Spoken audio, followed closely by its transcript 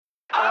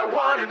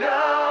wanna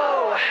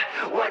know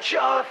what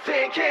you're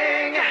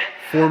thinking.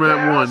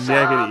 Format 1, Some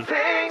Yaggity.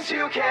 things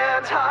you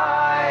can't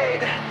hide.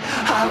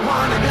 I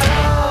wanna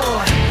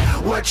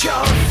know what you're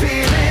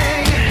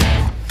feeling.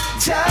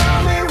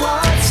 Tell me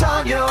what's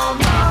on your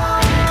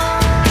mind.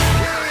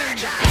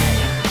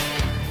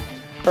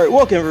 All right,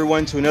 welcome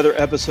everyone to another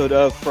episode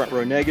of Front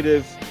Row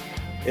Negative.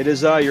 It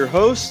is your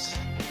host,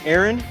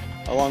 Aaron,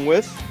 along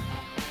with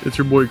It's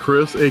your boy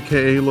Chris,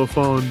 aka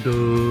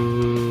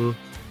LaFonda.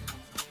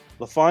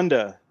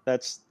 LaFonda.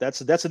 That's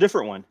a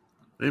different one.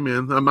 Hey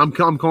man, I'm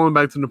calling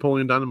back to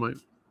Napoleon Dynamite.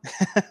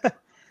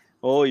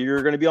 Well,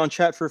 you're going to be on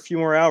chat for a few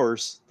more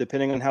hours,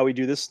 depending on how we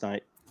do this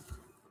night.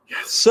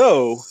 Yes.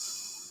 So,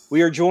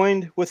 we are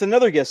joined with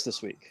another guest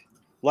this week.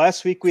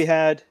 Last week we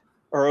had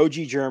our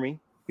OG Jeremy.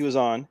 He was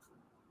on.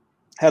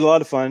 Had a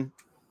lot of fun.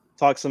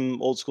 Talked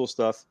some old school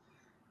stuff.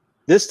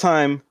 This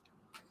time,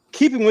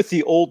 keeping with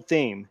the old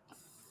theme,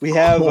 we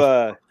have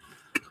a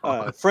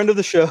friend of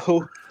the show,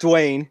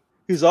 Dwayne,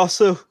 who's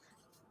also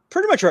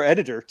pretty much our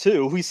editor,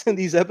 too. We send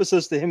these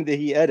episodes to him that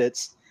he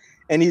edits.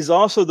 And he's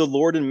also the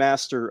Lord and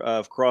Master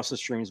of Cross the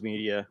Streams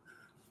Media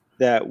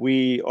that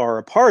we are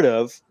a part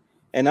of.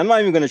 And I'm not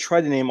even going to try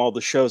to name all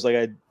the shows like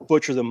I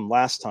butchered them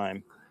last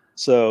time.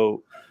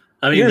 So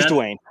here's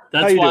Dwayne.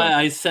 That's why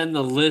I send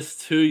the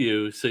list to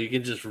you so you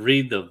can just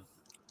read them.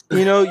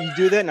 You know, you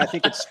do that, and I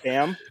think it's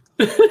spam.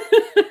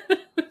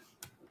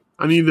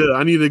 I need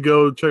to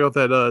go check out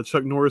that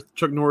Chuck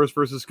Norris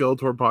versus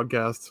Skeletor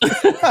podcast.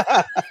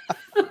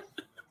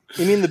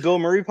 You mean the Bill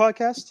Murray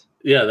podcast?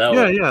 Yeah, that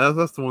one. Yeah,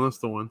 that's the one. That's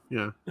the one.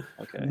 Yeah.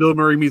 Okay. Bill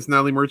Murray meets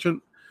Natalie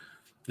Merchant.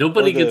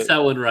 Nobody gets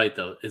that one right,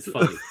 though. It's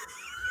funny.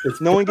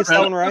 No one gets that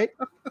one right?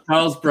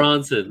 Charles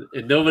Bronson,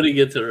 and nobody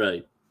gets it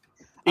right.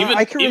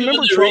 I can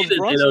remember Charles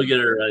Bronson. They don't get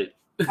it right.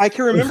 I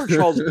can remember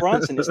Charles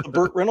Bronson. It's the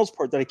Burt Reynolds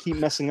part that I keep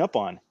messing up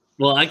on.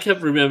 Well, I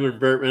kept remembering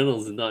Burt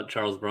Reynolds and not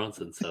Charles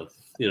Bronson, so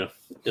it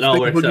all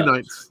works Boogie out.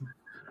 Nights.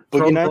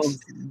 Boogie Nights?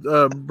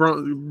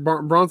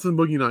 Bronson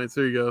Boogie Nights.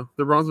 There you go.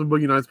 The Bronson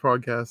Boogie Nights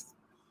podcast.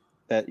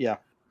 Yeah,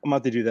 I'm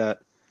about to do that.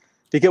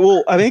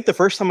 Well, I think the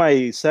first time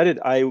I said it,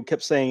 I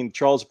kept saying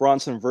Charles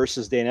Bronson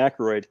versus Dan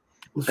Aykroyd.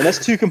 And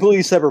that's two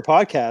completely separate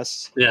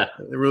podcasts. Yeah.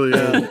 It really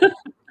is.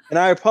 And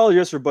I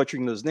apologize for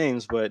butchering those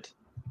names, but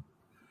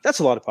that's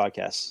a lot of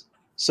podcasts.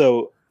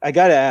 So I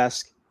got to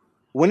ask,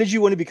 when did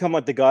you want to become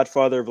like the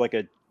godfather of like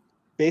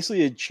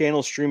basically a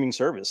channel streaming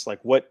service? Like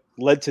what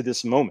led to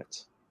this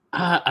moment?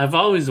 I've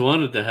always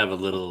wanted to have a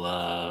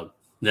little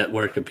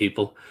network of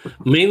people,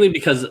 mainly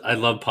because I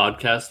love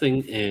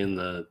podcasting and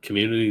the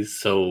community's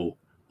so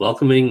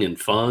welcoming and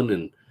fun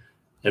and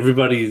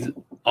everybody's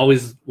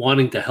always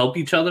wanting to help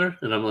each other.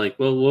 And I'm like,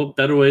 well, what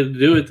better way to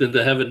do it than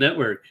to have a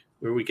network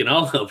where we can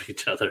all help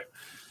each other?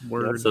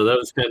 Word. So that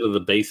was kind of the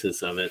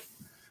basis of it.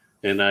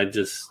 And I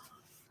just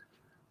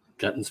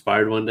got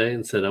inspired one day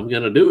and said, I'm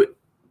going to do it.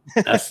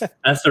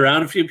 Asked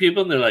around a few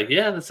people and they're like,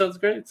 yeah, that sounds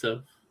great.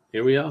 So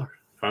here we are,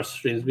 Cross the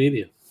Streams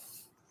Media.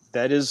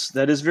 That is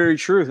very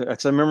true. I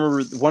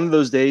remember one of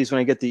those days when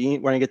I get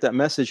that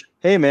message,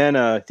 hey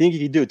man, think you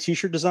could do a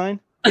t-shirt design?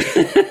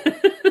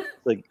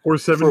 Like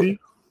 470?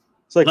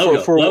 It's like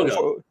logo.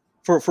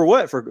 For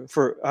what?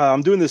 For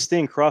I'm doing this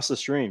thing, Cross the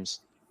Streams.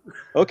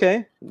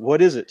 Okay,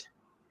 what is it?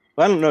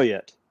 I don't know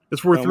yet.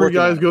 It's where three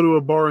guys go to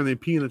a bar and they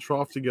pee in a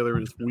trough together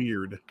and it's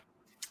weird.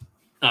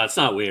 Oh, it's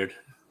not weird.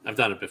 I've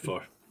done it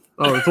before.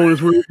 Oh, it's only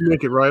where you can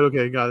make it, right?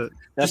 Okay, got it.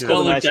 That's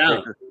don't look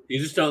down. You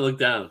just don't look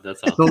down.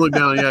 That's all. Don't look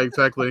down. Yeah,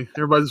 exactly.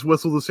 Everybody just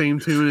whistle the same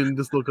tune and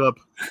just look up.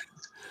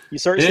 You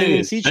start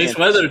singing sea nice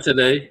weather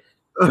today.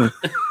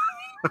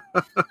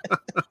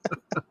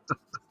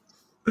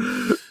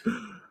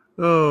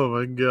 Oh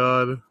my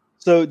god.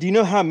 So, do you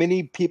know how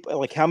many people,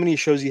 like how many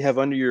shows you have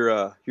under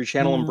your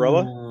channel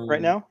umbrella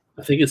right now?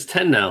 I think it's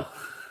 10 now.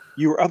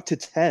 You were up to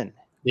 10.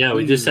 Yeah,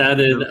 we just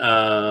added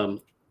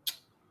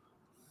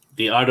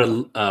The Art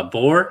of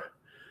Boar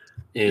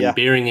and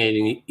Bearing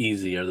Ain't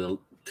Easy are the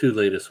two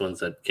latest ones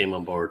that came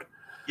on board.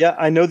 Yeah,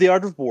 I know The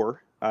Art of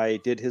Boar. I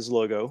did his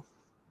logo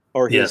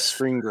or his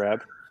screen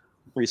grab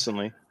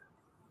recently.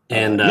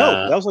 And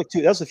no, that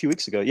was a few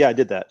weeks ago. Yeah, I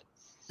did that.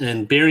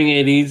 And Bearing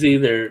Ain't Easy,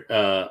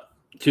 they're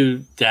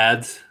two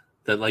dads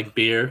that like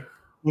beer.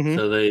 Mm-hmm.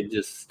 So they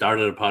just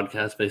started a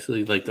podcast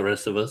basically like the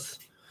rest of us.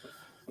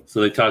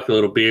 So they talk a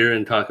little beer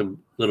and talk a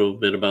little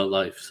bit about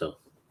life. So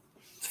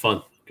it's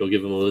fun. Go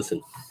give them a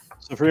listen.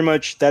 So pretty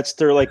much that's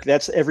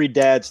every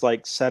dad's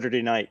like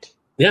Saturday night.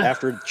 Yeah.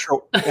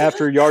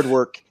 After yard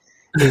work,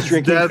 is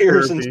drinking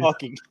beers and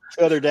talking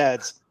to other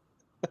dads.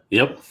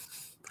 Yep.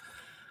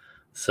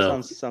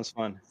 So sounds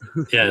fun.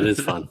 Yeah, it is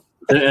fun.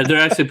 They're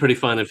actually pretty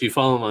fun. If you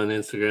follow them on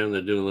Instagram,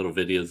 they're doing little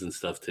videos and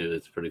stuff too.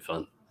 It's pretty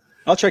fun.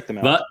 I'll check them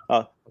out. But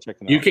I'll check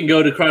them out. You can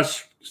go to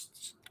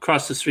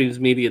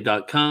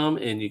crossthestreamsmedia.com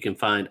and you can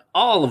find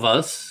all of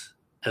us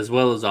as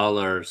well as all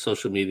our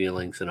social media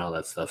links and all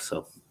that stuff.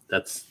 So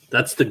that's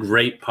the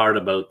great part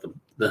about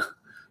the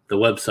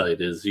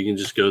website is you can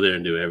just go there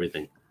and do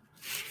everything.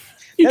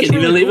 You can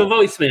even leave a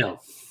voicemail.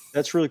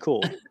 That's really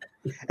cool.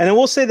 And I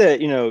will say that,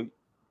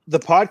 the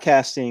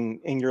podcasting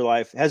in your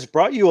life has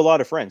brought you a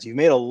lot of friends. You've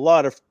made a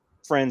lot of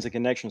friends and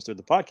connections through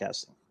the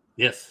podcasting.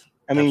 Yes.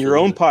 I mean, your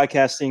own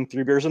podcasting,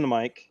 3 Beers on the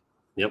Mic.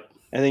 Yep.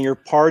 And then you're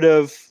part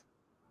of,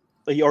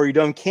 or you've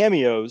done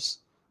cameos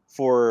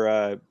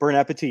for Burn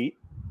Appetit.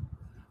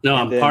 No,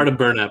 I'm part of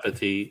Burn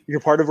Appetit. You're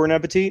part of Burn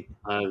Appetit?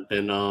 I've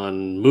been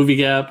on Movie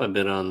Gap. I've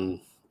been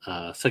on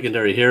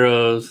Secondary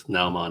Heroes.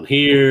 Now I'm on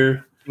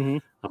here. Mm-hmm.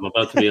 I'm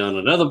about to be on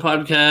another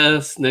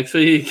podcast next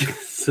week.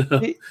 So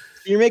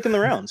you're making the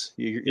rounds.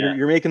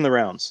 You're making the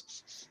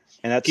rounds,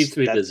 and that keeps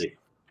me busy.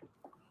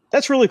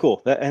 That's really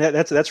cool.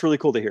 That's really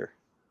cool to hear.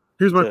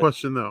 Here's my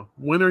question though: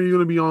 when are you going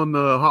to be on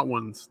the Hot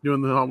Ones,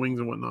 doing the hot wings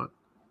and whatnot?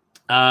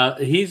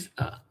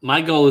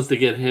 My goal is to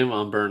get him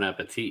on Burn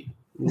Appetit.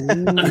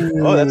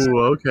 Oh, that's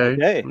okay.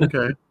 Hey,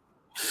 man,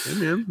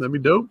 that'd be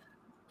dope.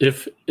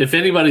 If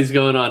anybody's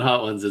going on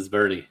Hot Ones, it's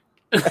Bernie.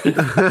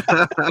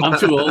 I'm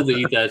too old to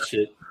eat that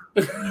shit.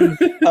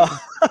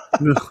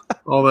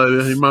 All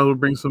that you might as well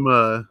bring some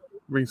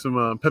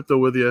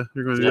Pepto with you.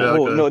 You're going to do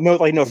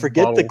that. No.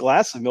 Forget bottle. The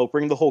glass of milk.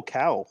 Bring the whole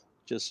cow.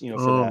 Just for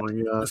that. My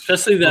god!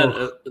 Especially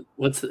that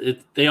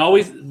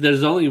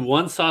there's only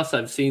one sauce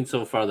I've seen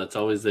so far that's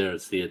always there.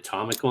 It's the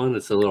Atomic one.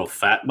 It's a little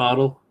fat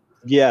bottle.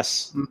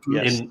 Yes. Mm-hmm.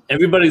 Yes. And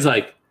everybody's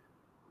like,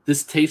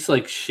 "This tastes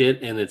like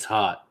shit and it's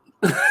hot."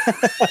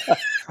 The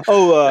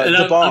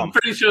bomb. I'm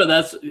pretty sure is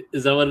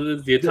that what it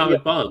is? The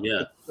Atomic Bomb.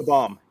 Yeah. The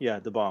bomb. Yeah.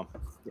 The bomb.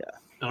 Yeah.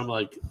 And I'm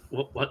like,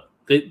 what?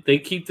 They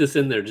keep this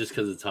in there just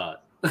because it's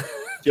hot.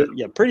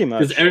 Yeah, pretty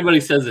much. Because everybody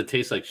says it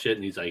tastes like shit,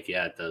 and he's like,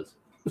 "Yeah, it does."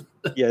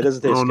 Yeah, it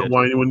doesn't taste good. I don't know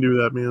why anyone do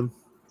that, man.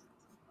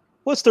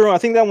 What's their own? I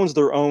think that one's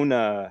their own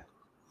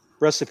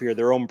recipe or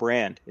their own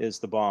brand is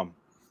the bomb.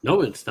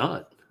 No, it's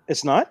not.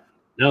 It's not?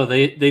 No,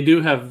 they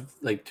do have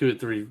like 2 or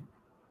 3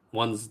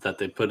 ones that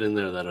they put in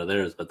there that are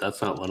theirs, but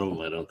that's not one of them,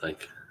 I don't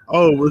think.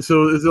 Oh,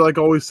 so is it like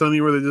Always Sunny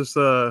where they just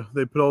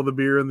they put all the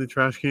beer in the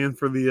trash can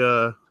for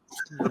the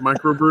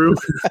microbrew?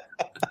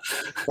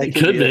 It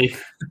could be.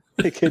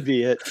 It could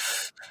be it.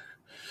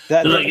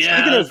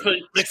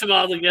 Mix them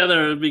all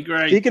together. It'd be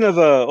great. Speaking of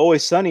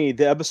Always Sunny,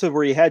 the episode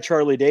where he had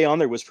Charlie Day on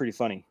there was pretty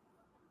funny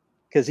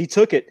because he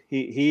took it.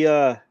 He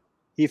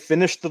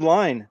finished the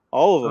line,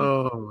 all of them.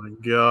 Oh my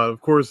god! Of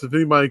course, if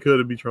anybody could,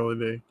 it'd be Charlie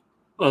Day.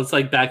 Well, it's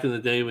like back in the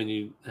day when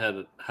you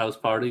had house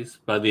parties.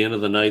 By the end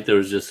of the night, there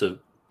was just a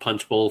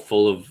punch bowl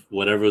full of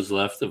whatever was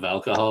left of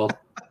alcohol.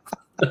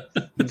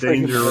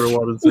 Danger,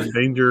 what is it?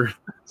 Danger.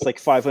 It's like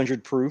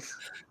 500 proof.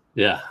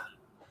 Yeah.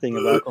 Thing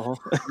of alcohol.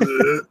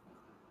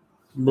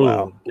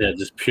 Wow. Yeah,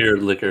 just pure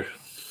liquor.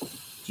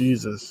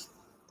 Jesus.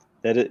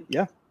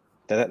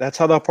 That's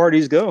how the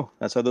parties go.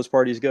 That's how those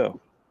parties go.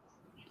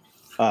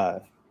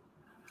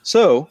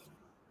 So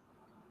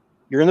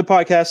you're in the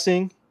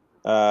podcasting.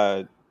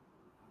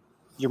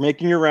 You're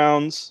making your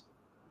rounds.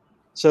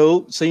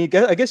 So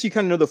I guess you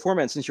kind of know the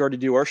format since you already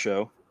do our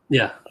show.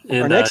 Yeah.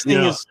 And our next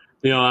thing is.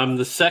 I'm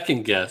the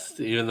second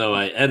guest, even though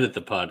I edit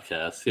the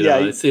podcast.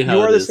 I see how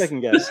you are the is. Second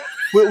guest.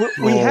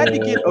 We had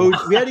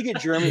to get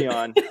Jeremy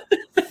on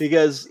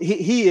because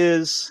he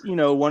is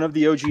one of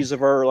the OGs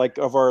of our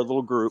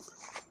little group.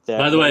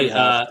 By the way,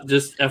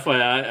 just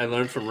FYI, I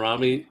learned from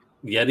Rami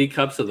Yeti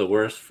cups are the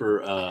worst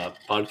for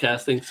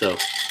podcasting, so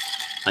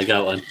I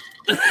got one.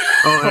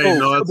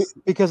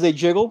 Because they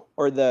jiggle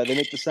or they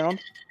make the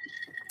sound.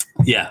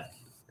 Yeah,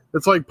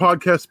 it's like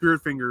podcast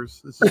spirit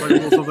fingers. It's just like a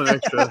little something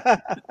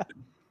extra.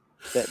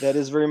 That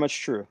is very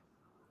much true.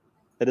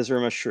 That is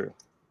very much true.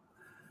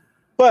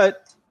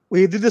 But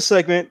we did this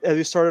segment as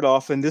we started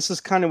off, and this is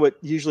kind of what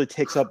usually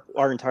takes up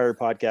our entire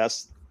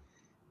podcast.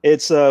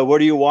 It's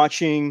what are you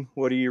watching?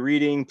 What are you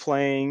reading,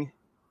 playing,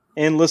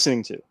 and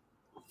listening to?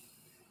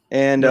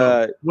 And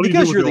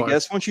because you're the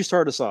guest, why don't you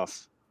start us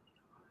off,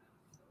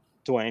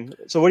 Dwayne?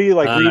 So what do you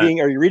like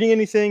reading? Are you reading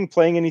anything,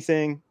 playing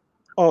anything?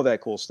 All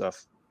that cool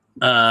stuff.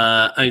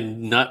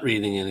 I'm not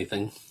reading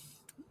anything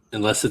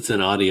unless it's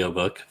an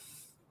audiobook.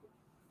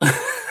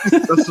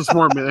 That's the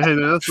smart man. Hey,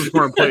 that's the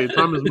smart play.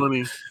 Time is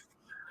money.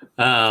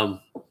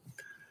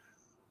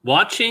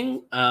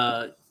 Watching,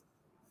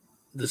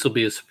 this will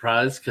be a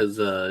surprise because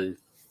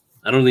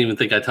I don't even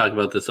think I talk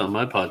about this on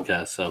my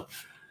podcast. So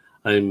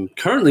I'm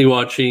currently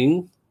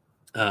watching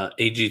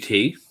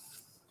AGT,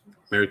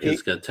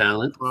 America's Got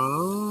Talent.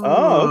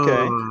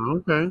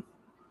 Oh, okay.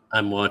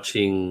 I'm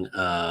watching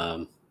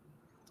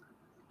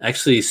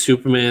actually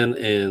Superman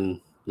and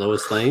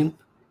Lois Lane.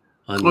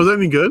 Is that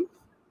any good?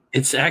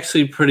 It's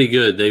actually pretty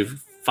good.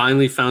 They've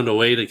finally found a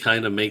way to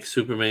kind of make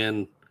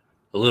Superman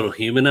a little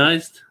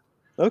humanized.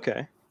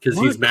 Okay. Because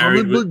he's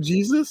married with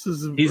Jesus.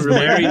 He's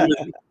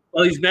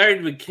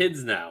married with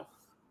kids now.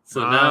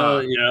 So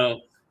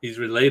now he's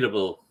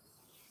relatable.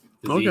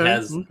 He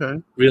has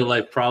real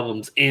life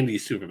problems and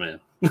he's Superman.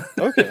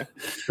 Okay.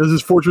 Is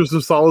his Fortress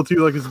of Solitude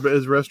like his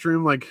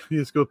restroom? Like he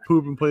just goes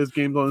poop and plays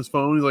games on his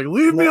phone. He's like,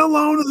 leave me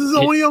alone. This is the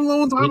only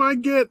alone time I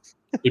get.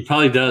 He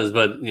probably does,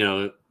 but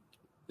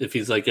if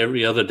he's like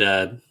every other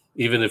dad,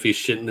 even if he's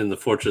shitting in the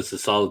Fortress of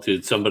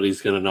Solitude, somebody's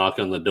going to knock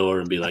on the door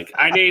and be like,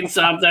 I need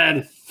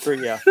something.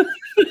 Yeah.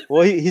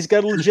 Well, he's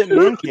got a legit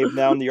man cave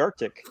now in the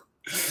Arctic.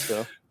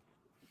 So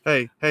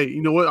Hey,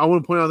 you know what? I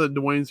want to point out that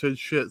Dwayne said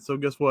shit. So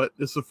guess what?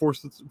 It's the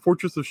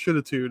fortress of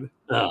shititude.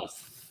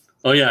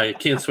 Oh yeah, I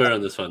can't swear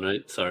on this one,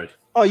 right? Sorry.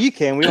 Oh, you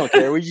can. We don't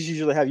care. We just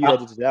usually have you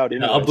edit it out.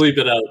 Yeah, I'll bleep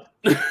it out.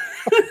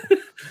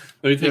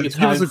 Let me take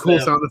Give us a cool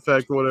sound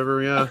effect or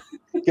whatever. Yeah.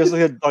 Gives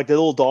like a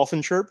little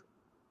dolphin chirp.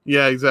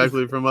 Yeah,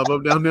 exactly. From up,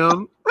 down,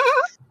 down.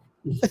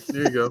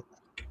 There you go.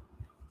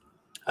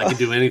 I can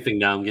do anything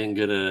now. I'm getting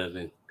good at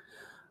editing.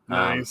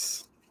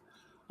 Nice.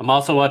 I'm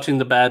also watching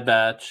The Bad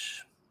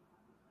Batch.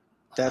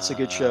 That's a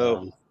good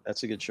show.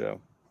 That's a good show.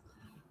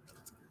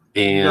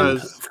 And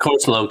of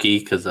course Loki,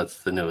 because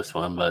that's the newest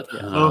one. But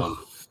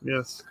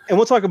yes. And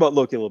we'll talk about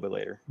Loki a little bit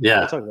later. Yeah.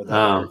 We'll talk about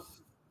that later.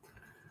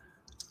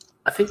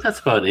 I think that's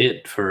about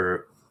it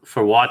for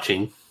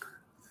watching.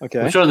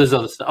 Okay. I'm sure there's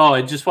other stuff. Oh,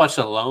 I just watched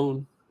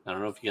Alone. I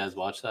don't know if you guys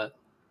watched that.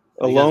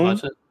 Alone? You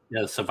guys watch it?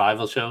 Yeah, the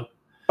survival show.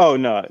 Oh,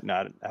 no, I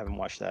haven't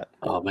watched that.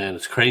 Oh, man,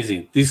 it's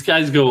crazy. These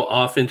guys go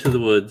off into the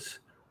woods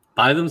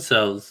by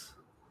themselves.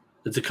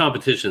 It's a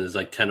competition. There's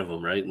like 10 of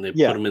them, right? And they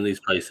put them in these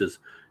places.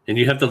 And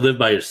you have to live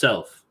by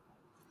yourself.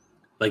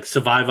 Like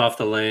survive off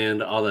the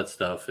land, all that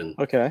stuff. And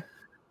okay.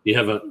 You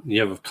have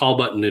a call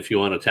button if you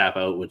want to tap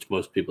out, which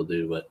most people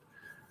do, but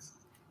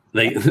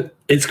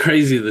it's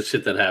crazy the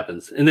shit that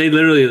happens. And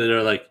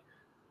they're like,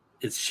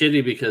 it's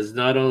shitty because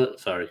not only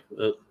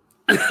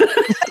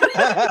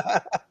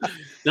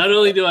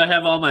do I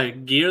have all my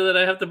gear that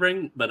I have to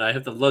bring, but I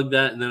have to lug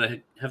that, and then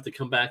I have to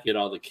come back and get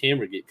all the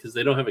camera gear because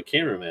they don't have a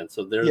cameraman,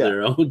 so they're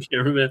their own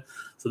cameraman.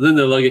 So then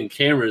they're lugging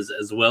cameras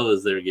as well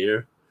as their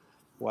gear.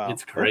 Wow,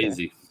 it's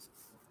crazy.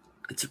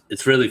 Okay.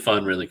 It's really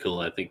fun, really cool.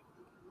 I think.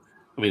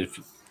 I mean,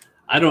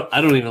 I don't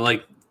even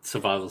like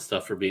survival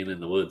stuff for being in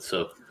the woods,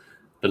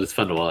 but it's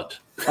fun to watch.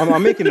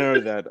 I'm making a note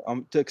of that.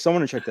 Because I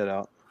want to check that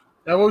out.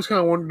 I've always kind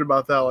of wondered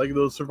about that, like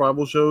those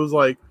survival shows.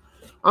 Like,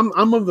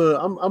 I'm of the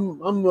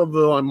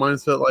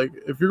mindset, like,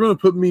 if you're going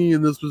to put me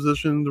in this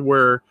position to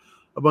where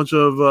a bunch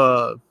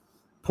of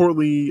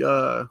portly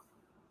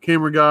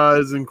camera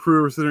guys and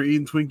crew are sitting there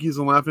eating Twinkies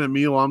and laughing at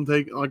me while I'm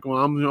when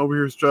I'm over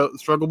here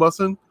struggle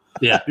busting.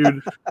 Yeah,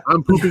 dude,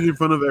 I'm pooping in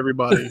front of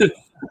everybody.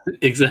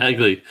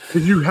 Exactly.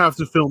 Because you have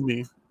to film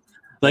me.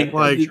 Like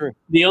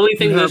the only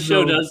thing this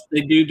show does, they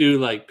do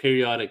like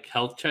periodic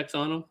health checks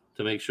on them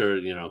to make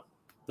sure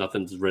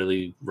nothing's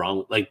really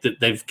wrong. Like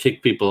they've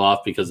kicked people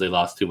off because they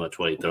lost too much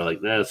weight. They're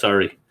like, nah,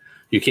 sorry,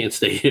 you can't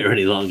stay here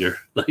any longer.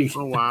 Like,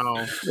 oh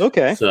wow,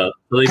 okay. So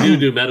they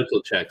do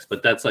medical checks,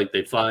 but that's like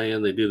they fly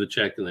in, they do the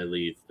check, and they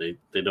leave. They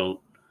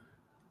don't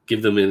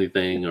give them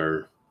anything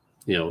or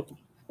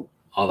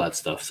all that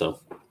stuff. So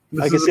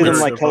I can see them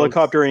like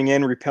helicoptering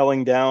in,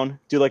 rappelling down,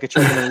 do like a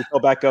check and then rappel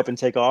back up and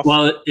take off.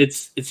 Well,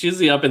 it's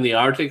usually up in the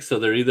Arctic, so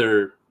they're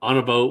either on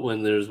a boat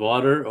when there's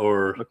water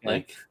or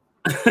like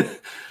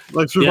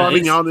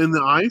surviving out in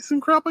the ice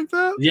and crap like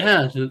that.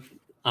 Yeah,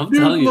 I'm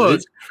telling you,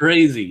 it's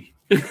crazy.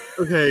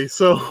 Okay,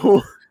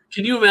 so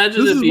can you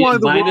imagine it being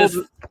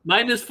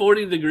minus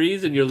 40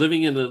 degrees and you're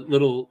living in a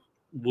little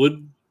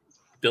wood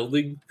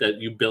building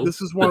that you built?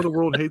 This is why the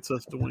world hates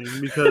us,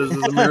 Dwayne, because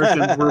as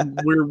Americans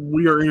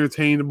we are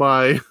entertained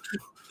by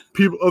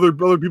other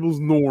people's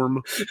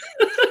norm.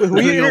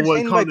 We're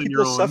entertained by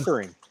people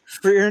suffering.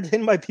 We're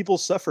entertained by people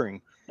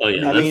suffering. Oh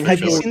yeah, I mean,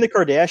 have you seen the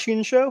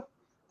Kardashian show?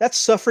 That's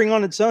suffering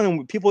on its own,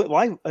 and people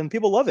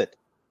love it.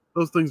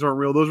 Those things aren't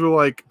real. Those are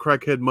like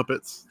crackhead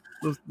Muppets.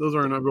 Those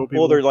are not real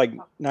people. Well, they're like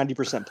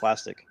 90%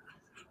 plastic.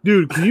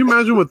 Dude, can you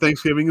imagine what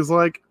Thanksgiving is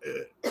like?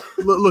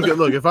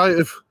 Look.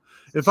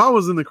 If I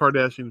was in the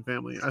Kardashian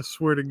family, I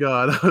swear to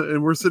God,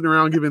 and we're sitting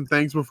around giving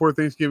thanks before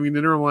Thanksgiving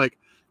dinner, I'm like,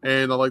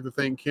 and I'd like to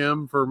thank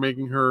Kim for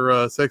making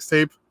her sex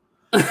tape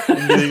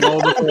and getting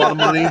all this a lot of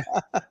money.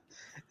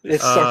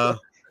 It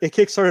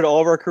kickstarted all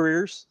of our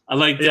careers. I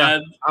like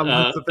Dad.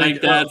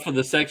 Thank Dad for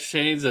the sex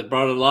change that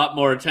brought a lot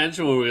more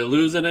attention when we were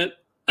losing it.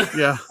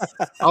 Yeah.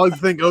 I like to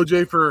thank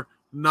OJ for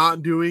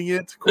not doing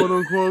it, quote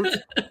unquote.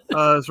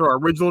 So our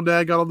original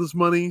dad got all this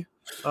money.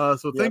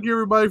 So thank you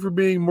everybody for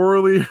being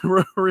morally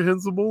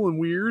reprehensible and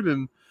weird.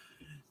 And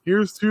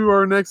here's to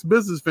our next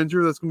business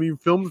venture that's going to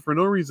be filmed for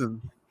no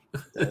reason.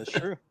 That's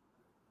true.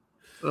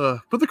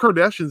 Put the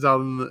Kardashians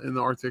out in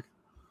the Arctic.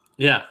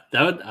 Yeah,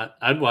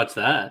 I'd watch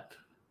that.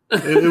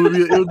 It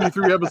would be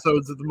 3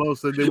 episodes at the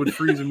most. They would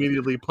freeze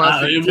immediately.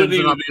 Plastic it wouldn't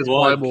even be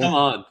one. Come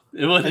on,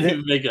 it wouldn't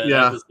even make an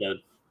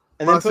episode.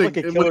 And then put like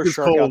a killer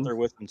shark out there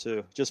with them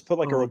too. Just put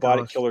like a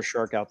robotic killer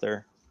shark out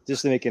there,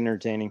 just to make it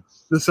entertaining.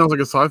 This sounds like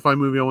a sci-fi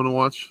movie I want to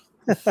watch.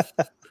 It's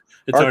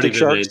Arctic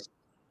Sharks.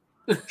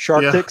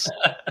 Shark Ticks.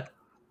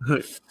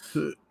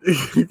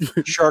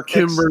 Shark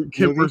Kim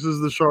versus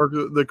the shark,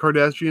 the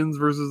Kardashians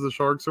versus the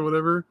sharks or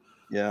whatever.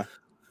 Yeah,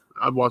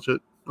 I'd watch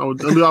it. I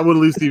would at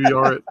least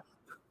DVR it.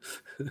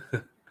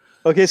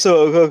 Okay,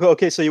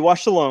 so you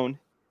watched Alone.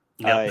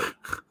 Yep.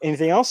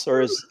 Anything else,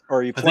 or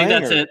are you playing? I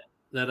think that's it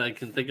that I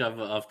can think of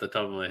off the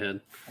top of my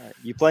head.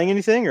 You playing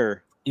anything,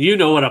 or you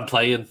know what I'm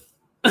playing?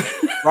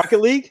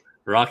 Rocket League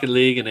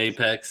and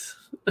Apex.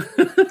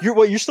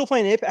 You're still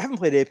playing Apex? I haven't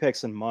played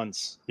Apex in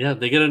months. Yeah,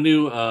 they get a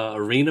new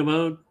arena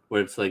mode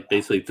where it's like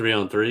basically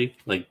 3-on-3.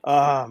 Like,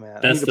 oh man,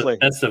 that's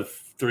the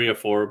 3 or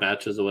 4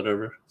 matches or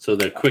whatever, so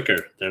they're quicker.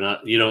 They're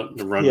not. You don't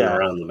run Yeah.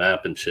 around the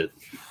map and shit.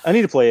 I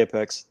need to play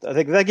Apex. I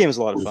think that game is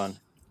a lot of fun.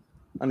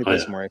 I need to Oh, play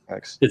yeah. some more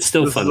Apex. It's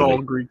still This fun is to all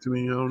me. Greek to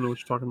me. I don't know what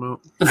you're talking about.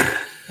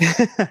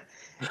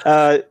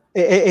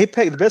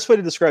 Apex. The best way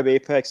to describe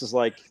Apex is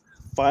like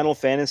Final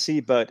Fantasy,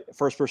 but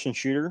first-person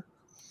shooter,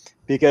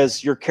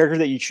 because your character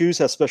that you choose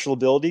has special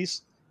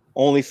abilities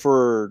only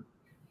for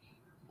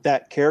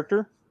that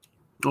character,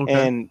 Okay.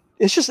 and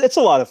it's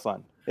a lot of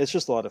fun. It's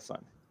just a lot of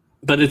fun.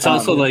 But it's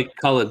also Um, like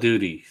Call of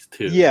Duty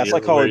too. Yeah, it's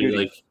like Call of where you,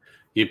 Duty. Like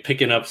you're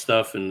picking up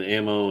stuff and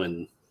ammo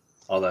and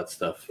all that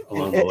stuff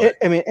along the way.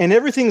 I mean, and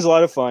everything's a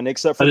lot of fun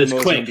except for But the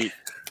it's quick. Mozambique.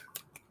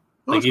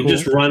 Oh, Like that's you cool.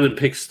 just run and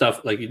pick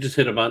stuff. Like you just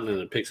hit a button and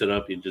it picks it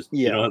up. You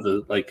Yeah. don't have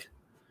to like,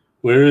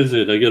 where is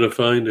it? I gotta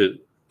find it.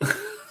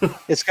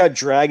 It's got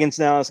dragons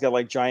now. It's got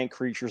like giant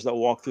creatures that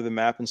walk through the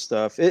map and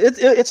stuff.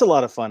 It's a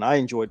lot of fun. I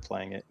enjoyed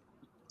playing it.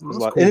 It was a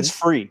That's lot- cool. And it's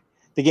free.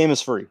 The game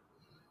is free.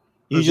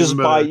 That's even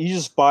better. You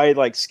just buy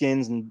like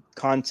skins and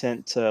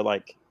content to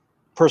like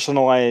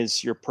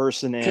personalize your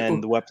person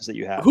and the weapons that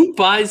you have. Who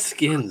buys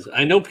skins?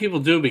 I know people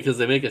do because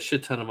they make a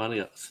shit ton of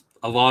money.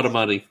 A lot of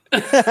money.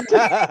 That's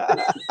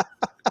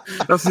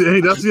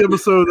the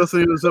episode. That's the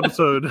name of this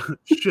episode.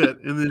 Shit,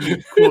 and then you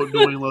quote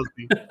Dwayne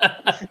Lesby.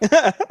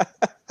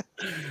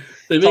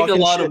 They make a Talking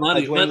lot of shit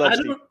money, like Dwayne but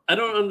Lepsky. I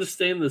don't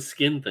understand the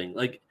skin thing.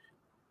 Like,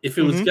 if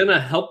it was Mhm. gonna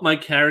help my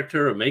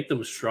character or make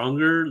them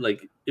stronger,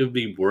 like it would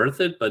be worth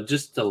it. But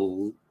just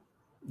you're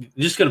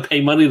just gonna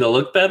pay money to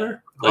look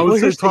better. I Like, would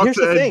say here's talk the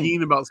to Ed thing.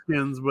 Gein about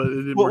skins, but it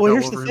didn't well, work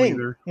here's out the well for him thing: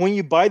 either. when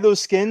you buy those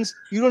skins,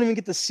 you don't even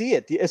get to see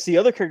it. It's the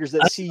other characters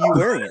that see you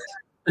wearing it.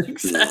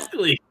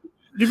 exactly.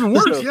 Even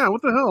worse, So- yeah.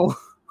 What the hell?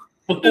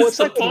 What Well, is it's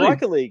the like with point?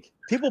 Rocket League.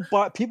 People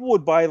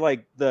would buy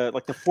like the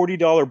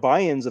 $40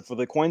 buy-ins for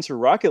the coins for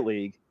Rocket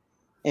League,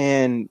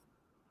 and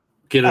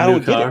Get I a new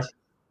would get car. it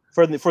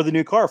for the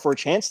new car, for a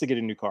chance to get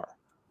a new car.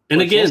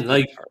 And For a chance again,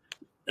 to get a like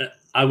car.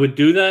 I would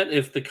do that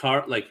if the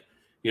car, like,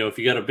 you know, if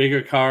you got a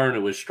bigger car and it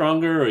was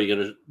stronger, or you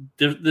got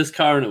this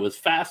car and it was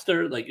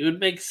faster, like it would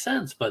make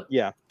sense. But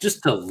Yeah.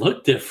 just to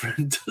look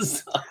different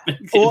does not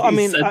make Well, I any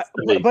mean, sense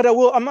to me. but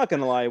I'm not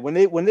gonna lie. When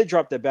they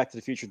dropped that Back to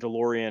the Future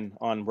DeLorean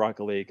on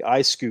Rocket League,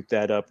 I scooped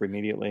that up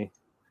immediately.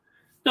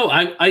 No,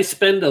 I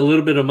spend a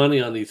little bit of money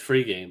on these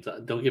free games.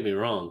 Don't get me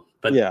wrong,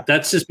 but Yeah.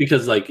 that's just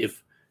because, like,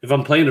 if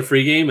I'm playing a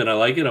free game and I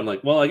like it, I'm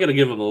like, well, I got to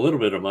give them a little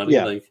bit of money.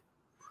 Yeah. Like,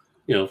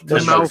 you know, The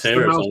 10 mouse, bucks the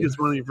here or mouse something. gets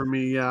money from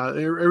me. Yeah,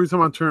 every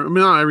time I turn. I mean,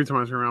 not every time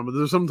I turn around, but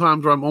there's some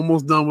times where I'm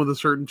almost done with a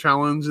certain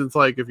challenge. And it's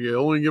like, if you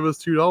only give us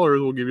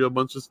 $2, we'll give you a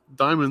bunch of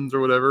diamonds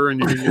or whatever,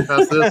 and you can get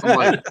past this. I'm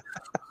like,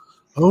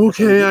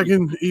 okay, I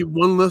can eat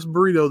one less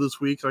burrito this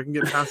week, so I can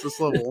get past this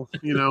level.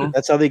 You know,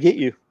 That's how they get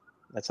you.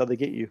 That's how they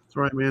get you. that's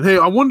right, man. Hey,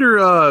 I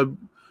wonder.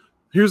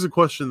 Here's a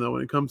question though,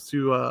 when it comes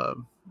to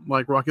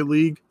like Rocket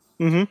League,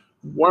 Mhm.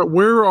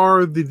 where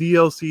are the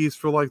DLCs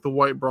for like the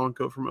White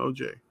Bronco from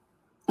OJ?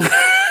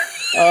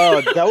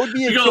 That would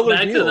be a You go killer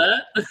back deal.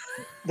 to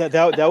that?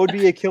 That would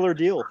be a killer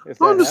deal. If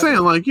Well, I'm that just saying,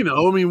 happened. like, you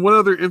know, I mean, what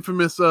other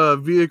infamous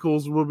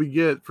vehicles will we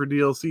get for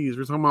DLCs?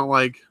 We're talking about,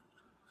 like,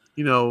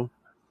 you know,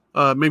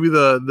 maybe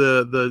the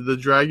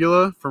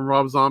Dragula from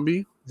Rob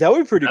Zombie. That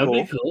would be pretty That'd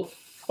cool. be cool.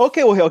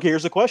 Okay, well, okay.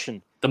 Here's a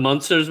question: The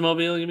Munsters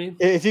mobile, you mean?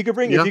 If you could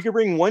bring Yeah.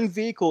 one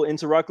vehicle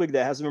into Rocket League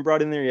that hasn't been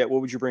brought in there yet,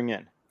 what would you bring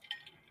in?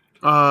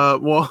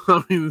 Well,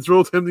 I mean, it's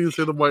real tempting to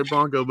say the White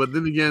Bronco, but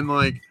then again,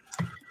 like,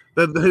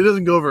 that it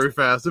doesn't go very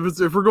fast.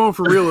 If we're going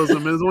for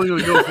realism, it's only going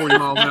to go 40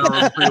 miles an hour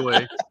on the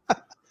freeway,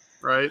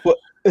 right?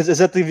 Is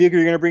that the vehicle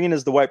you're going to bring in?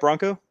 Is the White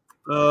Bronco?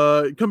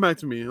 Come back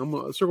to me. I'm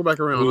gonna circle back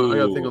around. I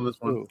got to think on this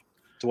one. Ooh.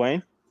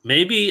 Dwayne?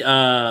 Maybe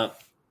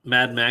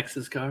Mad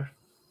Max's car.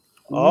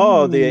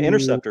 Oh, the Ooh.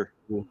 Interceptor.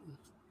 The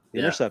Yeah.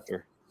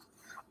 Interceptor.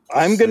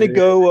 I'm going to Sick.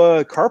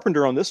 go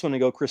Carpenter on this one and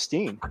go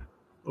Christine.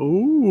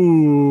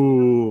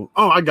 Ooh.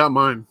 Oh, I got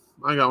mine.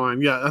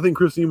 Yeah, I think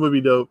Christine would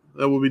be dope.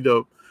 That would be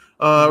dope.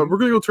 We're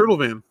gonna go Turtle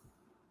Van.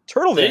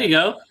 Turtle There Van. you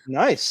go.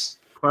 Nice.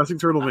 Classic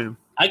Turtle Van.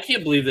 I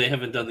can't believe they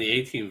haven't done the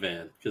A-Team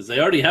van because they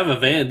already have a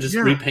van, just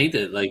Yeah. repaint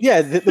it. Like,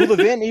 Yeah, the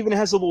van even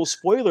has a little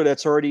spoiler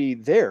that's already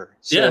there.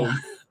 So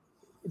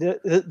yeah.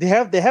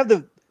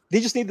 they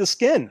just need the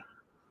skin.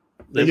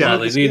 They, Yeah. well,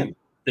 the they skin.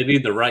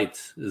 need the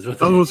rights. Is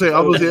what I was gonna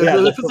say, Yeah,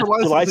 if it's a the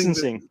licensing,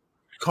 licensing.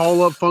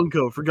 call up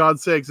Funko for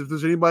God's sakes. If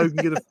there's anybody who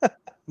can get a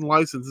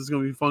license, it's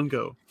gonna be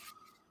Funko.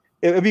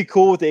 It'd be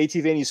cool with the AT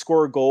van. You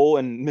score a goal,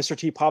 and Mr.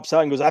 T pops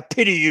out and goes, "I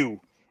pity you,"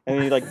 and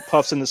then he like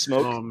puffs in the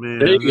smoke. Oh man,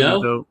 There you that'd be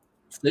go. dope.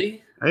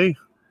 See? Hey,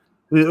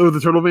 the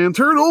Turtle Van,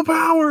 Turtle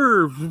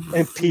Power,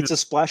 And pizza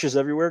splashes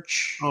everywhere.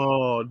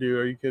 Oh, dude,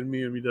 are you kidding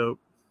me? It'd be dope.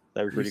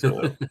 That'd be pretty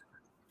cool.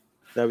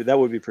 that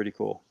would be pretty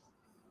cool.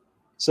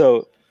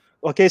 So,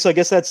 okay, so I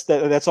guess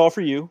that's all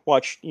for you.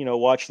 Watch,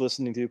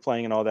 listening to,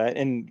 playing, and all that.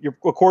 And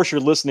of course, you're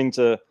listening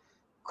to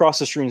Cross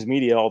the Streams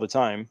Media all the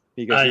time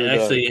because I you're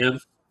the- actually am.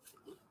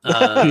 He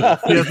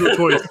has no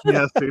choice. He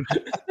has to.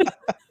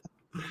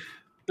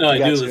 No, I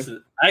do Gotcha.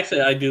 listen.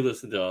 Actually, I do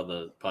listen to all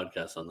the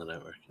podcasts on the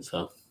network.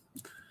 So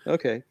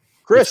okay, it's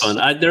Chris.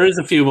 fun. There is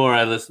a few more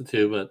I listen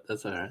to, but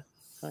that's all right.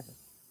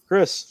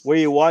 Chris, what are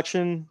you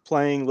watching,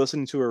 playing,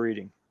 listening to, or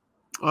reading?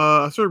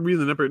 I started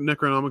reading the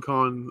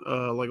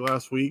Necronomicon like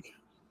last week,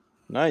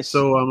 Nice.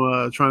 so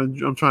I'm trying to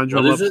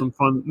drum What up is it? some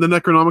fun. The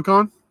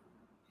Necronomicon,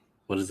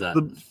 What is that?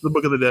 the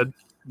Book of the Dead.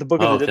 the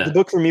book Oh, of okay. the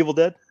book from Evil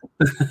Dead.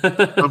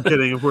 I'm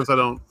kidding. Of course, I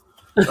don't.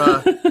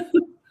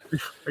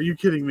 Are you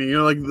kidding me? You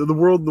know, like the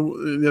world.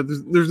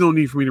 There's no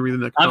need for me to read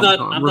the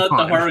Necronomicon. I'm We're not the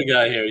fine. horror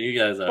guy here. You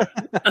guys are.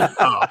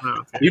 Oh, no,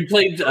 okay. You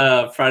played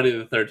Friday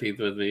the 13th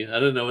with me. I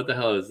didn't know what the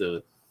hell I was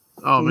doing.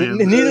 Oh man.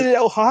 Neither did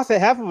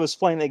half of us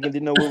playing that game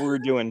didn't know what we were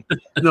doing.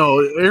 No,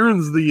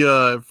 Aaron's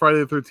the Friday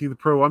the 13th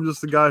pro. I'm just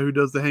the guy who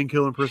does the Hank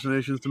Hill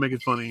impersonations to make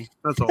it funny.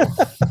 That's all.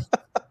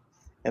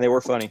 And they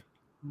were funny.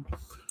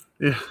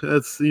 Yeah,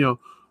 that's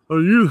oh,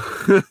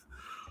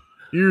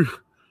 you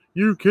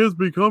kids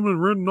be coming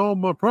renting all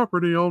my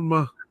property on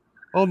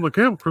the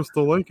Camp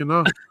Crystal Lake, and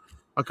I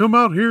come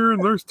out here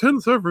and there's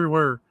tents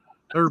everywhere.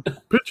 They're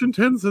pitching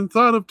tents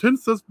inside of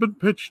tents that's been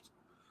pitched.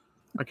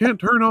 I can't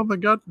turn on the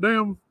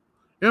goddamn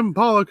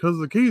Impala because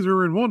the keys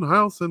are in one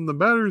house and the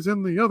battery's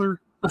in the other.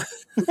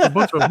 It's a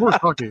bunch of horse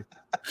hockey.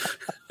 That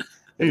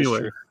is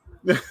Anyway,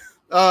 true.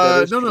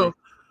 That is no.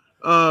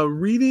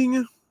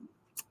 Reading.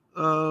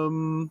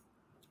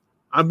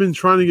 I've been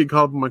trying to get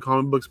caught up on my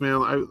comic books,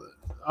 man.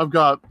 I've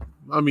got,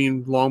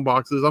 long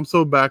boxes. I'm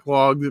so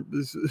backlogged,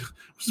 which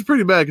is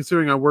pretty bad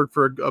considering I work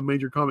for a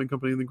major comic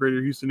company in the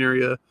greater Houston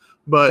area.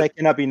 But That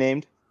cannot be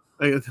named.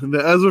 as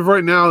of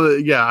right now,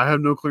 I have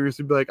no clearance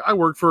to be like, I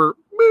work for.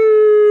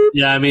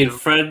 Yeah,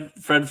 Fred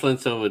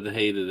Flintstone would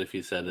hate it if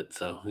you said it.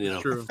 So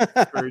True,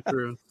 very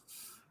true.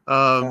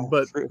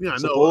 But yeah,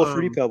 It's a no. bowl of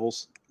Fruity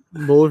Pebbles.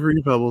 Bowl of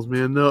Fruity Pebbles,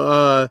 man.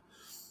 No,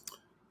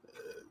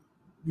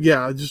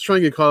 yeah, just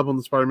trying to get caught up on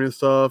the Spider-Man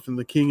stuff and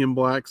the King in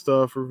Black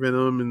stuff for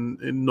Venom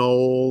and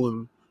Null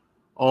and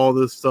all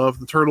this stuff.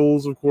 The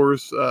Turtles, of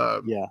course.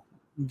 Yeah.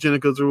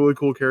 Jenica's a really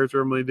cool character.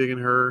 I'm really digging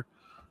her.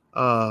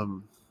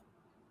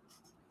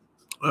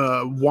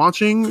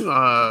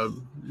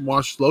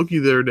 Watched Loki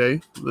the other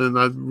day, and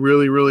I'm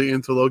really, really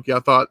into Loki. I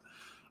thought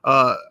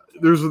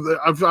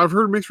I've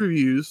heard mixed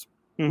reviews,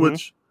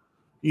 which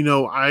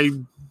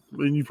and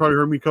you probably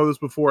heard me cover this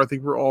before. I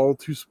think we're all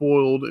too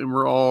spoiled, and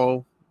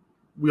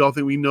we all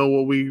think we know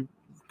what we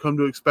come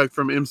to expect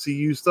from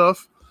MCU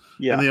stuff.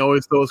 Yeah. And they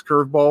always throw us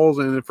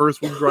curveballs, and at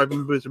first we drive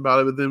and bitch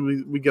about it, but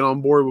then we get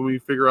on board when we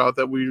figure out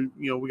that we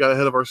got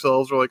ahead of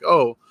ourselves. We're like,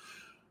 oh,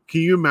 can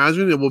you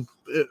imagine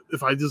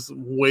if I just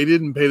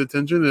waited and paid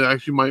attention, it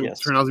actually might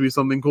turn out to be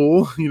something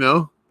cool,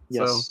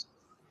 Yes. So,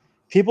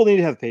 People need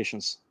to have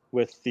patience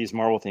with these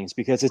Marvel things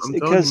because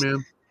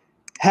man.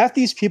 Half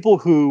these people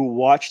who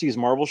watch these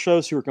Marvel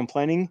shows who are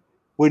complaining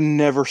would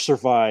never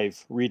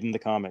survive reading the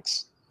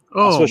comics.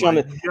 Oh,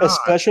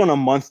 especially on a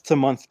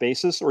month-to-month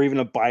basis or even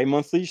a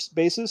bi-monthly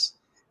basis,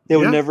 they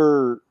would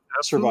never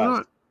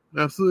survive.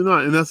 Absolutely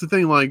not. And that's the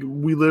thing. Like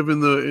we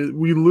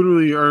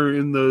literally are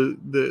in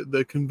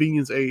the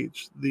convenience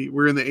age.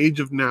 We're in the age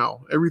of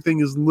now. Everything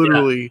is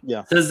literally.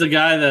 Yeah. Says the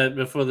guy that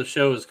before the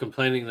show was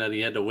complaining that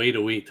he had to wait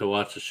a week to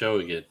watch the show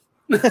again.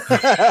 To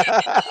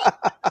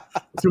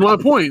my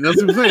point,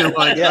 that's what I'm saying.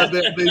 Like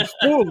they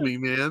spoiled me,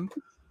 man.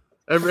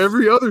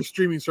 Every other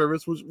streaming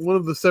service was one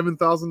of the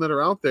 7,000 that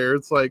are out there.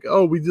 It's like,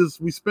 oh, we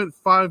spent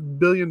 $5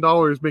 billion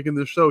making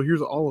this show.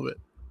 Here's all of it.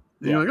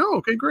 And you're like, oh,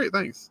 okay, great,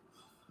 thanks.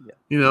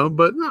 Yeah.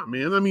 But nah,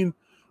 man.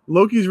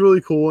 Loki's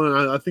really cool,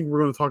 and I think we're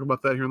going to talk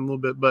about that here in a little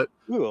bit. But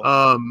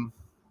and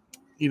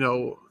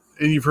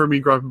you've heard me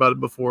gripe about it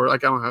before.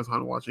 Like I don't have time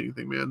to watch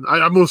anything, man.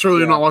 I'm most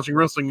certainly not watching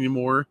wrestling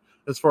anymore.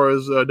 As far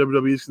as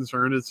WWE is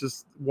concerned, it's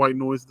just white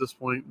noise at this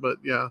point. But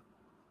yeah,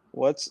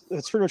 well, it's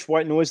pretty much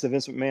white noise to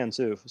Vince McMahon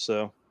too.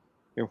 So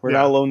we're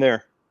not alone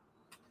there.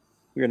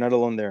 We are not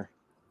alone there.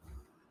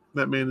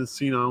 That man is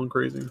senile and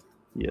crazy.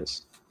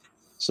 Yes.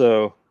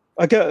 So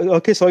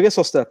okay. So I guess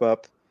I'll step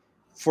up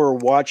for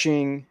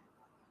watching.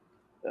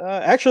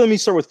 Actually, let me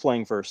start with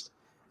playing first.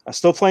 I'm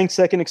still playing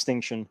Second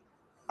Extinction.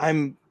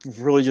 I'm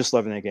really just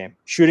loving that game.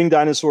 Shooting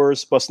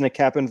dinosaurs, busting a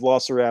cap in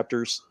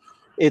velociraptors.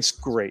 It's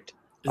great.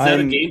 Is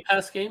that a Game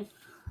Pass game?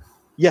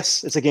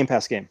 Yes, it's a Game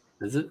Pass game.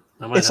 Is it?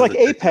 It's like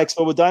Apex,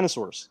 but with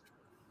dinosaurs.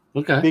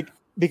 Okay.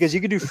 Because you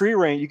could do free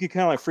reign. You could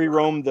kind of like free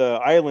roam the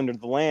island or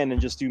the land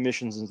and just do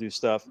missions and do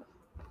stuff.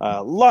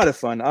 A lot of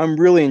fun. I'm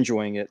really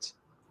enjoying it.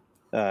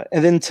 And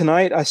then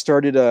tonight I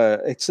started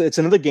it's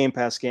another Game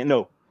Pass game.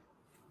 No.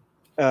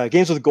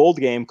 Games with Gold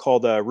game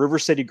called River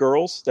City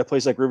Girls that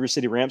plays like River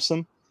City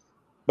Ransom,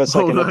 but it's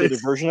like an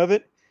updated version of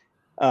it.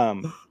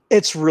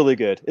 It's really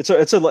good.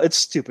 It's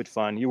stupid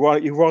fun. You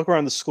walk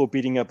around the school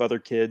beating up other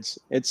kids.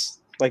 It's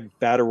like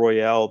Battle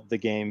Royale, the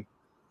game.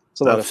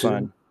 It's a lot of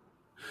fun.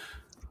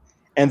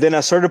 And then I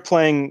started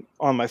playing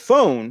on my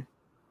phone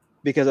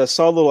because I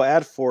saw a little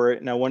ad for it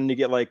and I wanted to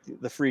get like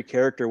the free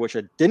character, which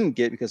I didn't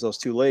get because I was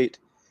too late.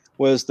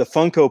 Was the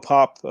Funko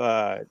Pop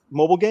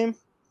mobile game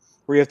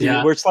where you have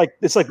to where it's like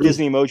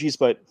Disney emojis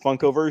but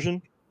Funko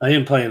version. I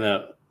am playing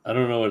that. I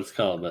don't know what it's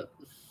called, but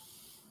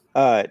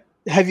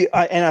have you?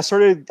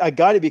 I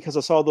got it because I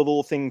saw the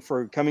little thing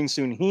for coming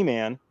soon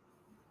He-Man.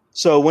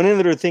 So I went in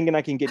there thinking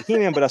I can get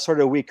He-Man, but I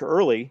started a week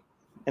early.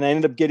 and I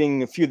ended up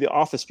getting a few of the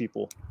Office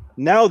people.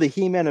 Now the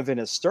He-Man event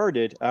has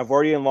started. I've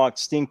already unlocked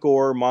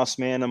Stinkor,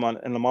 Mossman. I'm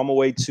on my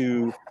way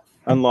to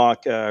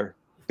unlock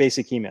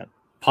basic He-Man.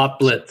 Pop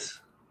Blitz.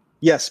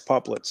 Yes,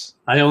 Pop Blitz.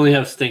 I only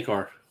have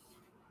Stinkor.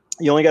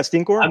 You only got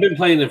Stinkor? I've been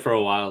playing it for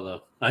a while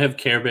though. I have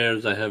Care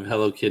Bears. I have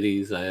Hello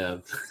Kitties. I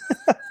have.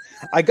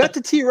 I got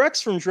the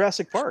T-Rex from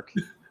Jurassic Park.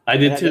 I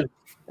did too.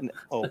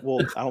 I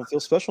don't feel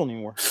special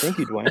anymore. Thank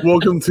you, Dwayne.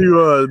 Welcome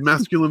to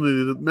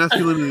masculinity,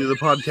 the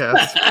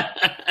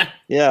podcast.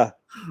 Yeah.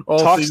 All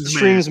Talks things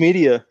Streams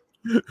Media.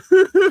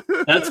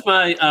 That's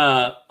my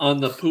on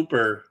the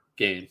pooper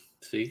game.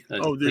 See, I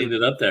cleaned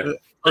it up there.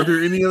 Are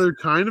there any other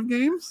kind of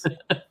games?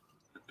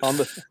 On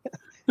the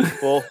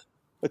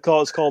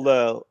it's called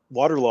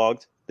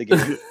Waterlogged. The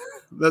game.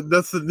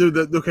 That's the new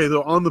okay.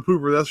 So on the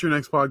pooper, that's your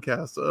next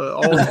podcast.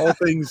 All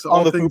things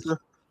On the things.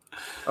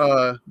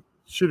 pooper.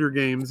 Shooter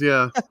games,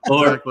 yeah.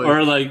 Or Exactly.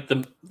 or like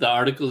the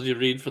articles you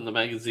read from the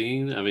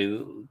magazine. I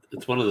mean,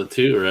 it's one of the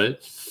two, right?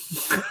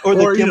 Or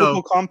the Or, you chemical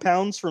know-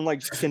 compounds from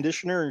like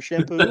conditioner and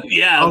shampoo.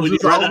 Yeah, I was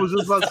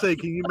just about to say,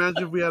 can you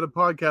imagine if we had a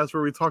podcast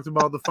where we talked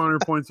about the finer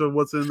points of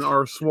what's in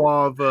our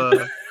Suave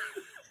or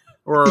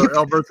our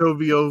Alberto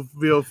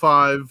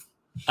VO5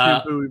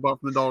 shampoo we bought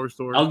from the dollar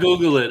store? I'll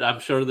Google it. I'm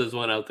sure there's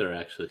one out there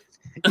actually.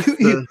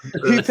 you The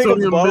pick up the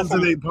Sodium bottle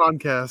from- Benzoate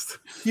podcast.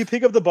 You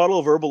pick up the bottle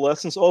of Herbal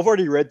Essence. Oh, I've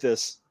already read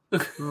this. Oh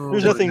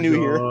There's my nothing new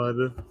here.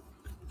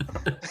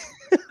 God.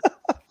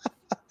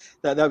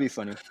 That'd be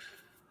funny.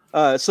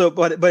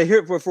 But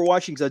here for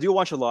watching, because I do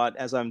watch a lot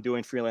as I'm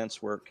doing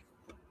freelance work.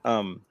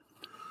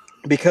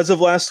 Because of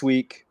last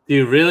week. Do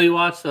you really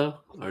watch though,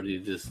 or do you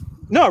just?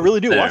 No, I really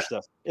do There. watch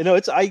stuff. You know,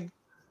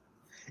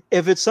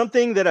 if it's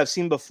something that I've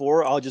seen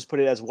before, I'll just put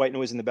it as white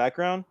noise in the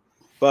background.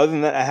 But other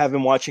than that, I have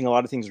been watching a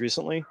lot of things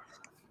recently.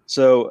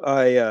 So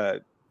I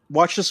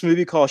watched this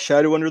movie called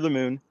Shadow Under the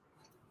Moon.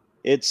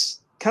 It's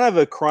kind of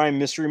a crime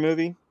mystery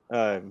movie,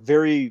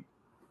 very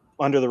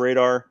under the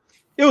radar.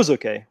 It was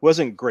okay. It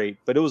wasn't great,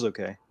 but it was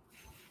okay.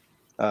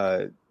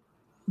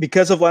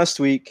 Because of last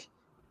week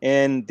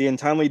and the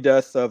untimely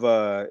death of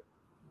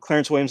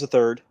Clarence Williams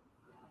III,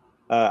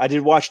 I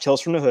did watch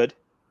Tales from the Hood,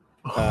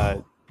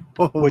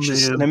 which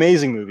is an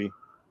amazing movie.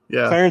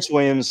 Yeah. Clarence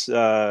Williams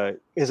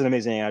is an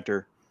amazing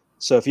actor.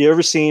 So if you've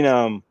ever seen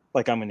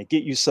like I'm Gonna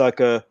Get You,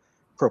 Sucker,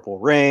 Purple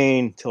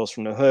Rain, Tales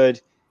from the Hood,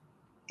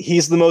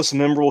 he's the most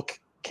memorable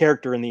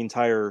character in the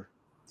entire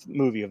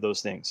movie of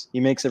those things. He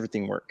makes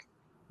everything work.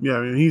 Yeah,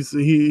 I mean, he's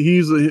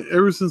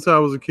ever since I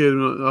was a kid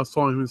and I was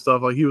talking to him and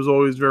stuff, like he was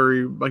always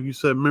very, like you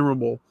said,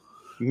 memorable.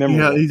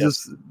 Memorable. Yeah, he's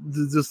yes.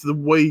 just the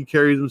way he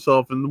carries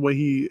himself and the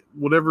way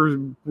whatever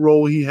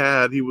role he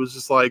had, he was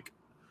just like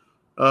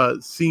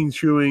scene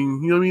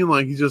chewing. You know what I mean?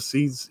 Like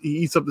he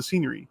eats up the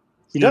scenery.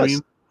 He You know what I does.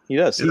 mean? He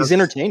does. Yeah, He's that's-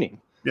 entertaining.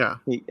 Yeah,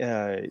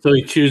 So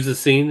he chooses the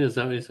scene. Is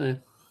that what you're saying?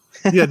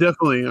 yeah,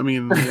 definitely. I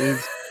mean,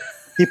 it's,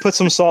 He put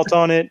some salt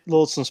on it,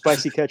 some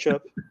spicy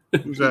ketchup.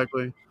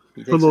 exactly.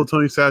 He Put a takes little it.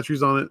 Tony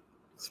Satcheries on it,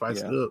 spice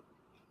Yeah. it up.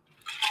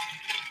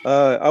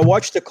 I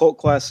watched the cult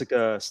classic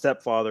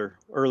Stepfather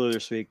earlier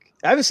this week.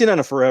 I haven't seen it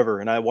in forever,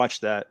 and I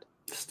watched that.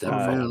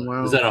 Stepfather. man,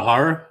 wow. Is that a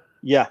horror?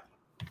 Yeah.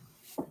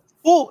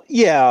 Well,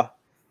 yeah.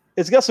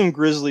 It's got some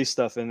grisly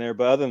stuff in there,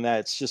 but other than that,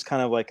 it's just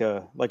kind of like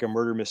a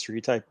murder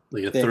mystery type.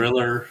 Like a thing.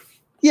 thriller?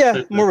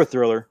 Yeah, more of a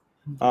thriller.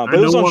 But it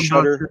was on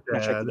Shudder. I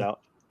checked it out.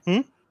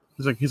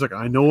 He's like,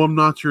 I know I'm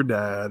not your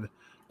dad.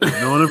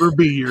 No one ever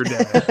be your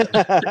dad.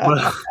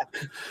 But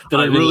But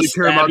I I'm really gonna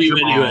care stab about you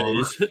your mom.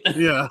 anyways.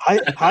 yeah,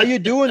 How you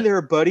doing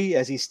there, buddy?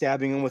 As he's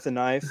stabbing him with a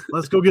knife.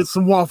 let's go get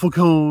some waffle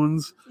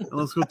cones and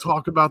let's go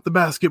talk about the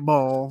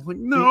basketball. Like,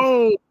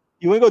 no.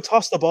 You want to go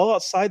toss the ball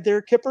outside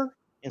there, Kipper?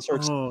 And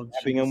start Oh,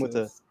 stabbing him with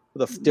a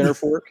Jesus. dinner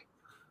fork.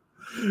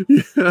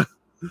 Yeah.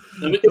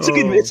 Let me, It's a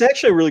good. Oh. It's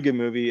actually a really good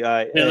movie.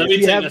 yeah, let if me you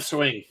take have- a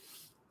swing.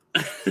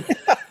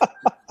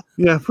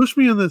 Yeah, push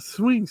me in the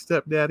swing,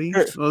 stepdaddy.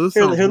 Here, Oh, this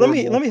Here, sounds let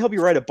me horrible. help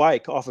you ride a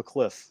bike off a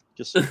cliff.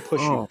 Just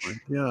push Oh you.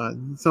 my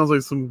god, it sounds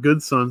like some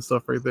good son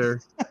stuff right there.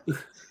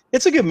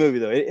 It's a good movie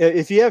though.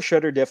 If you have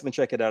Shudder, definitely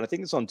check it out. I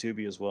think it's on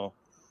Tubi as well.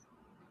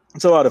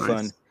 It's a lot of Nice.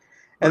 fun.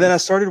 And then I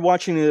started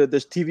watching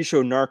this TV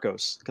show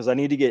Narcos because I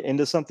need to get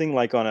into something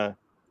like a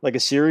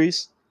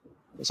series.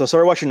 So I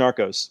started watching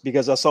Narcos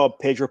because I saw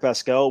Pedro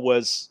Pascal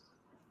was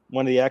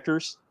one of the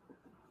actors.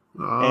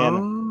 And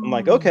I'm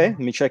like, okay, let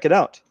me check it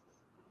out.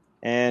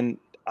 And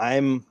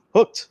I'm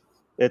hooked.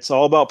 It's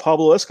all about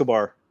Pablo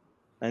Escobar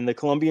and the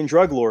Colombian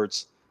drug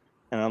lords.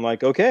 And I'm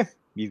like, okay,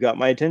 you've got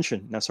my attention.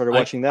 And I started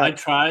watching that. I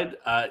tried.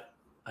 I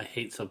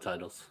hate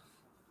subtitles.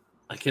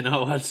 I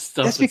cannot watch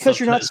stuff. That's with because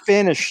you're not subtitles.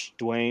 Spanish,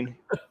 Dwayne.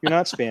 You're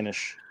not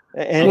Spanish.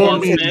 I'm And, Well, I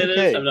not mean, it's Spanish.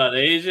 okay. I'm not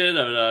Asian.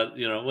 I'm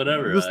not,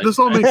 whatever. This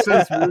all makes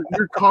sense.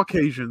 You're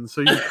Caucasian,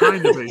 so you're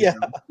kind of Asian. Yeah.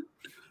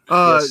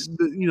 Yes.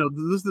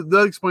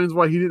 That explains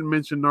why he didn't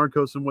mention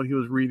Narcos and what he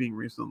was reading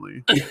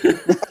recently.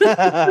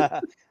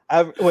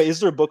 Wait, is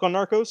there a book on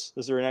Narcos?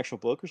 Is there an actual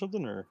book or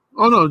something? Or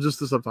Oh no, just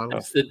the subtitles.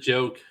 It's the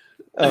joke.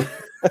 oh,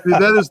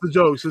 That is the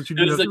joke. Since you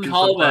do It was have a to read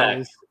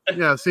callback. subtitles.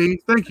 Yeah. See,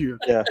 thank you.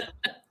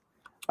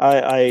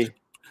 I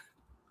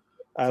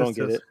don't Just-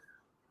 get it.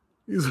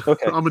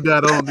 Okay. I'm a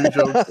dad. I don't do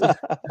jokes.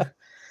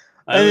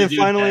 I And would then do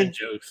finally- dad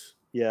jokes.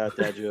 Yeah,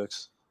 dad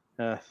jokes.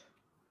 And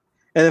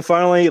then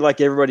finally, like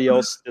everybody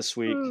else this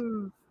week,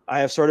 I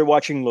have started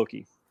watching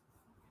Loki.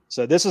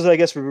 So this is, I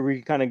guess, where we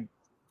can kind of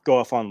go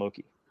off on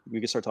Loki. We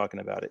can start talking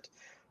about it.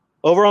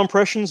 Overall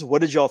impressions,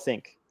 what did y'all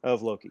think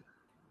of Loki?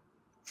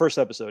 First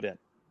episode in.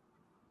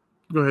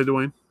 Go ahead,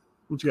 Dwayne.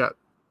 What you got?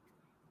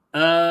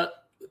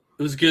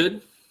 It was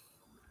good.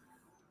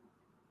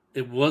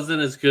 It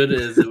wasn't as good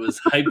as it was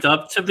hyped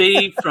up to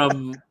be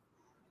from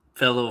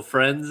fellow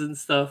friends and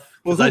stuff.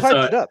 Well, 'Cause who I saw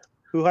hyped it up?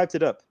 Who hyped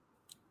it up?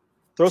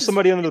 Throw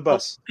somebody under the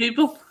bus.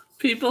 People.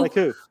 Like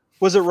who?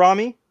 Was it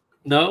Rami?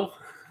 No,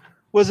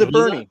 Was it Who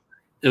was Bernie?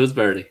 it was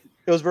Bernie.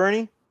 It was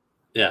Bernie?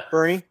 Yeah,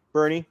 Bernie.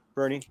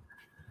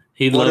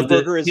 he loved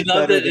it. Whataburger is He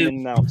loved better it. than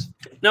In-N-Out.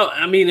 No,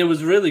 I mean it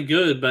was really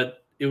good,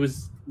 but it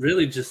was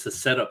really just a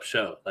setup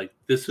show. Like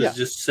this was Yeah.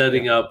 just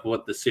setting up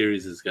what the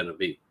series is going to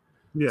be.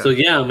 Yeah. So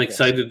yeah, I'm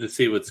excited to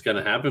see what's going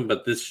to happen.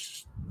 But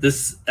this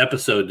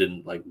episode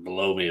didn't like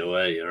blow me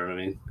away. You know what I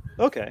mean?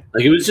 Okay.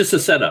 Like it was just a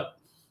setup.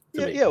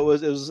 to me. Yeah, it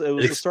was It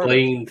the start.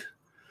 explained.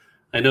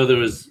 I know there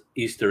was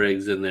Easter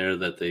eggs in there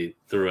that they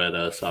threw at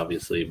us,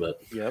 obviously,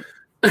 but Yep.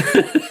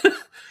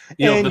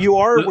 you And you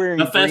are wearing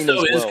green Mephisto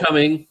as is well.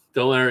 coming.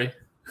 Don't worry.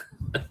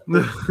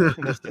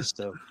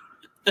 Mephisto.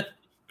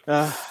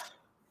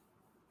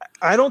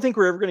 I don't think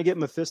we're ever going to get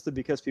Mephisto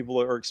because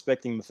people are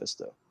expecting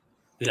Mephisto.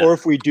 Yeah. Or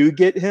if we do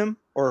get him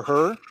or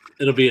her,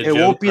 It'll be a it joke,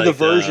 won't be the like,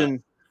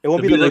 version. It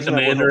won't be it'll the be like version the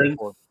that we're Mandarin. hoping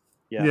for.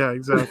 yeah. Yeah.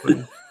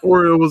 Exactly.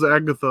 Or it was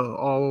Agatha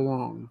all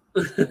along.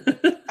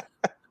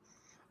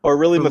 Or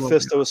really, I love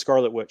Mephisto is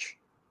Scarlet Witch.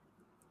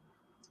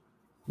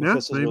 Yeah,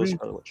 Mephisto's really maybe.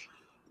 Scarlet Witch.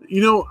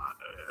 You know,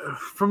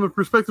 from the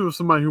perspective of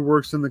somebody who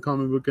works in the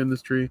comic book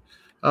industry,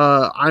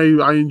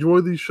 I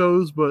enjoy these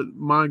shows, but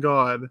my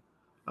God,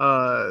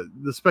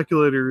 the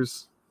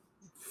speculators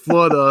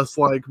flood us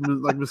like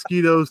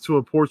mosquitoes to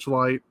a porch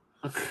light.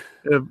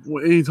 If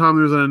anytime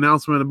there's an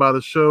announcement about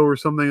a show or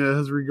something that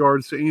has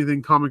regards to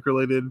anything comic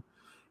related,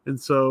 and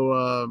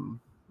so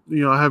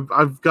you know,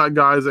 I've got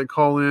guys that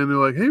call in. They're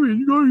like, "Hey man,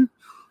 you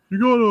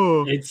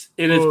got It's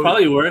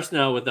probably worse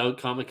now without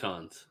Comic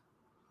Cons,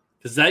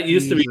 because that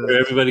used to be where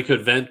Jesus. everybody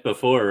could vent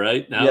before,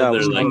 right? Now Yeah, it they're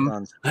was like,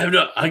 Comic-Cons.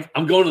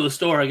 I'm going to the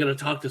store. I got to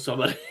talk to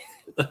somebody.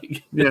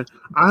 Like,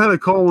 I had a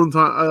call one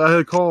time. I had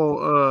a call.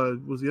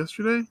 Was it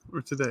yesterday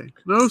or today?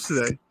 No, it was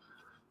today.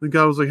 The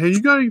guy was like, "Hey,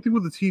 you got anything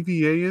with the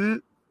TVA in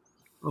it?"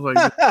 I was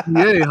like,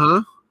 "TVA,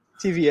 huh?"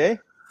 TVA?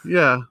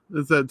 Yeah,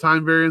 it's that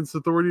Time Variance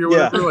Authority or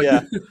Yeah, whatever. Like,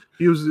 yeah.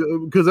 he was,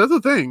 because that's a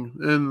thing,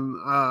 and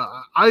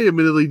I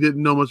admittedly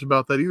didn't know much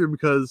about that either,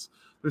 because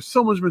there's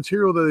so much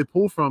material that they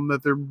pull from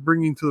that they're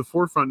bringing to the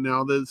forefront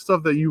now. That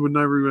stuff that you would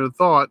never even have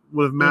thought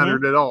would have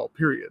mattered at all.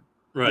 Period.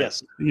 right.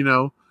 Yes. You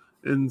know,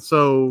 and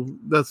so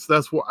that's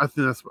what I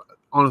think. That's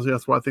honestly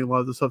that's why I think a lot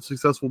of this stuff's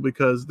successful,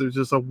 because there's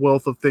just a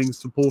wealth of things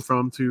to pull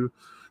from to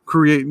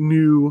create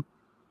new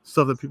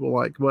stuff that people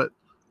like. But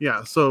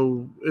yeah,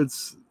 so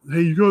it's,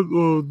 hey, you got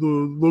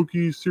the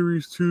Loki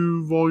series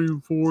 2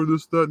 volume 4,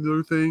 this, that, and the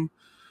other thing.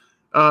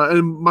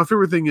 And my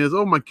favorite thing is,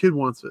 oh, my kid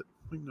wants it.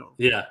 Like,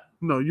 Yeah.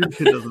 no, your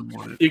kid doesn't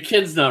want it. Your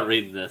kid's not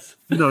reading this.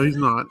 No, he's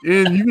not.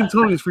 And you can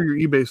tell me it's for your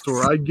eBay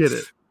store. I get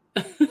it.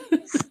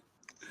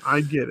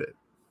 I get it.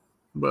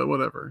 But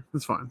whatever,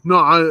 it's fine.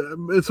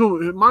 No, so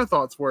my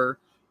thoughts were,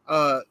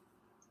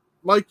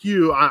 like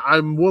you,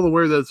 I'm well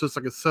aware that it's just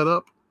like a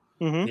setup,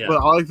 Mm-hmm. Yeah. but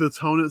I like the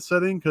tone it's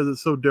setting because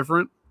it's so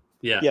different.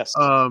 Yeah. Yes.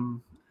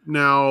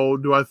 Now,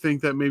 do I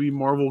think that maybe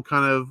Marvel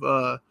kind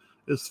of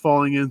is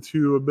falling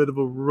into a bit of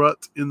a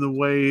rut in the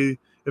way,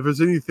 if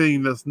there's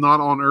anything that's not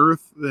on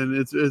Earth, then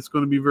it's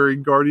going to be very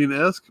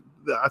Guardian-esque?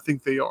 I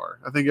think they are.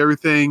 I think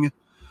everything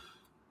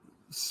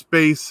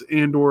space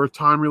and or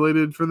time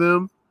related for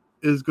them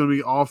is going to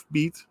be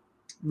offbeat,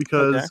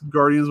 because Okay.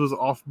 Guardians was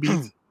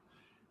offbeat.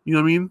 You know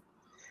what I mean?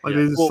 Like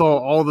Yeah. they just Well- saw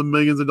all the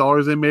millions of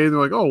dollars they made. And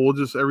they're like, oh, well,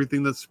 just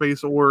everything that's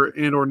space or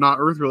not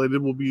Earth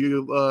related will be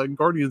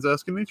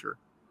Guardians-esque in nature.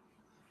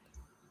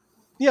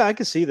 Yeah, I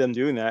could see them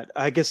doing that.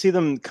 I could see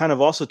them kind of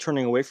also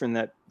turning away from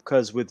that,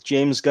 because with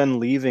James Gunn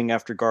leaving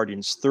after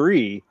Guardians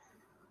 3,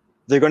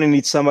 they're going to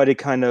need somebody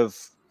to kind of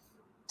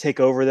take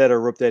over that or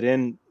rope that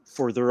in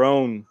for their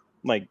own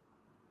like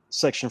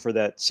section for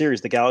that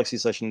series, the Galaxy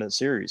section of that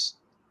series.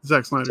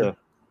 Zack Snyder. So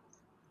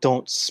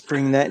don't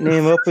spring that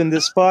name up in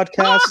this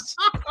podcast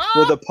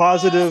with a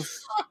positive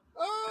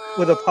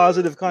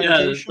Yeah.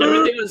 connotation.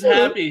 Everything was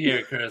happy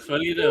here, Chris.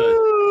 What are you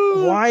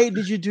doing? Why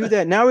did you do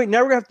that? Now we're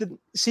gonna have to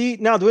see.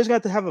 Now Dwayne's gonna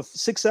have to have a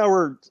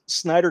 6-hour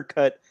Snyder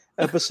cut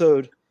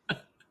episode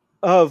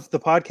of the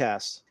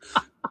podcast.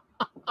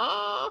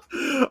 I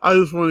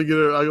just want to get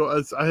it.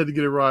 I had to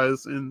get a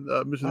rise in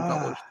mission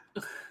accomplished.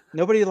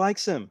 Nobody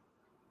likes him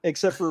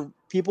except for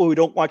people who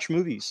don't watch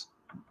movies.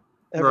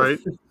 Ever. Right?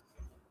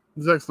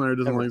 Zack Snyder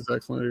doesn't Ever. like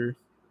Zack Snyder.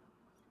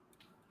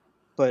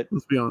 But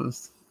Let's be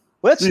honest.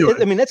 well,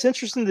 Anyway. that's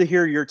interesting to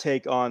hear your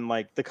take on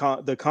like the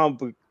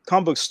comic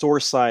book store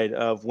side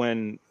of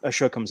when a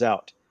show comes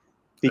out,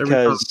 Every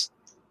because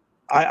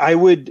I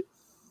would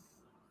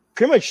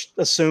pretty much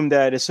assume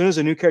that as soon as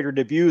a new character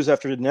debuts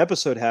after an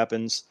episode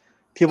happens,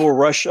 people will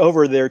rush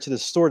over there to the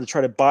store to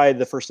try to buy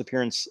the first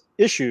appearance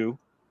issue,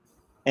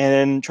 and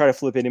then try to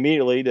flip it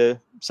immediately to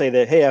say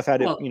that, hey, I've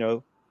had it, I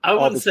all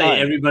wouldn't the say time.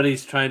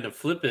 everybody's trying to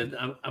flip it.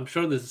 I'm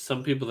sure there's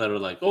some people that are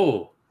like,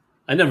 oh,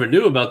 I never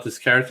knew about this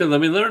character. Let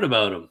me learn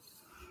about him.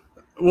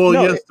 Well,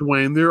 No, yes,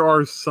 Dwayne, there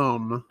are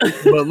some,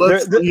 but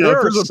let's There if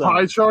are there's a some.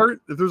 pie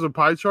chart,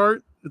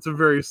 it's a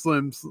very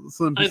slim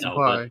I piece know, of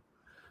pie.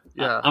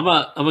 Yeah, I'm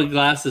a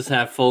glasses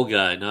half full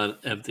guy, not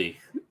empty.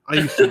 I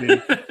used to be.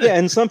 Yeah,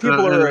 and some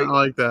people And are. I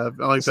like that.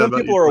 I like Some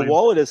that. people are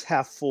wallet is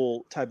half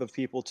full type of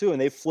people too,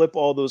 and they flip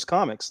all those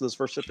comics, those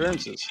first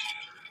appearances.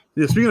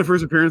 Yeah, speaking of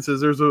first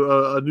appearances, there's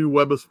a new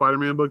Web of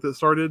Spider-Man book that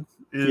started,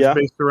 and Yeah. it's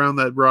based around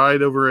that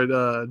ride over at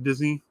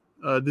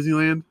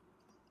Disneyland.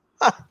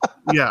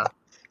 Yeah,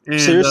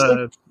 and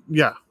Seriously?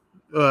 yeah,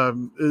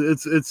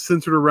 it's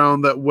centered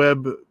around that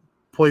web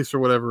place or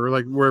whatever,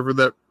 like wherever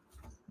that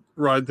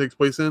ride takes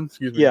place in.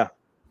 Excuse me. Yeah.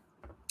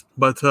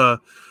 But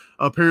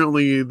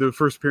apparently, the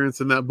first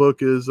appearance in that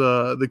book is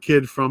the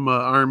kid from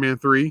Iron Man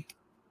 3.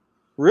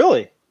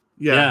 Really?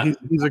 Yeah, Yeah,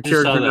 he's a I saw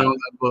character now that. in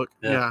that book.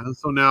 Yeah. Yeah, and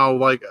so now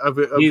like I've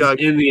He's got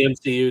in the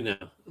MCU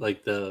now,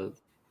 like the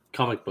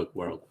comic book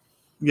world.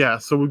 yeah,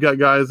 so we've got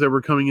guys that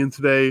were coming in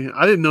today.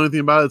 I didn't know anything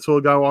about it until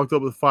a guy walked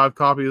up with 5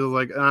 copies. I was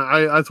like,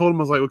 I told him,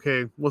 I was like,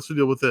 okay, what's the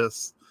deal with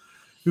this?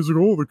 He was like,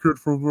 oh, the kid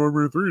from Iron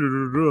Man 3.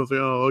 I was like,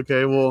 oh,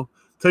 okay, well,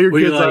 tell your Were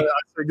you kids like- I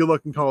said good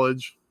luck in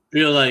college.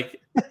 You're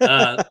like,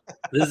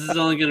 this is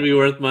only going to be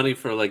worth money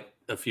for like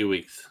a few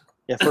weeks.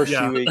 Yeah, first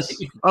Yeah. few weeks.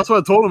 That's what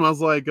I told him. I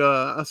was like,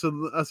 I said,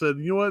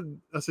 you know what?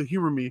 I said,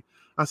 humor me.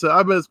 I said,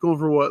 I bet it's going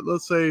for what?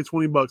 Let's say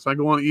 $20. I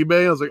go on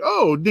eBay. I was like,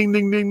 oh, ding,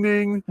 ding, ding,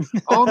 ding,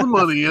 all the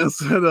money. I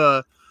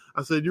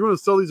said, you're going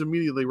to sell these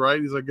immediately, right?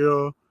 He's like,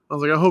 oh. I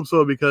was like, I hope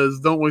so, because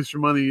don't waste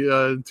your money.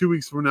 2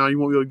 weeks from now, you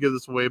won't be able to give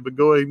this away, but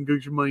go ahead and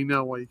get your money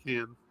now while you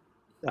can.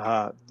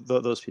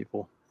 Those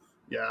people.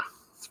 Yeah,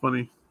 it's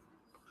funny.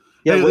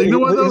 Yeah, hey, well, you know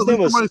what? his Though?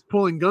 name was. Somebody's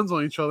pulling guns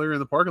on each other in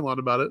the parking lot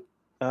about it.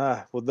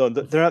 Well, no,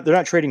 they're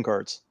not trading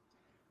cards.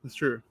 That's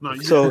true. Not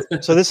you. So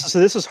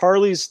this is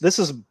Harley's. This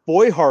is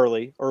boy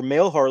Harley or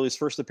male Harley's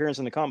first appearance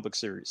in the comic book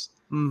series,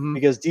 Mhm.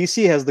 because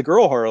DC has the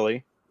girl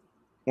Harley.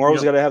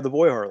 Marvel's Yep. got to have the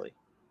boy Harley.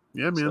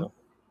 Yeah, man. So,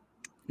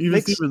 Even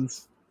makes-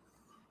 Stevens.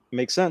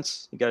 makes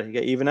sense. You got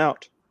to even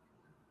out.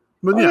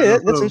 But Oh, yeah, yeah, no,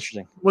 that's so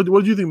interesting. what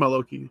do you think about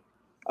Loki?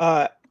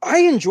 I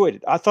enjoyed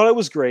it. I thought it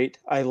was great.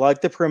 I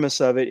like the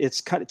premise of it.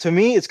 It's to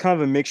me, it's kind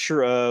of a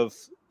mixture of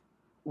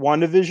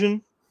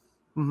WandaVision,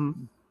 Mm-hmm.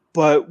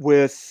 but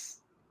with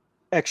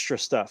extra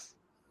stuff.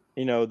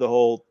 The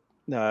whole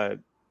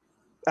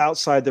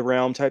outside the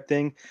realm type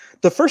thing.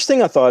 The first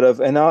thing I thought of,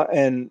 and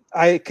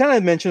I kind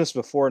of mentioned this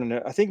before, and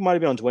I think it might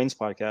have been on Dwayne's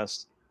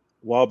podcast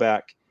a while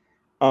back,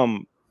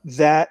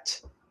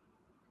 that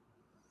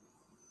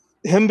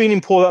him being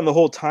pulled out in the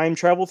whole time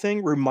travel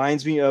thing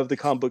reminds me of the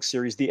comic book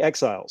series The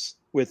Exiles,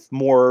 with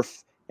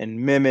Morph and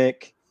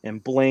Mimic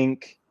and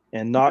Blink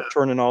and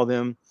Nocturne and all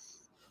them,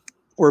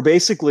 where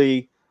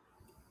basically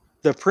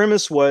the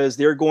premise was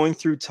they're going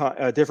through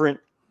different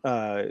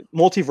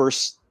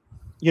multiverse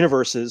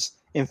universes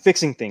and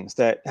fixing things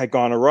that had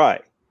gone awry,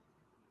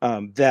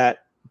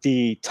 that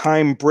the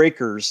time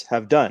breakers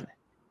have done.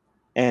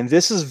 And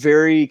this is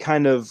very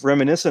kind of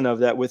reminiscent of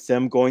that, with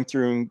them going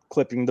through and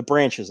clipping the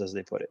branches, as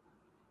they put it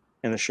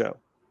in the show.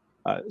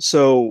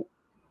 So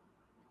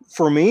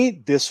for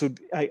me, this would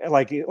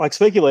like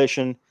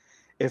speculation.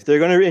 If they're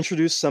going to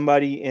introduce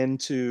somebody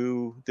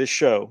into this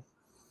show,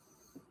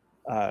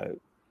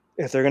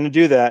 if they're going to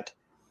do that,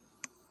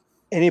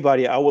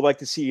 anybody, I would like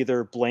to see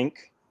either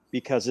Blink,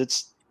 because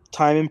it's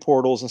time and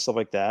portals and stuff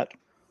like that,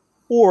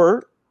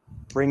 or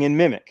bring in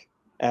Mimic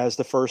as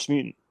the first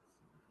mutant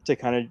to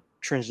kind of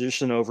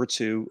transition over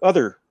to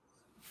other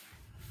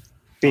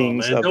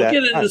beings of Don't that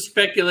get into time.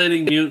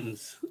 speculating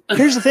mutants.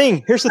 Here's the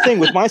thing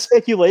with my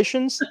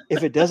speculations,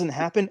 if it doesn't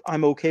happen,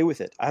 I'm okay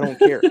with it. I don't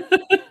care.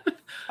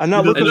 I'm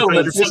not I looking I know, for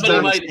but the somebody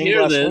stained might hear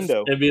glass this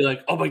window. and be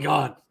like, "Oh my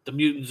god, the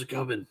mutants are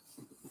coming!"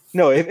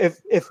 No,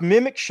 if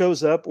Mimic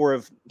shows up, or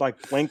if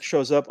like Blink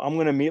shows up, I'm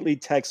gonna immediately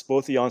text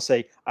both of y'all and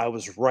say I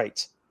was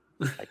right.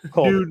 I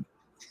called it.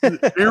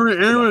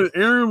 Dude,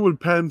 Aaron would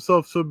pat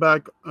himself so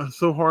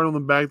hard on the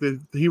back that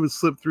he would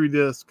slip 3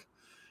 discs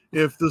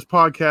if this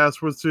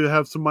podcast was to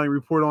have somebody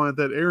report on it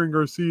that Aaron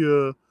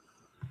Garcia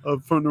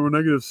of Front Row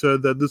Negative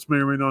said that this may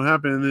or may not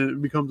happen, and then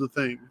it becomes a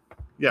thing.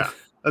 Yeah,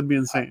 that'd be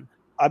insane.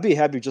 I'd be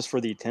happy just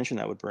for the attention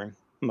that would bring.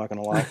 I'm not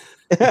gonna lie.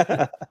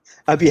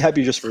 I'd be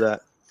happy just for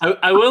that.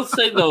 I will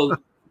say though,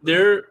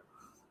 their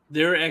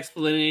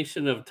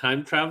explanation of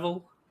time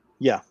travel,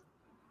 Yeah.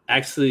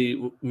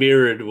 actually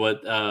mirrored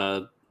what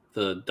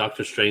the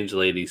Doctor Strange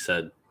lady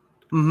said.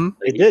 Mm-hmm.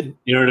 They did.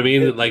 You know what I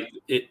mean? It- Like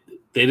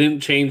they didn't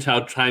change how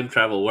time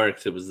travel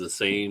works. It was the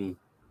same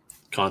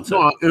concept.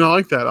 No, and I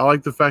like that. I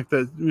like the fact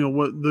that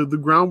what the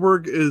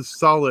groundwork is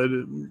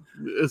solid,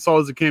 as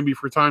solid as it can be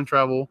for time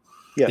travel.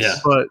 Yes. Yeah.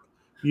 But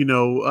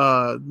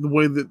the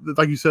way that,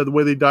 like you said, the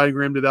way they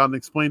diagrammed it out and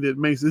explained it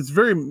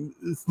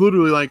it's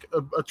literally like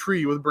a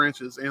tree with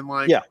branches, and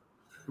like Yeah.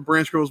 the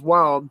branch grows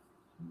wild,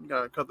 you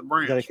gotta cut the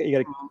branch. You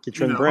gotta get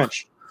your own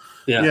branch.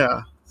 Yeah.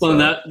 Yeah. Well,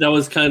 and that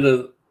was kind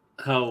of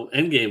how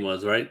Endgame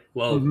was, right?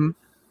 Well, Mhm.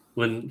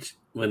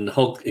 when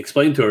Hulk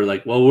explained to her,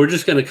 like, well, we're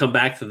just going to come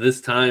back to this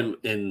time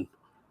and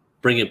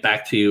bring it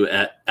back to you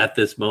at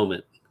this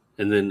moment,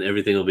 and then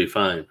everything will be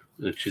fine.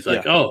 And she's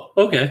like, oh,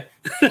 okay.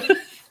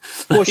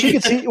 Well, she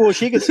could see. Well,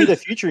 she could see the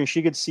future, and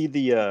she could see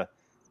the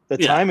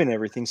time and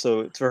everything.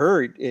 So for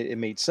her, it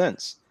made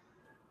sense,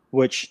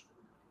 which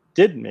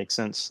did make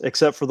sense,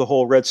 except for the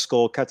whole Red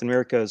Skull Captain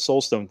America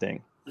Soul Stone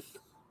thing.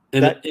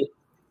 And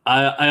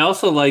I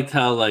also liked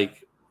how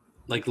like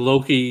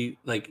Loki,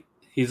 like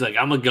he's like,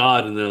 I'm a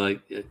god, and they're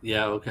like,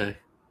 yeah, okay.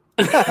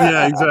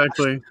 Yeah,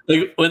 exactly.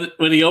 Like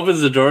when he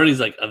opens the door and he's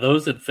like, are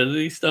those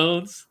Infinity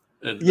Stones?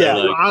 And Yeah.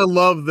 like, I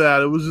love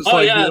that. It was just some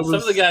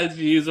of the guys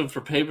use them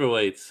for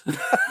paperweights.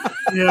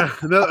 Yeah,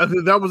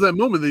 that was that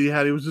moment that he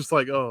had. He was just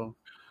like, oh,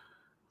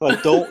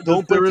 Like don't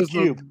break the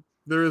cube.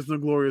 There is no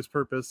glorious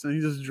purpose, and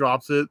he just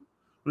drops it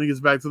when he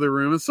gets back to the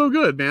room. It's so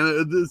good,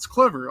 man. It's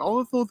clever. All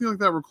the little things like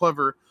that were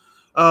clever.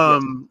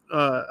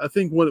 I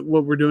think what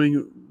we're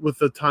doing with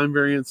the time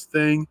variance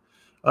thing,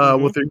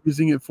 what they're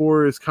using it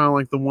for is kind of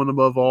like the one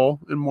above all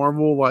in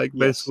Marvel. Like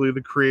basically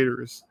the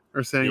creators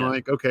are saying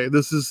like, okay,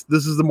 this is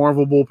the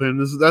Marvel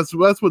bullpen. That's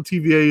what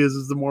TVA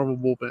is the Marvel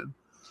bullpen.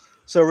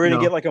 So we're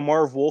gonna get like a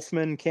Marv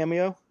Wolfman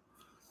cameo.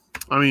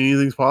 I mean,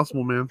 anything's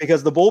possible, man.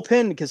 Because the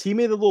bullpen, because he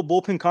made a little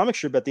bullpen comic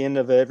strip at the end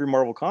of every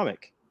Marvel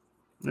comic.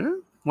 Yeah,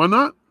 why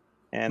not?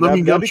 And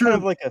that'd be kind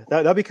of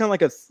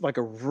like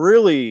a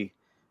really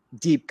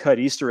deep cut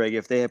Easter egg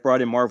if they had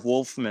brought in Marv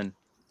Wolfman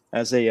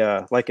as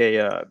a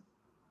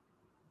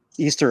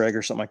Easter egg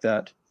or something like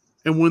that.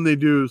 And when they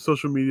do,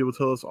 social media will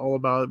tell us all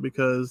about it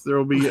because there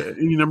will be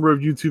any number of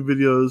YouTube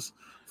videos.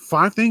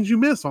 5 things you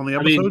missed on the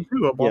episode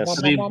too.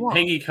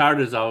 Peggy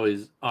Carter's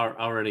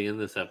already in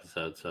this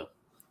episode. So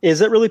is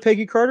that really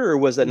Peggy Carter or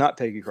was that not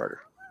Peggy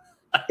Carter?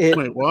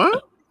 Wait,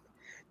 what?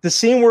 The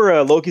scene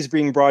where Loki's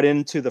being brought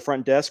into the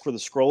front desk where the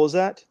scroll is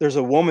at, there's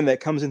a woman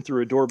that comes in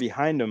through a door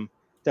behind him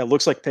that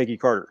looks like Peggy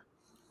Carter.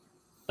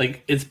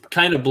 Like it's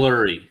kind of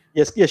blurry.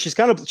 Yes,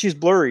 she's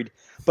blurred,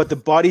 but the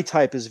body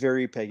type is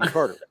very Peggy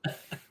Carter.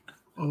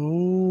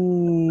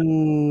 Oh,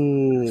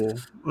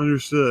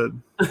 understood.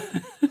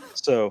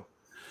 So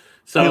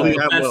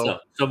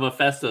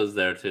Mephisto's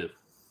there too.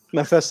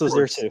 Mephisto's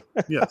there too.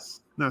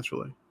 Yes,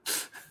 naturally.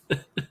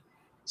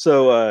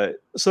 So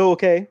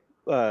okay.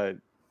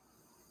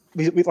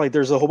 We like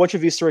there's a whole bunch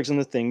of Easter eggs in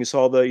the thing. We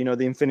saw the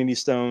Infinity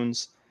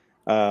Stones,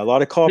 a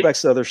lot of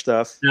callbacks to other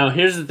stuff. Now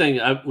here's the thing: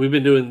 we've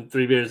been doing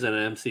 3 Beers in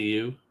an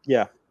MCU.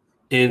 Yeah.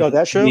 And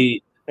that show?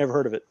 Never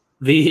heard of it.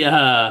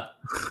 The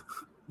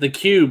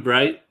cube,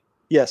 right?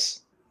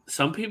 Yes.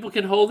 Some people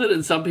can hold it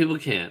and some people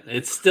can't.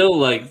 It's still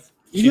like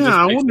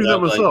I wondered that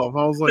myself.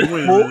 I was like,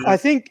 wait. Well, I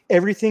think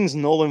everything's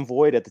null and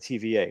void at the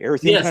TVA.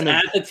 Everything at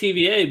the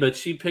TVA, but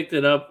she picked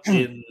it up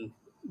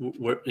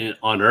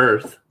on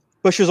Earth.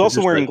 But she was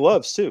also wearing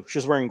gloves too. She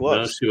was wearing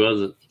gloves. No, she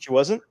wasn't. She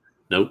wasn't?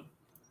 Nope.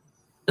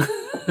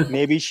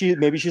 Maybe she's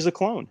a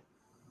clone.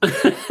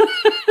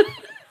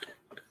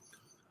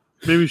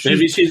 Maybe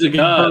she's a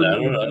god. I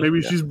don't know.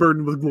 Maybe she's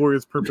burdened with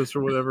glorious purpose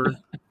or whatever.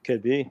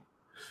 Could be.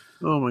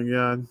 Oh my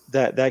god.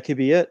 That could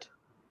be it.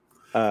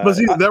 But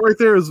see, that right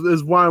there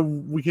is why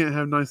we can't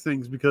have nice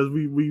things because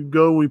we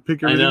go we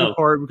pick everything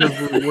apart because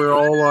we're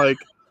all like,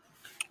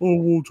 oh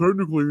well,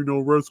 technically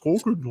Red Skull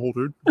couldn't hold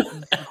it.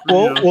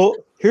 Well,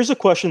 here's a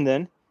question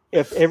then: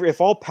 if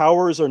all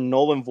powers are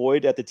null and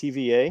void at the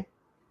TVA,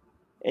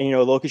 and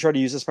Loki tried to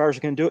use his powers,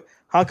 he couldn't do it.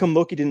 How come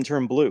Loki didn't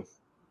turn blue?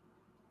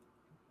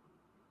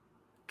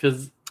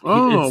 Because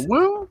has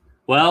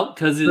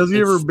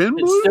he ever been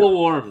blue? It's still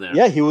warm there.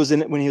 Yeah, he was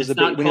in it when he was an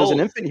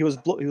infant. He was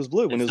blue. He was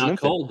blue when he was an infant.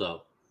 It's not cold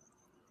though.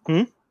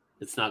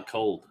 It's not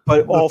cold.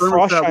 But all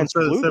frost shines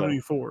blue.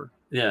 74.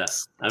 Yeah,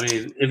 I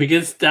mean, if it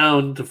gets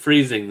down to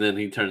freezing, then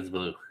he turns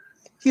blue.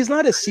 He's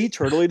not a sea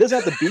turtle. He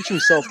doesn't have to beach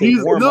himself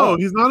to warm up.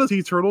 He's not a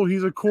sea turtle.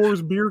 He's a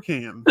Coors beer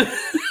can.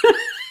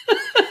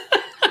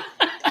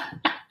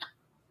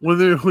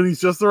 When he's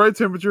just the right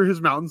temperature,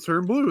 his mountains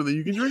turn blue, and then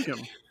you can drink him.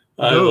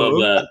 I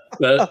love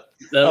that.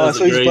 That was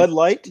so a he's great Bud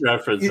Light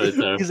reference right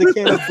there. He's a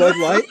can of Bud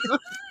Light.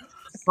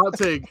 Hot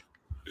take.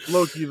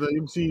 Loki, the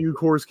MCU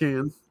Coors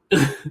can.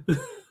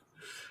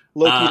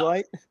 Loki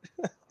Light.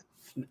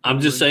 I'm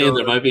just saying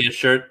there might be a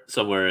shirt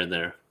somewhere in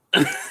there.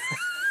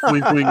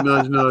 Wink, wink,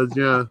 nudge, nudge.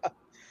 Yeah.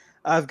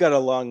 I've got a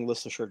long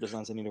list of shirt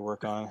designs I need to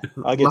work on.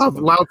 I'll get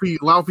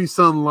Laufey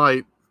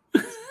Sunlight.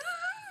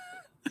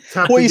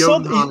 Well, you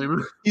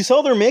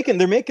saw they're making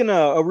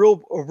a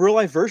real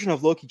life version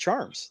of Loki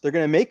Charms. They're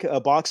going to make a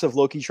box of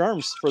Loki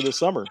Charms for the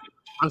summer.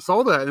 I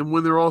saw that, and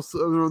when they're all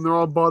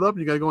bought up,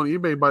 you got to go on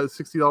eBay and buy a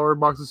 $60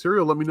 box of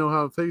cereal. Let me know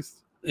how it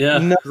tastes. Yeah,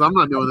 because I'm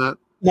not doing that.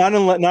 Not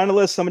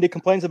unless somebody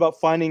complains about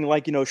finding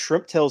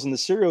shrimp tails in the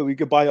cereal. We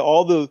could buy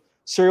all the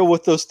cereal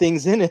with those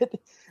things in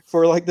it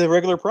for like the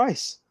regular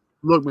price.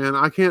 Look, man,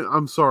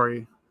 I'm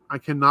sorry. I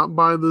cannot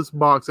buy this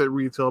box at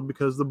retail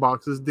because the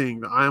box is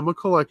dinged. I am a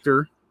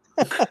collector.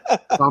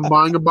 If I'm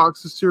buying a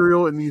box of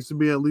cereal, it needs to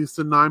be at least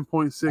a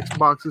 9.6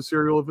 box of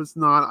cereal. If it's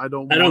not, I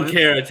don't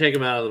care. I take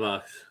them out of the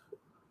box.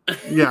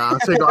 Yeah, I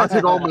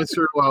take all my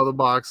cereal out of the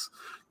box.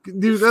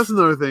 Dude, that's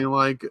another thing.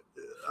 Like,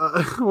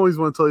 I always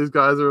want to tell these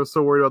guys that are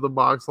so worried about the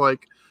box.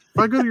 Like, if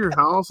I go to your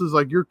house, is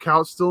like your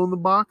couch still in the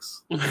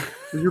box?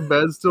 Is your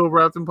bed still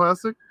wrapped in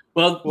plastic?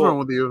 Well, What's wrong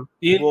with you?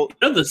 You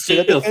know the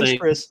cereal thing.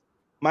 Chris,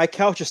 my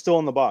couch is still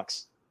in the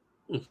box.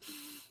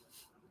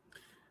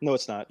 No,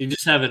 it's not. You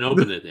just haven't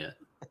opened it yet.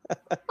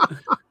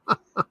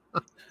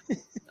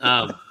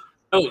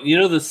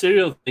 The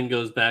cereal thing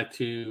goes back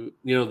to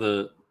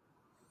the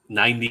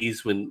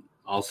 90s when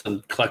all of a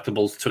sudden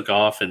collectibles took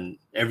off and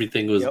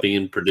everything was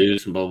being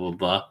produced and blah blah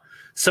blah.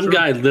 Some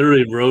guy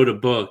literally wrote a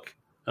book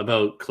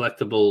about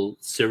collectible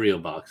cereal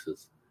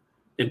boxes,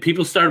 and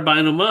people started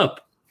buying them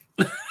up.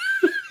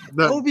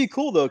 That would be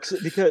cool though, because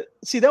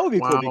that would be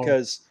cool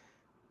because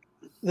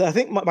I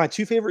think my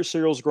two favorite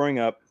cereals growing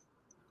up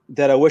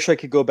that I wish I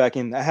could go back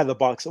in. I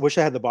wish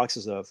I had the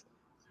boxes of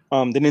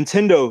the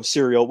Nintendo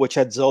cereal, which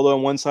had Zelda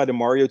on one side and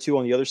Mario 2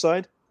 on the other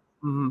side.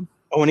 Mm-hmm.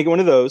 I want to get one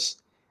of those.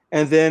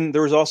 And then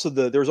there was also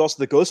the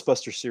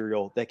Ghostbuster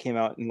cereal that came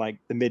out in like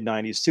the mid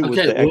 90s too.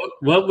 Okay,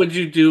 what would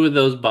you do with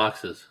those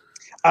boxes?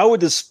 I would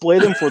display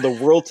them for the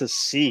world to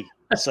see,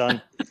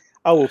 son.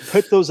 I will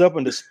put those up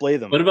and display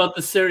them. What about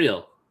the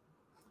cereal?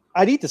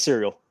 I'd eat the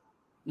cereal.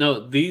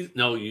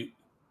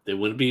 They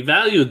wouldn't be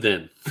valued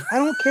then. I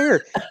don't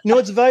care.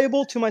 It's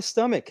valuable to my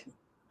stomach.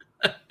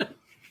 I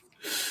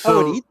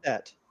would eat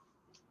that.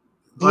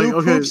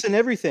 Blue poops and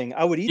everything.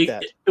 I would eat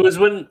that. It was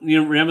when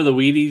remember the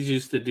Wheaties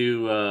used to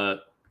do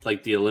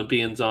like the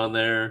Olympians on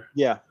there.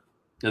 Yeah.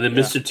 And then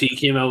Mr. T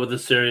came out with the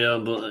cereal,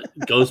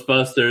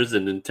 Ghostbusters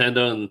and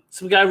Nintendo, and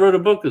some guy wrote a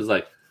book that was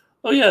like,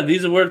 "Oh yeah,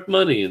 these are worth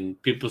money,"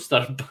 and people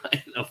started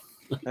buying them.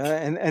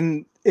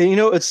 And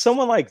it's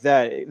someone like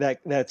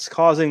that's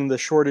causing the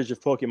shortage of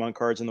Pokemon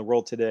cards in the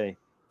world today,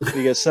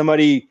 because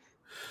somebody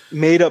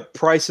made up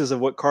prices of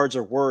what cards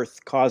are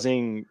worth,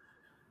 causing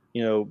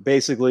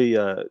basically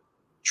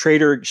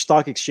trader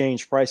stock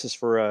exchange prices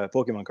for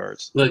Pokemon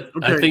cards. Look,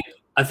 okay.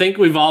 I think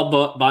we've all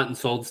bought and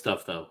sold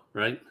stuff though,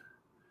 right?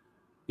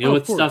 You know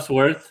what stuff's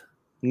worth?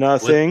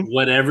 Nothing.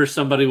 Whatever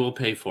somebody will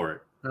pay for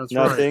it. That's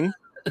nothing.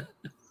 Right.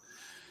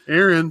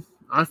 Aaron,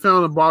 I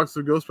found a box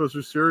of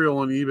Ghostbusters cereal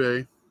on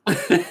eBay.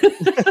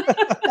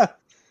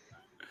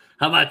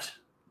 How much?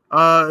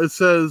 It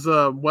says,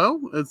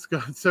 it's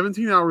got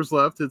 17 hours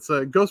left. It's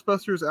a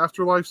Ghostbusters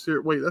Afterlife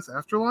cereal. Wait, that's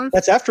Afterlife?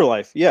 That's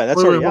Afterlife. Yeah,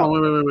 that's already out.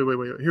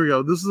 Wait. Here we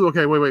go. This is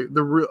okay. Wait.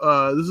 This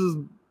is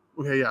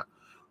okay. Yeah,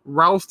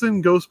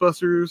 Ralston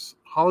Ghostbusters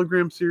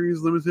Hologram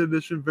Series Limited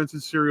Edition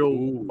Vintage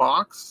Cereal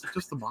Box.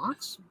 Just the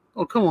box?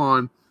 Oh, come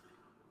on.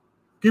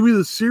 Give me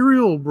the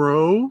cereal,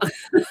 bro.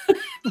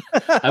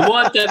 I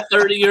want that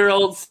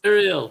 30-year-old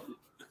cereal.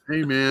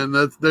 Hey, man,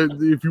 that's that.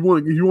 If you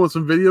want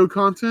some video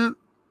content,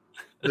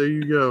 there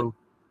you go.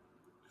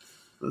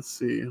 Let's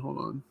see. Hold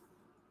on.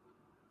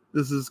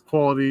 This is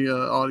quality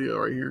audio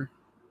right here.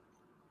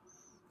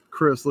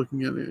 Chris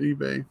looking at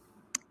eBay.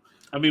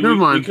 I mean,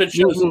 we could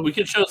show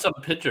some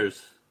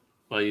pictures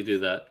while you do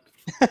that.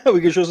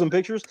 We can show some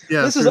pictures.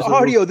 Yeah, this is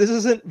audio. This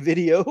isn't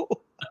video.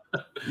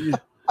 Yeah.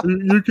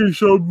 You can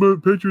show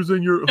pictures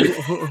in your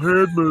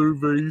head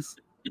movies.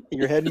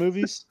 Your head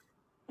movies?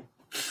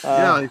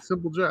 Yeah, like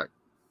Simple Jack.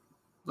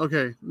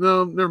 Okay,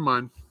 no, never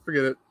mind.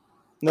 Forget it.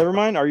 Never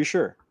mind. Are you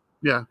sure?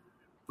 Yeah,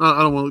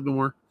 I don't want to look no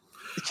more.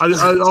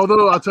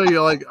 Although I'll tell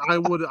you, like I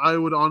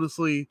would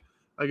honestly,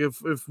 like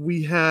if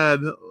we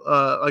had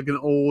like an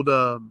old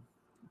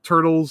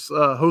Turtles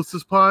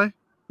Hostess pie,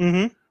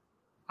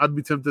 I'd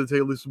be tempted to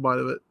take at least a bite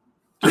of it,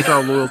 just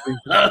out of loyalty.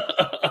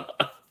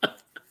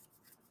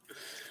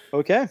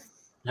 Okay.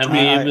 Have me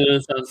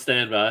ambulance on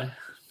standby.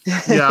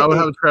 Yeah, I would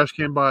have a trash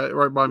can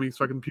right by me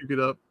so I can puke it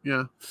up.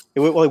 Yeah.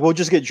 We'll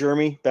just get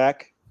Jeremy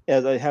back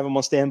as I have him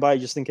on standby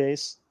just in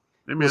case.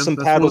 Hey, man, with some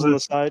paddles on the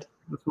side.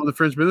 That's one of the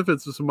fringe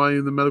benefits of somebody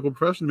in the medical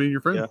profession being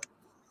your friend.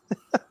 Yeah.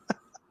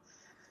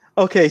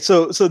 Okay,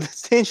 so the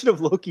tangent of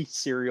Loki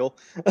cereal,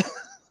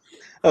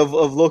 of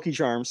Loki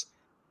Charms,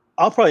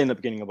 I'll probably end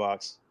up getting a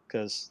box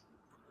because,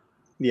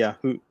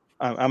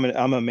 I'm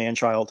a man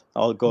child.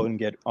 I'll go and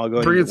get.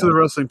 Bring it to the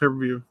wrestling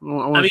pay-per-view.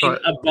 I mean,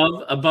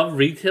 above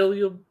retail,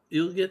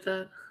 you'll get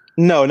that.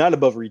 No, not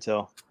above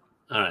retail.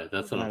 All right,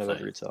 that's what I'm saying. Not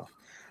above retail.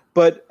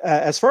 But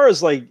as far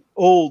as like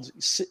old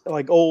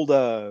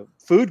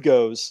food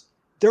goes,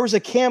 there was a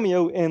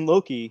cameo in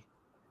Loki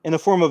in the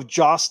form of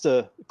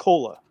Josta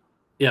Cola.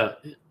 Yeah,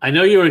 I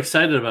know you were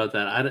excited about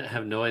that. I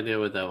have no idea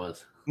what that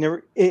was.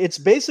 It's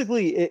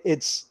basically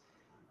it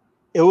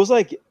was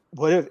like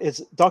what if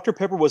it's Dr.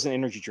 Pepper was an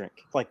energy drink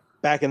like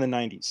back in the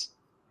 90s.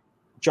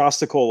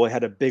 Josta Cola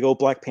had a big old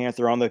Black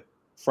Panther on the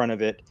front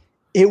of it.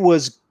 It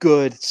was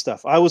good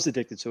stuff. I was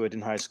addicted to it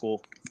in high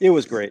school. It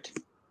was great.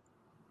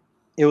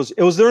 It was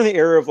during the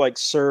era of like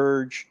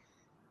Surge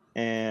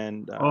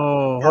and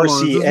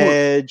RC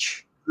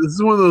Edge. This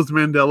is one of those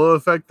Mandela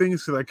effect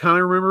things because I kind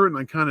of remember it and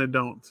I kind of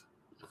don't.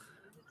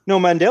 No,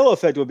 Mandela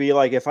effect would be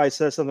like if I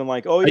said something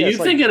like, "Oh, yeah." Are you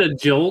thinking of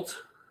Jolt?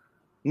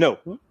 No.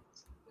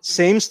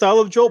 Same style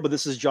of Jolt, but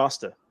this is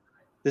Josta.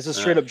 This is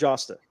straight up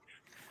Josta.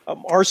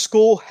 Our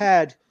school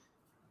had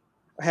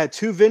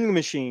 2 vending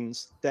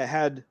machines that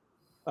had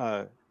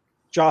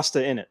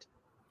Josta in it,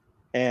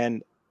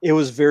 and it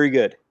was very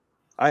good.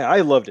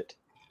 I loved it.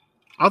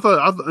 I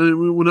thought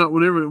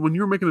when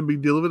you were making a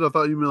big deal of it, I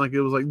thought you meant like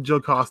it was like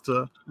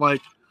Jocasta,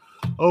 like,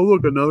 oh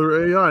look,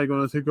 another AI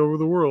going to take over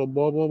the world,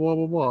 blah blah blah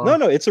blah blah.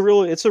 No, it's a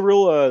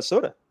real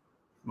soda.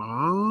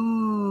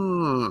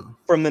 Ah,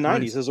 From the 90s.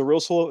 Nice. There's a real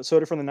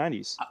soda from the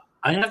 90s.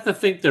 I have to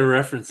think they're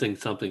referencing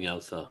something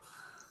else though.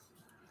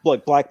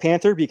 Like Black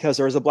Panther, because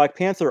there's a Black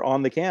Panther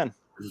on the can.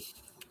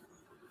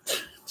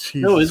 Jesus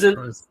No, isn't-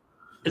 Christ.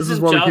 This Isn't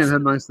is why we can't Josta,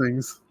 have nice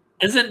things.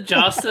 isn't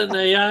Josta an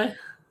AI?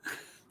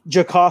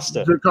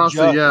 Jocasta.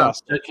 Jocasta, yeah.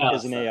 Jocasta.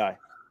 Is an AI.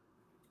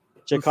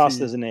 see.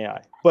 Jocasta is an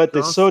AI. But the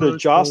Josta, soda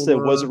Josta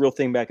Cola. was a real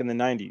thing back in the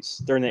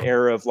 90s, during the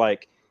era of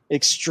like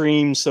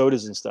extreme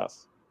sodas and stuff.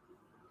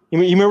 You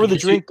remember the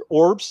Did you- drink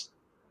Orbs?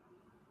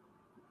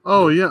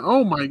 Oh yeah.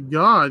 Oh my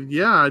God.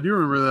 Yeah, I do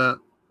remember that.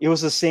 It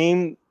was the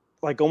same,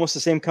 like almost the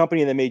same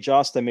company that made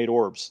Josta made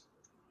Orbs.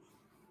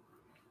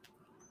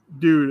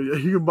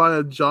 Dude, you can buy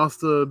a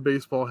Josta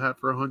baseball hat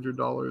for $100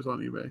 on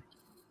eBay.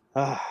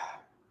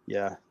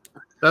 Yeah.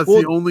 That's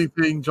Well- the only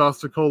thing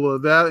Josta Cola.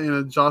 That and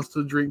a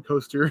Josta drink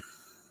coaster.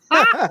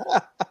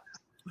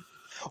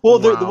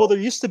 Well, Wow. there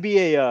used to be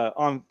a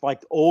on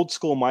like old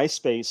school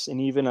MySpace and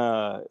even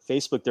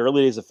Facebook, the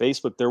early days of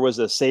Facebook, there was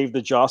a Save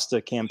the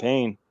Josta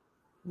campaign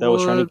that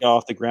was trying to What? get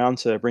off the ground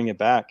to bring it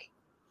back.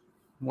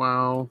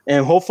 Wow.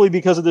 And hopefully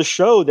because of this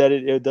show that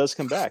it does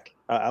come back.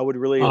 I would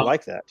really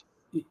like that.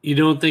 You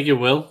don't think it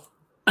will?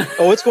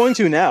 Oh, it's going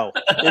to now.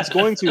 It's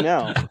going to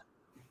now.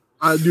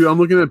 Dude, I'm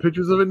looking at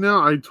pictures of it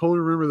now. I totally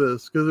remember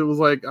this because it was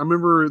like I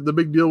remember the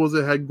big deal was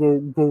it had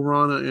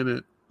Guarana in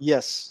it,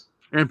 Yes.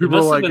 and It people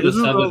were must have like, been a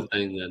 "Isn't southern it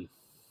thing then.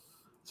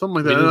 something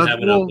like We that?" didn't And have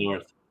it well, up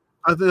north.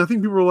 I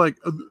think people were like,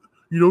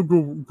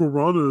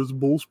 Guarana is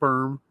bull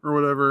sperm or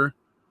whatever.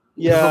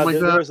 Yeah, Something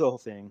like that. there was the whole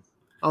thing.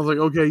 I was like,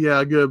 okay,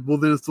 yeah, good. Well,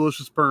 then it's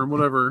delicious sperm,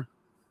 whatever.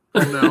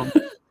 Calm down.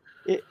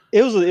 It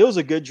was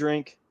a good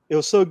drink. It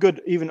was so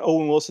good. Even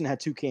Owen Wilson had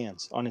 2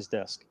 cans on his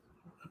desk.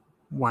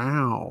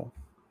 Wow.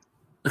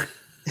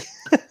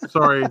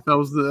 Sorry,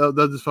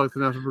 that just fucked the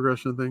natural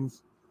progression of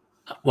things.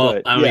 Well,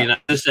 But, I yeah. mean, I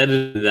just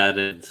edited that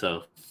in,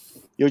 so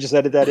You just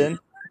edit that in?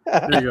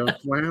 There you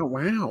go.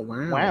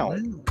 Wow.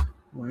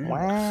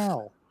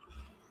 Wow.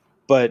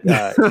 But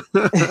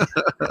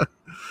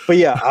but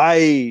yeah,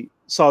 I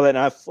saw that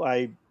and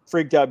I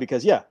freaked out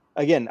because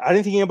again, I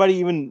didn't think anybody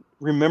even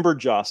remembered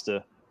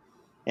Josta,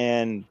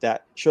 and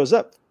that shows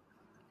up.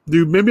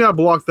 Dude, maybe I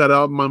blocked that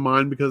out in my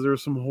mind because there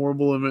was some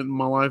horrible event in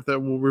my life that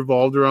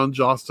revolved around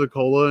Josta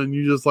Cola, and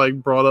you just like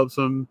brought up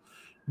some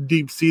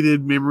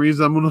deep-seated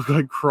memories. I'm gonna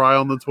like cry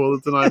on the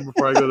toilet tonight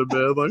before I go to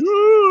bed. Like,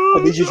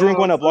 Did you drink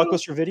one at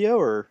Blockbuster Video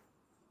or?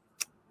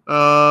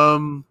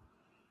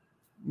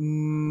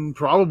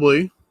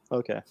 Probably.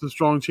 Okay. It's a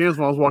strong chance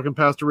when I was walking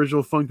past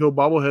original Funko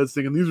bobbleheads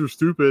thinking these are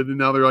stupid, and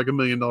now they're like $1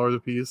 million a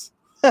piece.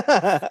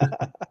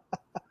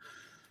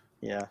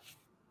 Yeah.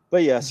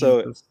 But yeah,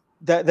 so Jesus.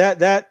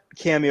 that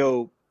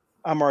cameo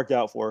I marked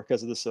out for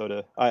because of the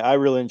soda. I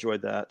really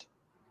enjoyed that.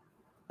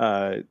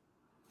 And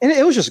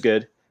it was just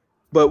good.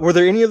 But were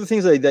there any other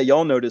things that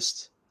y'all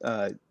noticed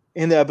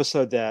in the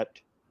episode that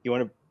you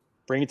want to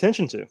bring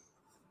attention to?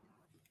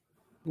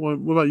 What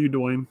about you,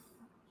 Dwayne?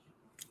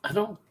 I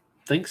don't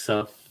think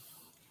so.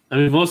 I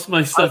mean, most of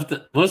my stuff,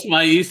 most of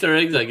my Easter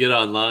eggs, I get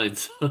online.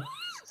 So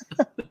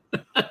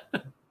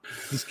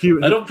Just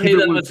keep. I don't keep pay it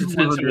that with much attention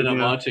 200, when I'm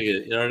yeah. watching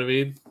it. You know what I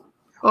mean?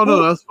 Oh no,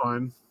 Well- that's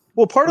fine.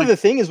 Well, part of the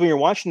thing is when you're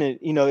watching it,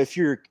 if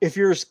you're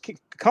a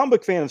comic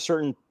book fan of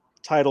certain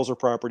titles or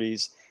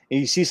properties and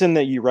you see something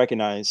that you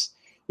recognize,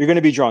 you're going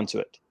to be drawn to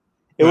it.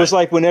 It was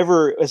like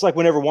whenever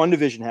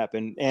WandaVision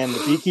happened and the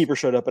Beekeeper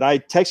showed up, and I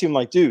text you, I'm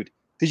like, dude,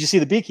 did you see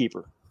the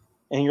Beekeeper?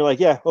 And you're like,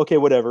 yeah, okay,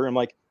 whatever. I'm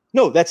like,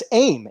 no, that's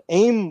AIM.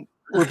 AIM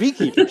were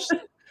beekeepers.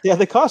 They have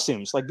the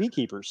costumes like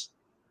beekeepers.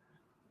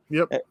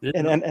 Yep.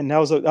 And that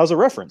was a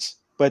reference,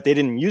 but they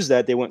didn't use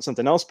that. They went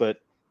something else.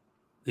 But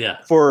Yeah.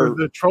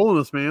 They're trolling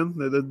us, man.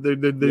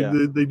 Yeah.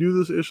 They do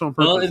this ish on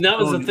purpose. Well, and that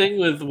was the Trolling you. thing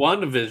with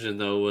WandaVision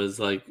though, was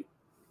like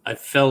I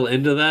fell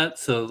into that,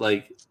 so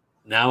like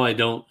now I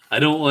don't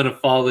want to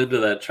fall into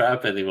that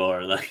trap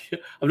anymore. Like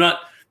I'm not.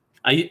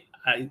 I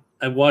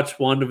watched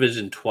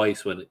WandaVision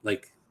twice when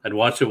I'd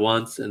watch it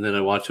once and then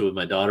I watch it with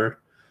my daughter.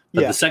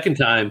 But the second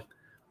time,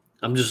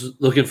 I'm just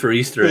looking for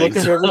Easter You're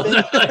eggs.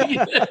 looking for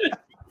everything?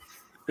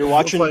 You're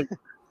watching.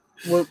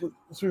 It's like,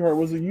 sweetheart,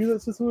 was it you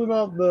that said something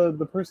about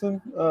the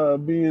person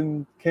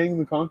being Kang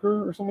the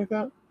Conqueror or something like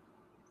that?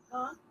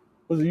 Huh?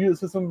 Was it you that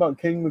said something about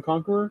Kang the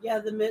Conqueror? Yeah,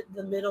 the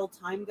middle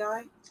time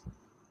guy.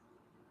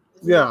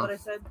 Isn't Yeah. that what I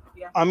said?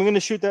 Yeah. I'm going to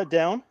shoot that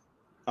down.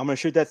 I'm going to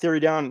shoot that theory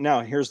down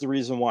now. Here's the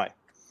reason why.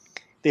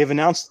 They have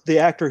announced the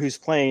actor who's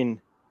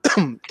playing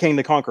King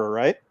the Conqueror,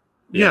 right?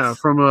 Yeah, Yes.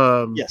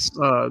 from Yes.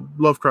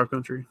 Lovecraft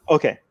Country.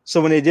 Okay, so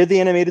when they did the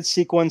animated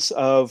sequence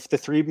of the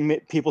three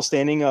people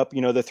standing up,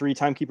 the three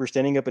timekeepers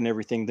standing up and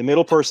everything, the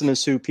middle person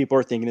is who people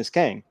are thinking is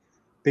Kang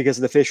because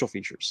of the facial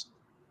features.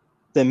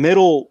 The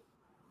middle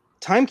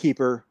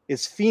timekeeper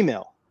is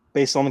female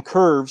based on the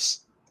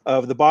curves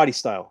of the body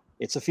style.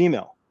 It's a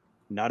female,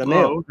 not a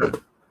male. Oh,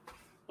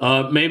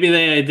 okay. Maybe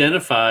they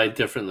identify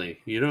differently.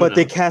 You don't But know.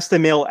 they cast a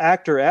male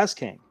actor as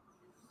Kang.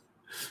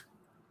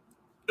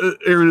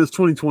 Aaron, it's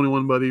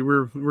 2021, buddy.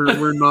 We're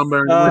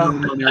non-binary. We're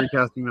non-binary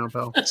casting now,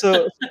 pal.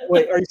 So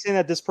wait, are you saying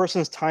that this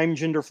person is time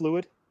gender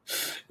fluid?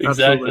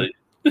 Exactly.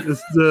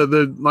 It's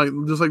the like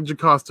just like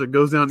Jocasta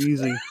goes down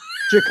easy.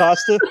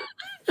 Jocasta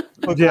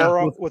with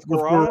with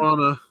Guarana?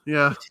 Guarana.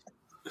 Yeah.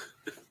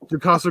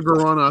 Jocasta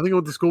Guarana. I think I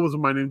went to school with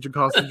somebody named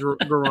Jocasta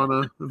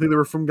Guarana. I think they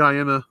were from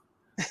Guyana.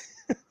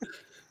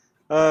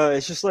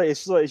 It's just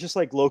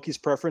like Loki's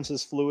preference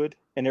is fluid,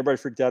 and everybody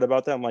freaked out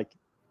about that. I'm like,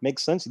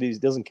 makes sense. He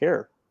doesn't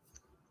care.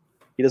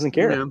 He doesn't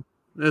care. Man,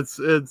 it's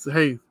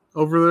hey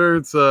over there.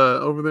 It's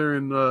over there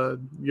in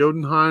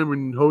Jotunheim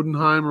and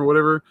Hodenheim or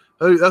whatever.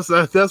 That's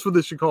what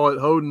they should call it.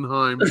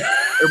 Hodenheim.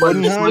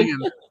 Everybody's Hodenheim? slinging.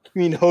 You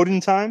mean Hoden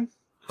time?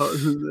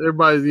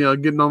 Everybody's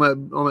getting on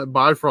that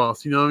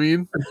Bifrost. You know what I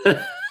mean?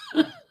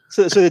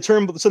 So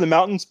the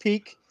mountains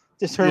peak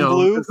just turn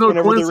blue it's no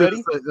whenever they're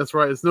ready. coincidence. That's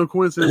right. It's no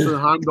coincidence that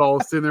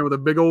Heimdall is sitting there with a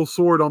big old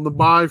sword on the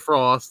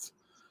Bifrost.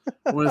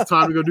 When it's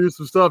time to go do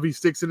some stuff, he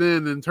sticks it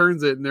in and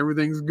turns it, and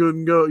everything's good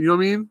and go. You know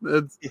what I mean?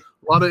 It's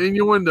a lot of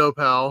innuendo,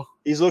 pal.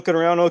 He's looking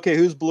around. Okay,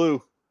 who's blue?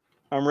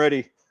 I'm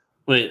ready.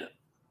 Wait,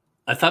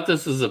 I thought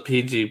this was a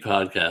PG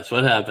podcast.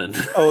 What happened?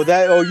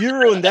 You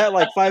ruined that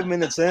like 5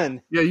 minutes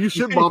in. Yeah, you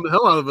shit bombed the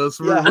hell out of us.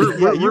 We're on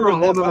a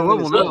whole other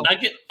level now.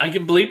 I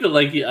can bleep it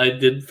like I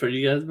did for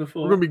you guys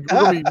before. We're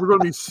gonna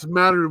be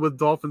smattered with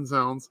dolphin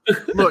sounds.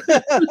 Look,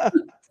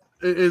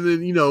 and then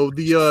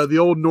the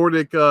old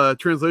Nordic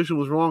translation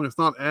was wrong. It's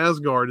not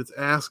Asgard, it's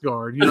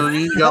Asgard. You know what I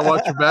mean? You gotta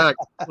watch your back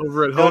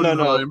over at Hodenheim.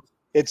 No.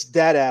 It's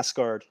Dad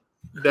Asgard.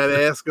 That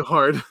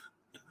Asgard.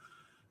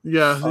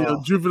 Yeah,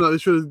 Juvenile. They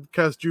should have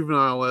cast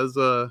Juvenile as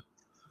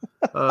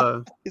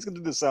He's gonna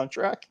do the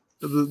soundtrack.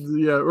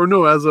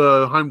 As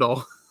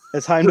Heimdall.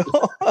 As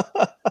Heimdall.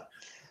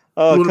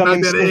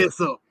 Coming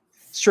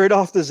straight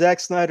off the Zack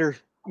Snyder,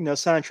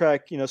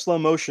 soundtrack, slow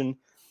motion.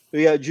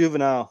 We got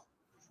Juvenile.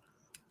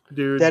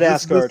 Dude, That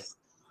Asgard.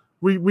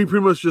 We pretty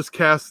much just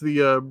cast the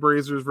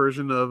Brazers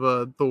version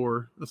of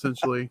Thor,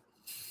 essentially.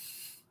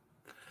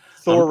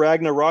 Thor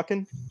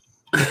Ragnarokin.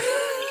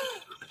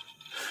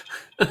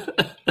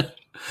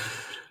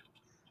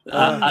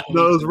 No, it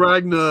was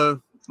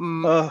Ragna.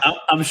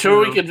 I'm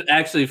sure we could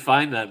actually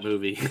find that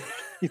movie.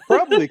 You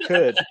probably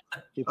could.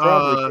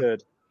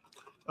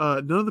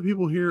 None of the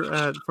people here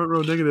at Front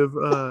Row Negative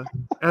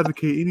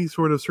advocate any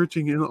sort of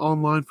searching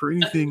online for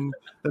anything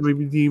that may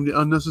be deemed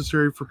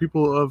unnecessary for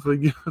people of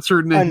a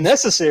certain age.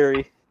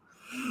 Unnecessary?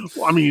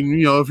 Well, I mean,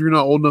 if you're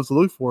not old enough to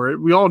look for it,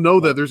 we all know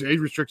that there's age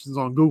restrictions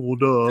on Google.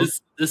 Duh.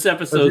 This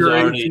episode's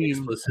already 18,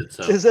 explicit.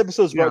 So. This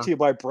episode's brought to you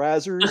by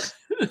Brazzers.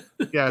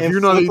 Yeah, if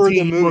you're not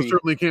 18, you most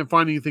certainly can't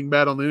find anything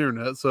bad on the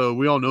internet. So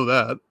we all know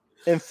that.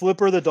 And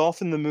Flipper the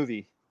Dolphin, the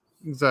movie.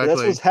 Exactly.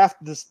 That's what half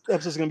this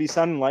episode's going to be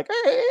sounding like.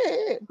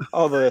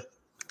 All the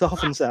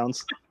dolphin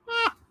sounds.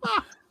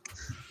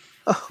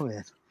 Oh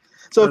man.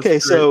 So okay,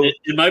 so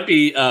it might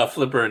be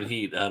Flipper and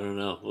Heat. I don't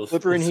know. We'll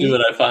and see Heat.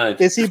 what I find.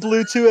 Is he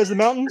blue too as the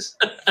mountains?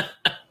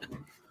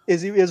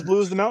 Is he as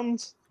blue as the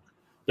mountains?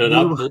 No,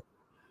 not blue.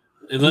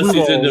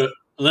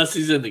 Unless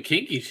he's into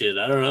kinky shit.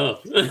 I don't know.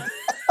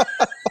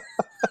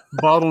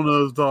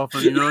 Bottlenose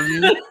dolphin. You know what I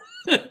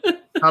mean?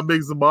 How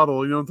big's the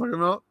bottle? You know what I'm talking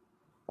about?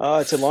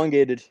 It's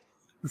elongated.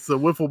 It's a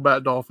wiffle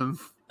bat dolphin.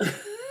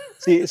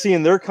 See,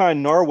 in their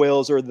kind,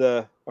 narwhals are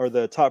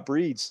the top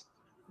breeds.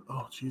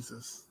 Oh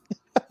Jesus!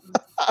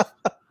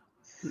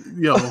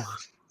 Yo.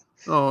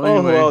 Oh,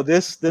 anyway. Well,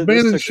 this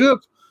abandoned ship.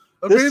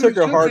 This took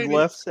a hard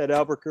left at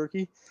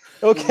Albuquerque.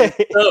 Okay.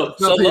 So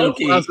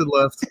Loki.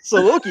 Left.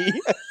 So Loki.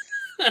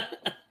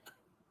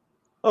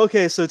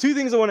 Okay, so two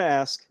things I want to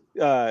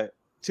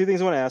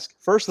ask.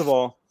 First of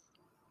all,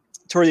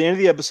 toward the end of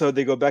the episode,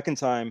 they go back in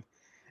time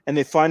and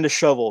they find a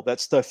shovel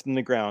that's stuffed in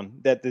the ground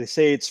that they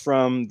say it's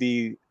from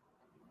the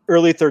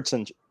early third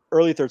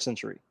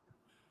century.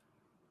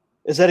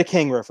 Is that a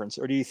Kang reference,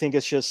 or do you think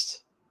it's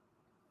just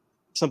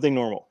something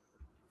normal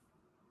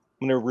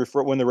when they're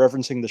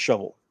referencing the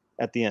shovel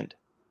at the end?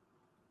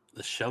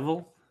 The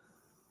shovel?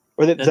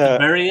 Or at the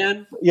very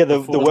end? Yeah,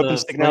 the weapon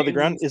sticking out of the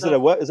ground. Is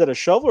that a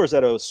shovel or is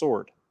that a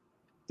sword?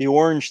 The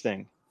orange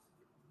thing.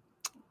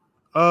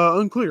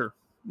 Unclear.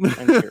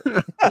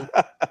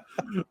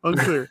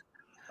 Unclear.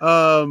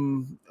 I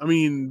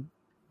mean,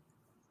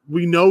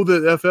 we know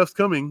that FF's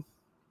coming.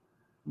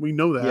 We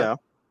know that. Yeah.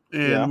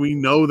 And we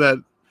know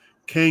that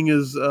Kang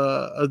is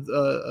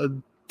a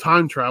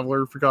time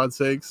traveler, for God's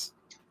sakes.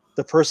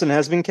 The person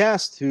has been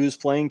cast who's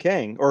playing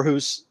Kang, or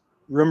who's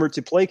rumored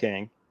to play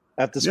Kang.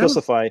 I have to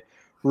specify.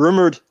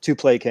 Rumored to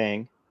play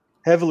Kang.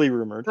 Heavily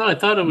rumored. No, I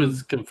thought it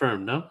was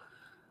confirmed, no?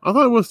 I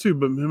thought it was too,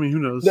 but I mean, who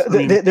knows? I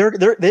mean,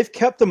 They've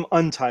kept them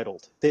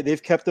untitled.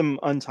 They've kept them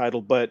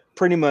untitled, but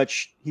pretty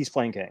much he's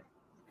playing Kang.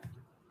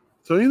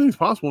 so anything's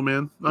possible,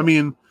 man. I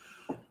mean,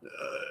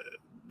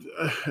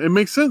 it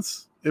makes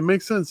sense. It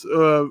makes sense.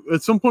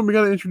 At some point, we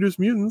got to introduce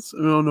mutants.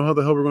 I don't know how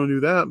the hell we're going to do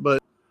that,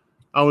 but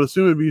I would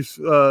assume it'd be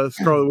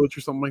Scarlet Witch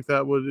or something like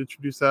that would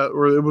introduce that,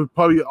 or it would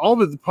probably all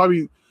the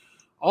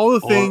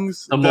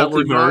things that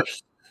were not.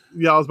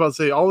 Yeah, I was about to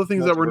say all the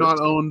things that were not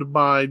owned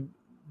by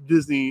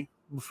Disney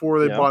before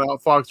they bought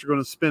out Fox are going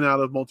to spin out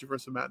of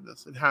Multiverse of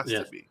Madness. It has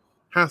to be.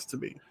 Has to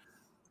be.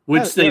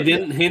 Which they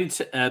didn't hint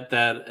at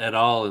that at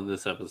all in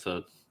this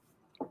episode.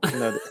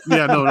 No,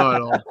 yeah, no, not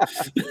at all.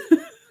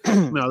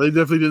 No, they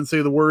definitely didn't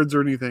say the words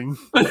or anything.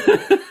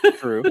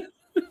 True.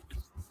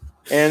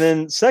 And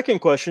then second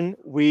question,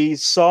 we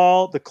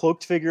saw the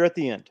cloaked figure at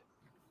the end.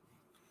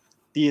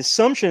 The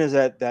assumption is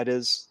that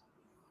is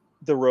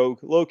the rogue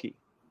Loki.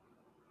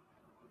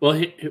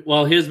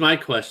 Well, here's my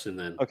question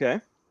then. Okay.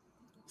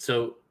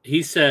 So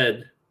he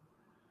said,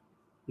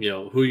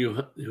 who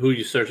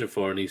you searching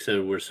for, and he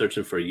said we're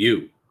searching for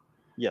you.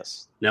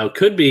 Yes. Now it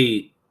could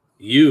be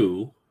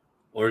you,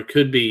 or it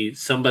could be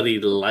somebody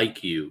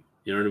like you.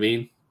 You know what I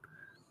mean?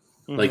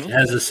 Mm-hmm. Like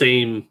has the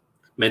same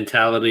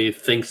mentality,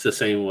 thinks the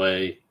same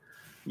way.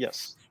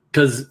 Yes.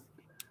 Because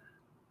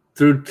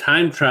through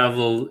time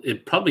travel,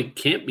 it probably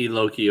can't be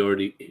Loki, or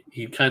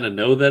he kind of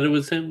know that it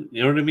was him.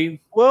 You know what I mean?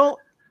 Well,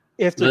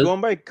 if they're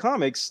going by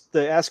comics, the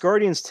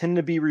Asgardians tend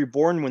to be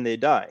reborn when they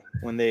die.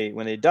 When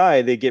they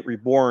die, they get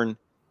reborn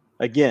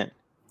again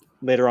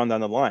later on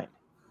down the line.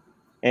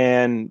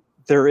 And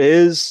there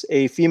is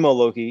a female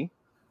Loki,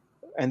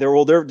 and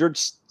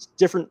there's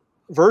different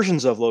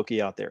versions of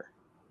Loki out there.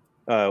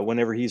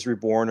 Whenever he's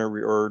reborn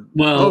or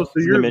so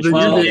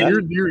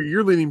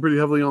you're leaning pretty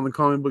heavily on the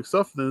comic book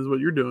stuff. Then is what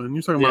you're doing.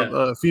 You're talking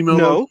about female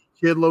Loki,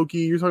 kid Loki.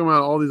 You're talking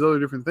about all these other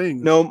different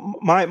things. No,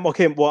 I'll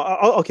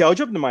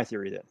jump into my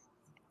theory then.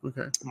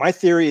 Okay. My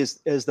theory is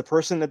the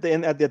person at the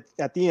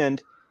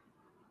end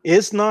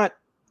is not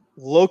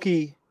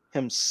Loki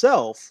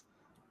himself,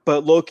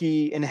 but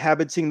Loki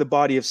inhabiting the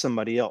body of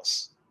somebody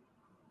else.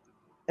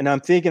 And I'm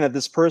thinking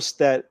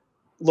that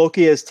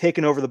Loki has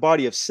taken over the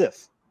body of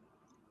Sif,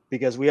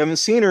 because we haven't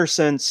seen her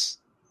since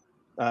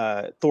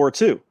Thor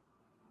 2.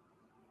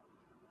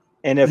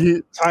 And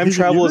if time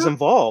travel is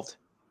involved,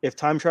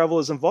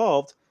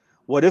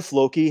 what if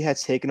Loki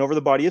has taken over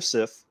the body of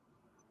Sif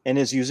and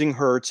is using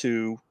her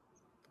to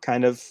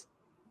kind of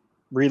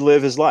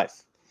relive his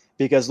life?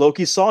 Because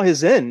Loki saw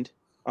his end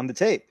on the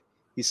tape.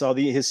 He saw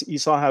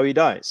how he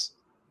dies.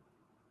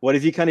 What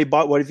if he kind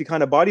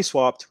of body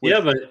swapped?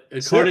 But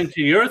according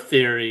to your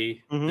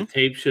theory, the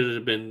tape should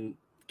have been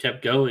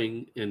kept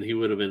going and he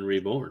would have been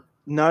reborn.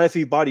 Not if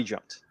he body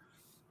jumped.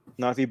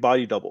 Not if he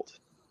body doubled.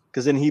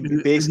 Because then he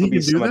basically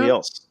be somebody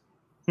else.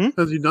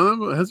 Has he done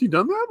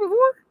that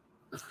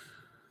before?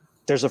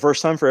 There's a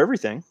first time for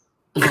everything.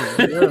 It's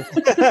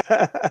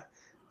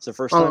the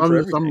first time for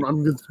everything.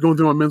 I'm just going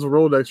through my mental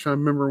Rolodex trying to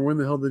remember when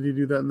the hell did he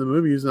do that in the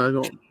movies, and I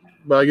don't.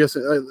 But I guess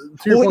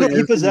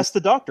he possessed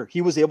the Doctor.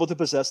 He was able to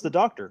possess the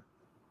Doctor,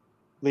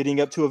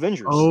 leading up to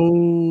Avengers.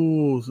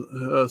 Oh,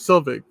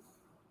 Selvig.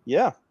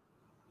 Yeah.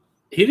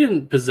 He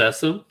didn't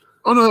possess him.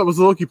 Oh no, that was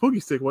the Loki pokey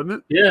stick, wasn't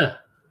it? Yeah,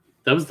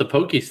 that was the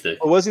pokey stick.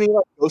 Or wasn't he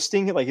like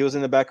ghosting? Like he was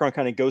in the background,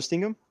 kind of ghosting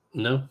him?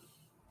 No,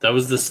 that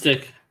was the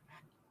stick.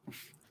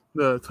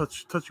 The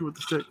touch you with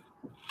the stick.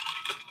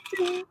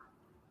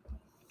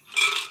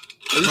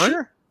 Are you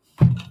sure?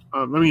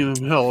 I mean,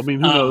 hell, who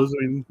knows?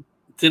 I mean,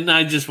 didn't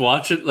I just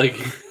watch it like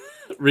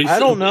recently? I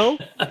don't know.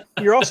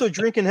 You're also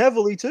drinking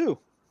heavily too.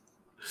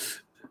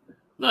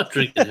 Not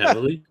drinking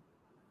heavily.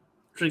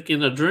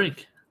 Drinking a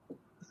drink.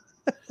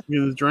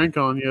 Get his drink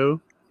on,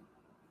 yo.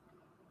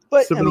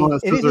 But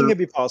anything could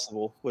be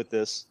possible with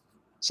this.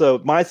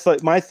 So my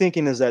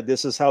thinking is that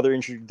this is how they're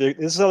going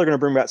to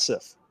bring back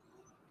Sif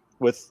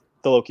with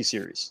the Loki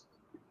series.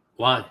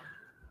 Why?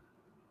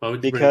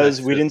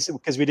 Because we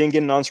didn't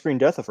get an on-screen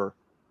death of her.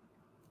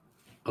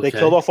 Okay, they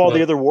killed off all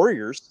the other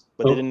warriors,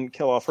 but they didn't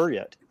kill off her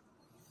yet.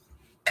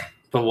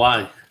 But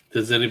why?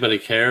 Does anybody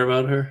care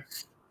about her?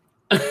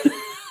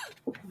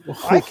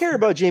 I care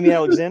about Jamie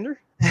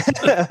Alexander.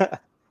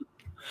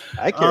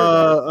 I care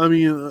about her. I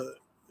mean,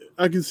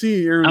 I can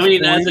see Aaron's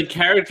point. As a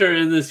character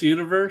in this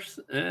universe,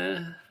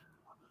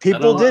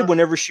 people did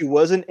whenever she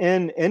wasn't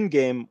in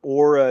Endgame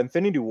or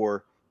Infinity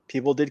War.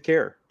 People did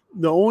care.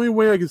 The only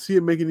way I can see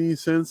it making any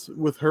sense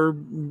with her,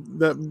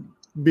 that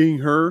being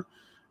her,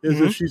 is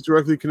if she's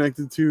directly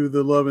connected to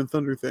the Love and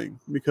Thunder thing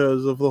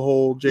because of the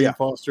whole Jane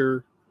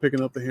Foster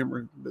picking up the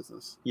hammer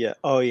business. Yeah.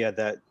 Oh yeah.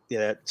 That's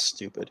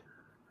stupid.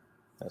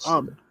 That's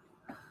stupid.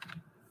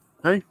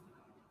 Hey.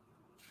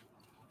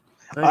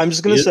 I'm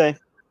just gonna say,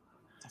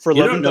 for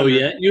you don't know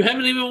yet. You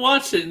haven't even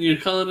watched it, and you're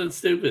calling it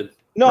stupid.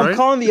 No, I'm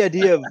calling the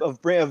idea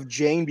of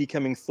Jane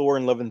becoming Thor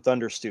in Love and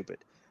Thunder stupid.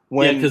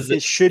 When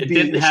it should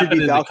be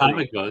Valkyrie. The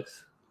comic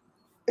books.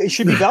 It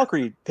should be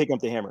Valkyrie picking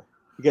up the hammer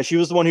because she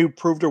was the one who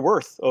proved her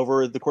worth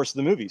over the course of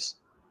the movies.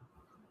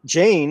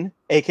 Jane,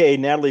 aka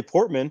Natalie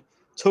Portman,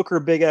 took her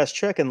big ass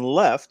check and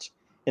left,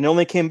 and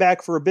only came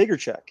back for a bigger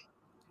check.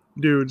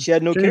 Dude, She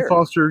had no Jane care.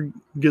 Foster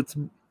gets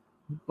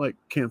like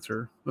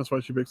cancer. That's why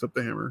she picks up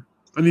the hammer.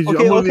 I need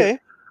you. Okay.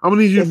 I'm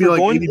gonna need you to If be we're like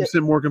going-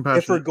 80% more If we're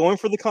compassionate. going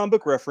for the comic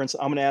book reference,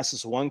 I'm going to ask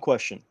this one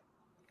question: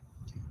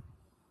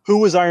 who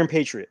was Iron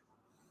Patriot?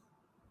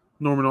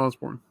 Norman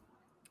Osborn.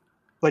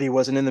 But he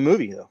wasn't in the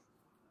movie, though.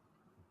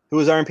 Who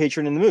was Iron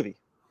Patriot in the movie?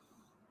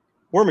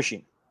 War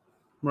Machine.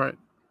 Right.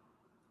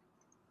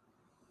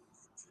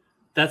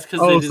 That's because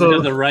Oh, they didn't so-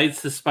 have the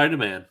rights to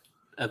Spider-Man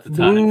at the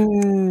time.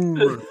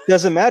 Ooh.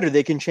 Doesn't matter.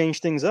 They can change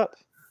things up.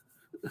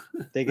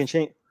 They can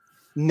change.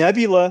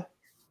 Nebula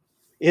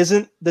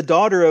isn't the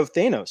daughter of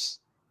Thanos.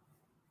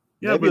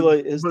 Yeah, Nebula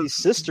but- is but the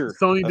sister.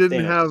 Sony of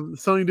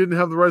didn't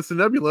have the rights to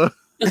Nebula.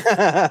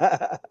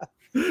 have.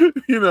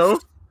 You know.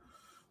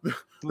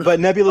 But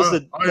Nebula's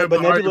I am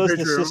but the Iron Nebula's the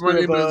Patriot. My sister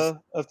name is-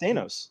 of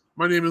Thanos.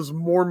 My name is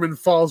Mormon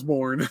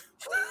Fosborn.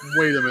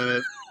 Wait a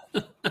minute.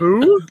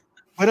 Who?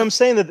 But I'm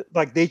saying that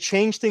like they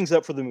change things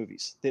up for the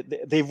movies.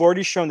 They've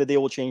already shown that they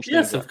will change things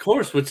Yes, up. of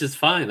course, which is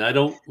fine. I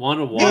don't want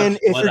to watch And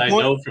if what you're I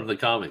going- know from the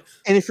comics.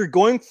 And if you're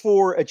going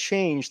for a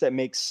change that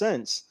makes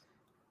sense,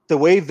 the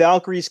way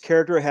Valkyrie's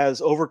character has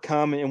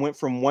overcome and went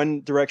from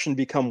one direction to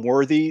become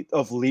worthy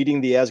of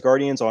leading the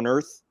Asgardians on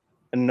Earth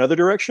in another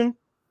direction,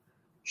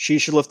 she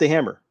should lift the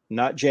hammer,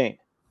 not Jane.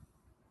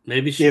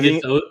 Maybe she Giving-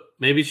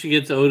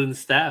 gets Odin's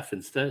staff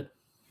instead.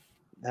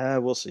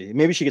 We'll see.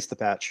 Maybe she gets the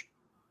patch.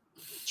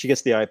 She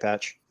gets the eye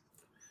patch.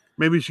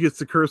 Maybe she gets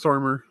the curse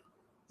armor,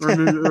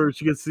 or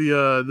she gets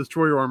the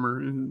destroyer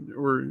armor,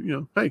 or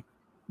hey,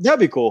 That'd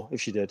be cool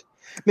if she did.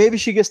 Maybe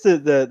she gets the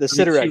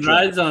Sidorak She gem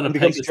rides on a and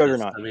becomes Pegasus.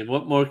 Juggernaut. I mean,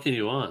 what more can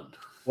you want?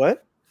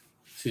 What?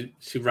 She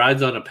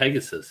rides on a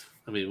Pegasus.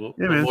 I mean, what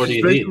yeah, man, more do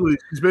she's you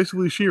need?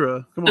 basically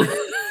She-Ra. Come on.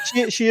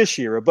 She is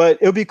She-Ra, but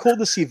it would be cool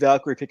to see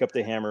Valkyrie pick up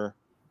the hammer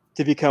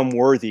to become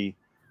worthy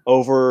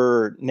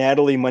over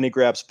Natalie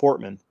Moneygrabs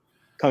Portman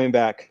coming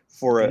back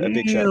for a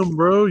big check. Damn,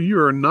 bro, you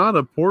are not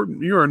a port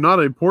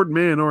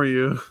man, are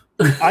you?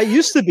 I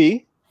used to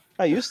be,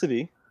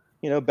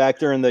 back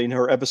during the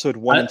her episode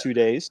 1 and 2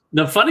 days.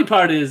 The funny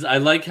part is, I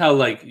like how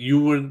like you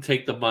wouldn't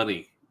take the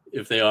money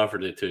if they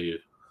offered it to you.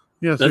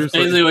 Yeah, That's seriously.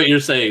 basically what you're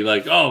saying.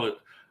 Like, oh,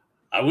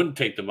 I wouldn't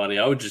take the money.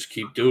 I would just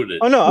keep doing it.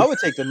 Oh no, I would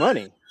take the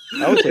money.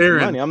 I would take Aaron,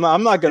 the money.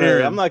 I'm not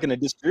Aaron. gonna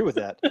disagree with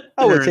that.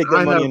 I would Aaron, take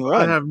that money and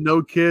run. I have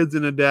no kids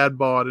and a dad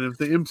bod, and if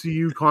the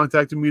MCU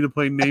contacted me to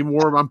play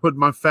Namor, I'm putting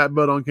my fat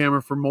butt on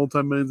camera for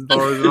multi-millions of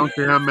dollars. I don't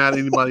care how mad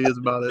anybody is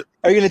about it.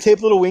 Are you gonna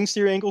tape little wings to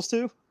your ankles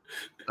too?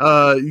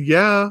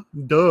 Yeah,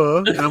 duh.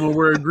 And I'm gonna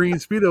wear a green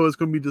Speedo. It's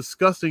gonna be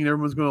disgusting, and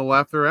everyone's gonna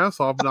laugh their ass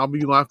off, and I'll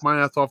be laughing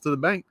my ass off to the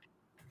bank.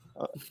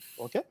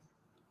 Okay,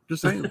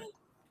 Just saying.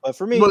 but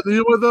for me, But you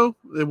know what though?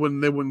 They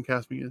wouldn't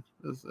cast me in.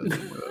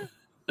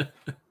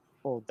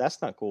 well,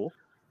 that's not cool.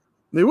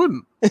 They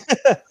wouldn't.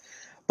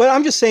 But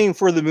I'm just saying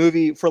for the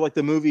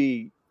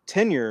movie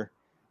tenure,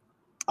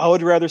 I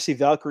would rather see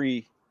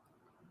Valkyrie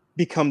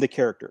become the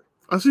character.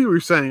 I see what you're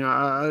saying.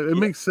 It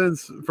makes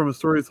sense from a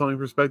storytelling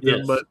perspective,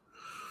 Yes. but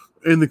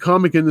in the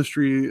comic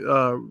industry,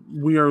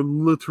 we are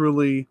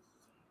literally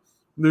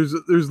there's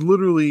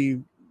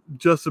literally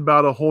just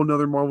about a whole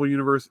nother Marvel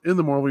universe in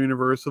the Marvel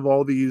universe of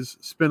all these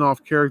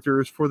spin-off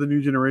characters for the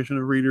new generation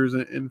of readers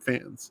and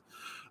fans.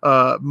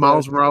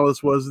 Miles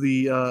Morales was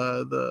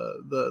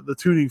the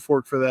tuning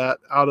fork for that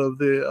out of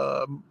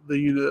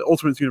the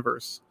Ultimates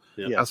universe.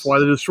 Yeah. Yes. That's why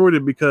they destroyed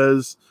it,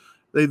 because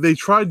they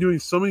tried doing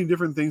so many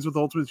different things with the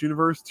Ultimates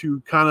universe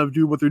to kind of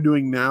do what they're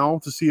doing now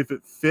to see if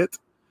it fit.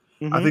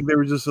 Mhm. I think they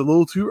were just a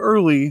little too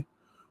early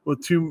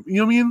with too, you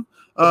know what I mean?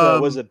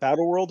 Was it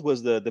Battle World?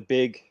 Was the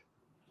big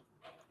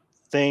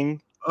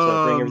thing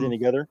to bring everything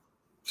together?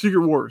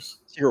 Secret Wars.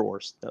 Secret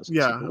Wars. That was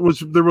Yeah, Secret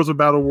which Wars. there was a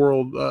Battle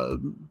World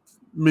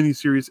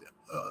miniseries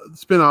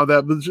spin out of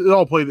that, but it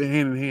all played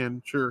hand in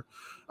hand. Sure.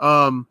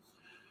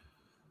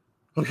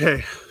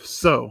 Okay,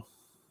 so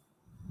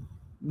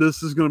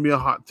this is going to be a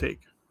hot take.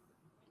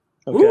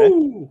 Okay.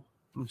 Woo!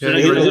 Okay, Should I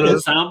you get a ready for little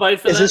this? soundbite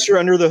for Is that? this your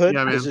under the hood?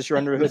 Yeah, man. Is this your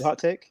under the hood hot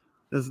take?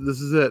 This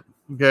is it.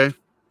 Okay,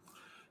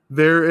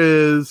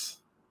 there's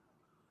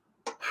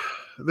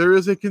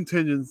a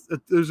contingency.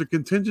 There's a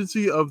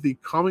contingency of the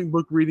comic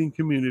book reading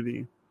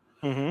community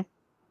Mm-hmm.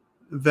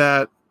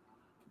 that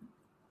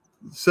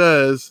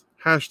says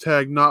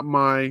hashtag not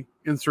my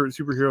insert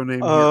superhero name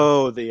here.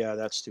 Oh,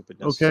 that's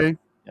stupidness. Okay.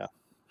 Yeah.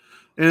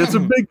 And it's a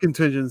big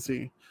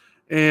contingency.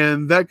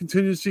 And that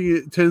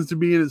contingency tends to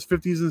be in its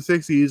 50s and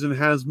 60s and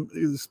has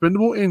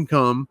expendable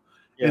income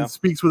Yeah, and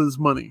speaks with its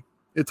money.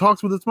 It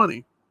talks with its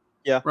money.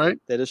 Yeah. Right?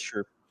 that is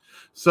true.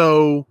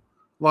 So,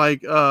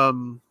 like,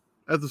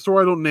 at the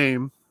store I don't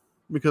name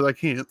because I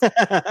can't,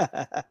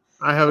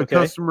 I have Okay. a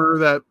customer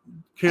that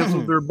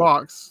canceled their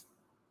box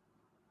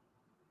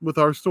with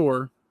our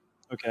store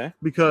Okay.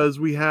 because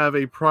we have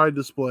a Pride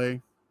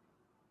display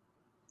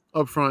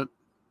up front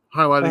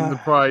highlighting the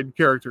Pride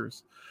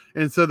characters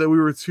and said that we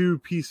were too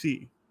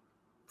PC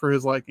for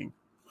his liking.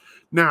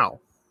 Now,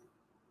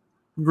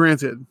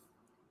 granted,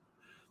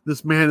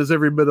 this man is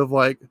every bit of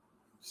like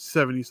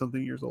 70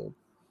 something years old.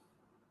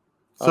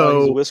 So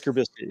he's a So whisker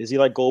biscuit. Is he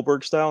like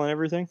Goldberg style and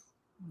everything?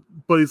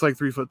 but he's like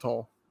 3 foot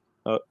tall.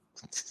 Oh.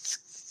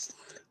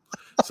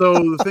 So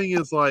the thing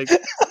is, like,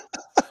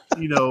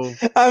 you know,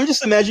 I'm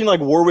just imagining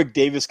like Warwick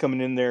Davis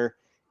coming in there,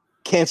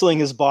 canceling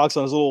his box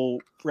on his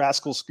little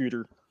rascal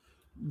scooter.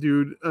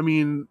 dude. I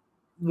mean,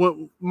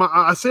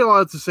 I say a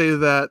lot to say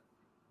that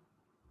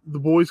the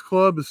boys'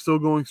 club is still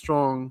going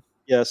strong.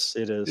 Yes,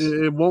 it is.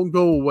 It won't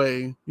go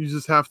away. You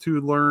just have to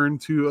learn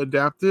to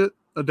adapt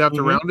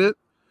around it.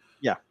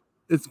 Yeah.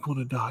 It's going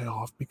to die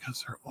off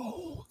because they're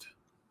old.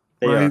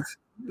 They right?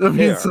 are. I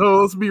mean,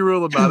 so let's be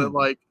real about it.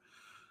 Like,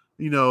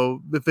 you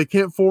know, if they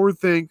can't forward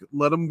think,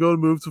 let them go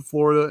move to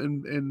Florida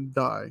and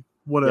die.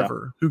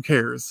 Whatever. Who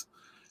cares?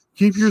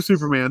 Keep your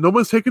Superman.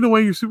 Nobody's taking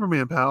away your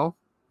Superman, pal.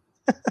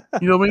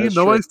 You know what I mean?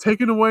 Nobody's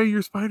taking away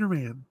your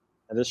Spider-Man.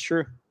 That is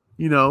true.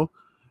 You know,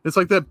 it's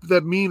like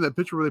that meme, that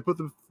picture where they put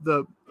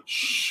the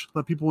shh,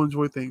 let people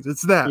enjoy things.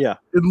 It's that. Yeah.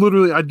 It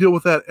literally, I deal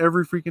with that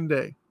every freaking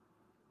day.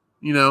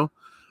 You know?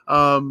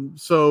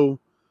 So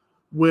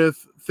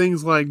with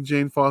things like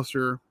Jane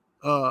Foster,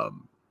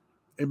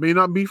 it may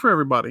not be for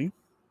everybody,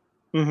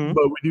 Mm-hmm.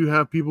 but we do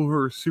have people who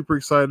are super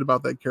excited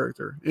about that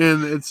character.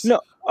 And it's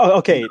No. Oh,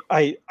 okay.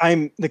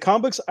 I'm the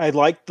comics. I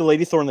like the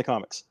Lady Thor in the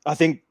comics. I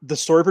think the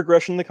story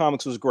progression in the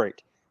comics was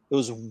great. It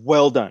was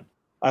well done.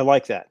 I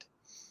like that.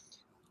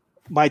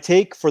 My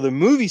take for the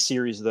movie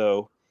series,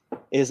 though,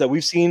 is that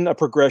we've seen a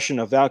progression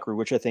of Valkyrie,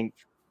 which I think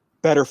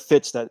better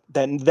fits that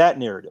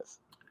narrative.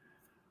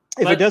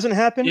 If it doesn't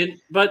happen,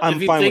 but I'm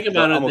if you fine think with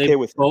about it. it, I'm okay they've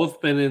with it. both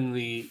been in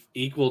the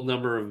equal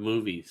number of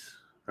movies,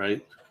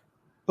 right?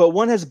 But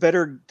one has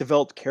better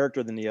developed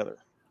character than the other.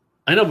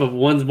 I know, but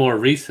one's more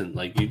recent.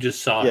 Like you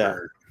just saw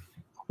her.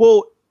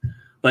 Well,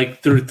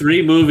 like through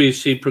 3 movies,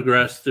 she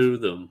progressed through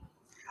them.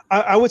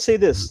 I would say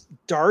this: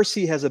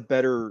 Darcy has a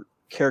better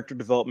character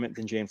development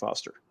than Jane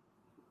Foster.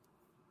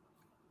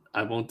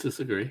 I won't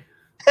disagree.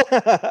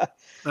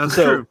 that's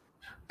true.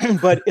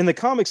 But in the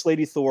comics,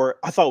 Lady Thor,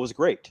 I thought was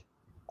great.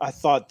 I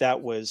thought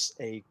that was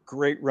a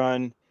great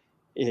run.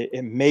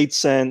 It made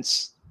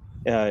sense.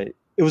 It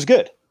was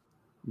good.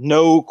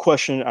 No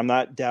question. I'm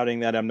not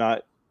doubting that. I'm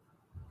not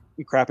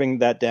crapping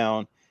that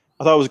down.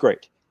 I thought it was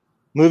great.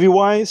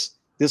 Movie-wise,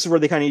 this is where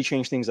they kind of need to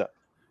change things up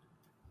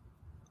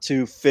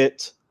to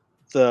fit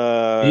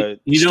the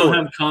You don't story.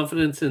 have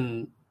confidence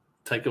in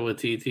Taika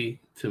Waititi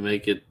to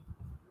make it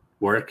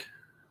work?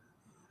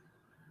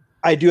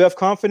 I do have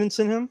confidence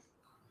in him.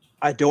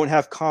 I don't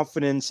have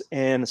confidence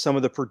in some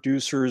of the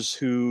producers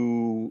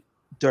who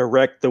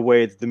direct the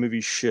way that the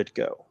movie should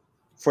go,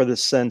 for the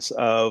sense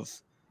of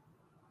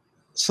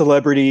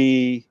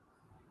celebrity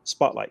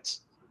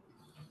spotlights.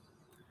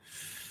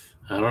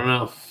 I don't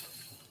know.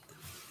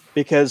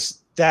 Because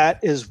that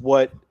is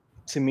what,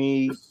 to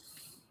me,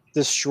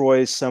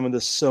 destroys some of the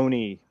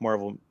Sony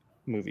Marvel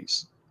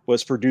movies,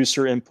 was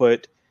producer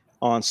input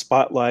on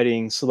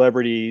spotlighting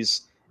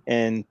celebrities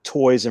and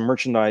toys and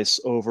merchandise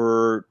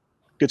over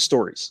good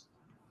stories.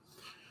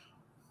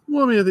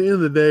 Well, I mean, at the end of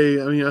the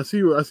day, I mean, I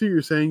see what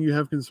you're saying. You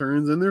have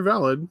concerns, and they're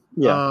valid.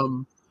 Yeah.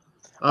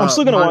 I'm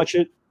still gonna watch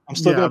it. I'm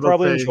still gonna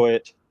probably enjoy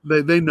it.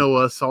 They know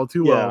us all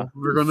too well.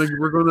 We're gonna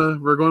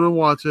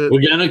watch it.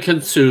 We're gonna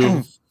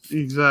consume.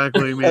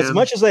 Exactly, man. As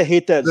much as I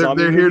hate that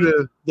zombie they're here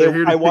movie,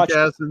 to I kick watched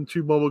ass and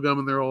chew bubble gum,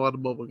 and they're all out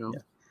of bubble gum.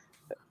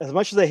 Yeah. As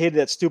much as I hated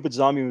that stupid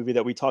zombie movie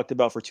that we talked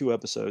about for 2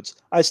 episodes,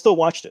 I still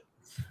watched it.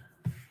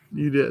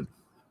 You did.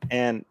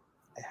 And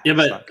Yeah, it's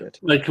but not good.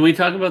 like, can we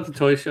talk about the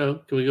toy show?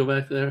 Can we go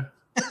back there?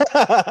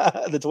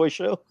 The toy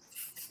show.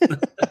 It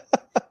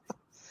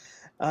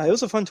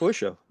was a fun toy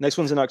show. Next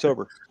one's in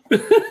October.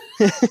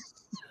 It's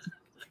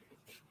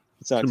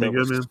It's gonna be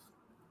October. good, man.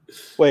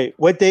 Wait,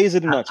 what day is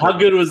it in October? How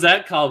good was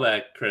that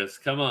callback, Chris?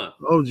 Come on.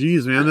 Oh,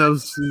 geez, man, that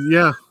was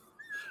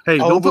Hey,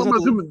 Oh, don't talk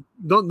wasn't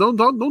about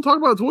don't talk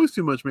about toys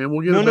too much, man.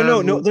 We'll get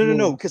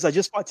No. Because I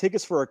just bought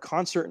tickets for a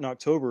concert in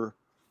October,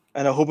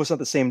 and I hope it's not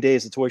the same day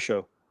as the toy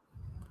show.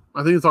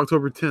 I think it's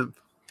October 10th.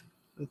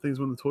 I think it's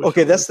when the toy.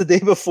 Okay, show that's is. the day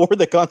before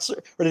the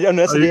concert, or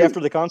that's the day after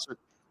the concert.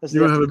 That's the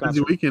You're day gonna after have a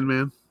the busy concert. weekend,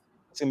 man.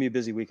 It's gonna be a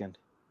busy weekend.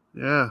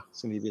 Yeah.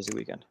 It's gonna be a busy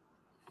weekend.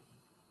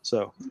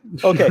 So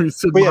okay, You're gonna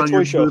sit but yeah, behind toy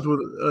your show. booth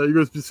with, you're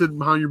gonna be sitting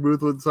behind your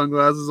booth with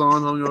sunglasses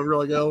on, hung over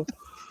like hell.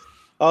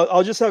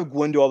 I'll just have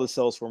Gwen do all the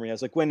sales for me. I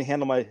was like, Gwen,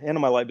 handle my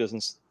light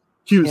business.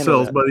 Cute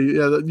Handle sales, that. buddy.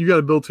 Yeah, you got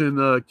a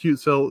built-in cute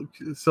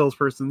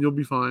salesperson. You'll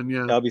be fine.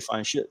 Yeah, I'll be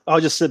fine. Shit, I'll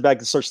just sit back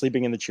and start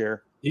sleeping in the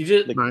chair. You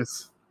just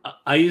nice.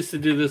 I used to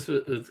do this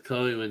with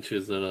Chloe when she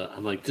was little.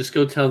 I'm like, just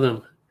go tell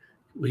them,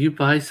 will you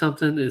buy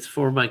something? It's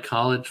for my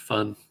college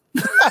fund.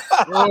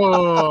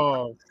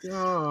 Oh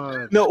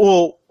God.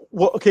 No,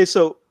 well, okay.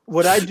 So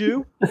what I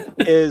do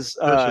is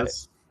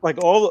Precious. like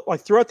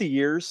throughout the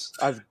years,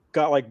 I've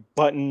got like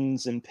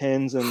buttons and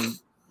pins and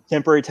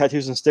temporary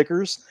tattoos and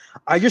stickers.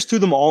 I just threw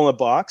them all in a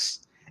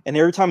box. And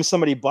every time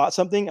somebody bought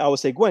something, I would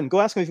say, Gwen, go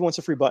ask him if he wants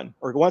a free button,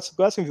 or go ask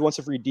him if he wants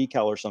a free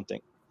decal or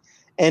something.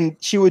 And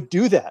she would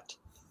do that.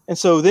 And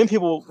so then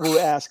people would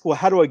ask, well,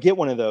 how do I get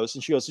one of those?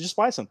 And she goes, just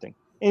buy something,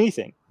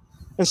 anything.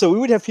 And so we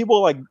would have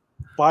people like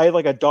buy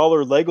like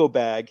 $1 Lego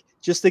bag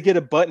just to get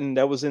a button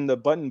that was in the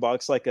button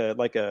box, like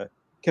a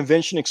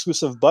convention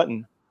exclusive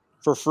button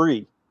for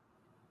free,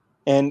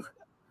 and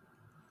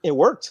it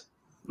worked.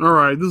 All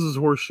right, this is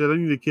horse shit. I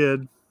need a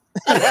kid.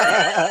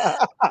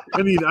 I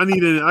need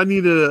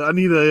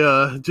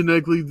a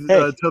genetically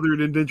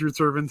tethered indentured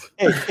servant.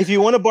 Hey, if you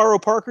want to borrow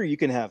Parker, you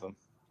can have him.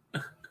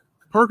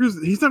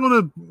 He's not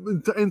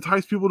going to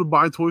entice people to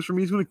buy toys from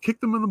me. He's going to kick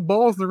them in the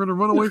balls and they're going to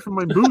run away from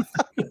my booth.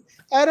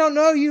 I don't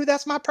know you.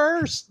 That's my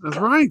purse. That's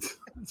right.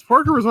 It's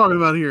Parker we're talking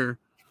about here.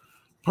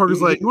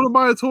 Parker's like, you want to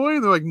buy a toy?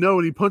 And they're like, no.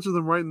 And he punches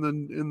them right in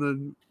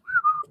the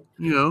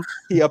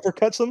He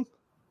uppercuts them.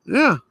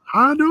 Yeah.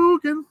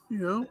 Hadouken,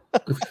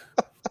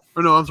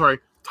 Or no, I'm sorry.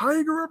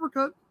 Tiger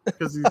uppercut.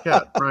 Because he's a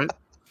cat, right?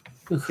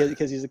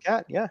 Because he's a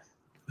cat, yeah.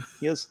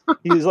 He's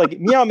like,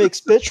 meow mix,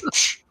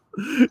 bitch.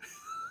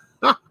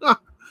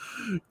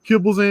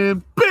 Kibbles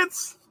and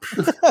bits.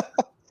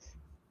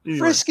 Anyway.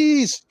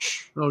 Friskies.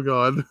 Oh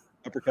God.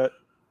 Uppercut.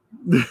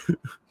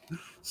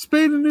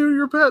 Spay and neuter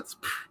your pets.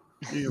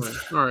 Anyway,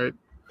 all right.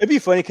 It'd be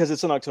funny because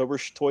it's an October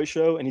toy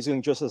show, and he's going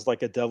to dress as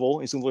like a devil.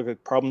 He's going to look like a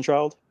problem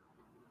child.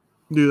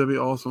 Dude, that'd be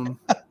awesome.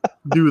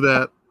 Do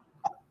that.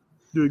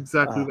 Do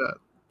exactly that.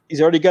 He's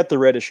already got the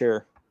reddish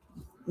hair.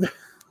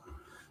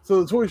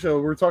 So the toy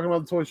show. We're talking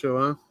about the toy show,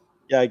 huh?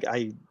 Yeah,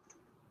 I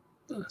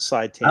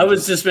side tangent. I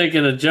was just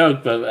making a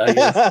joke, but I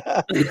guess.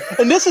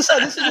 And this is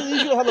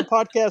usually how the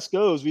podcast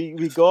goes.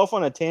 We go off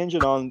on a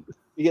tangent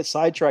we get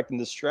sidetracked and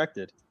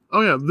distracted.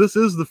 Oh yeah, this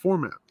is the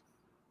format.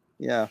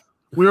 Yeah.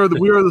 We are the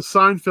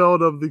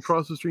Seinfeld of the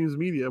Cross the Streams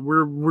media.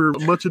 We're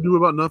much ado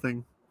about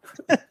nothing.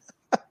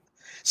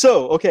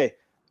 So, okay,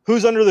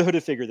 who's under the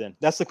hooded figure then?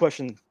 That's the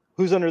question.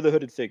 Who's under the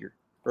hooded figure?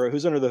 Or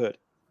who's under the hood?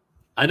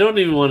 I don't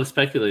even want to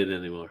speculate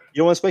anymore. You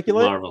don't want to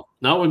speculate? Marvel.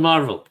 Not with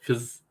Marvel,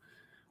 because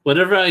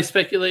whatever I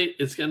speculate,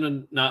 it's going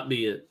to not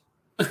be it.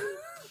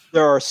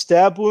 There are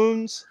stab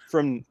wounds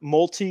from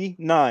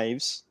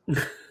multi-knives,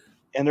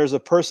 and there's a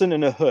person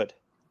in a hood.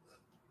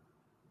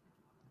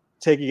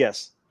 Take a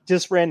guess.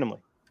 Just randomly.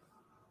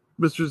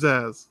 Mr.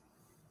 Zaz.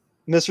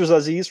 Mr.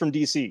 Aziz from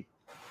DC.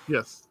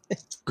 Yes.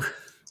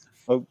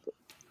 Oh,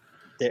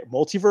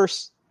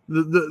 multiverse.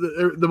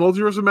 The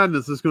multiverse of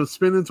madness is going to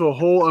spin into a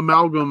whole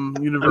amalgam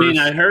universe. I mean,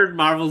 I heard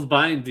Marvel's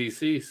buying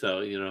DC, so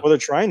Well, they're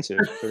trying to.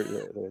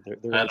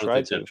 They're I don't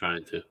think they're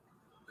trying to.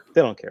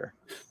 They don't care.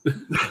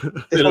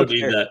 They don't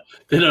need that.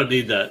 They don't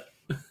need that.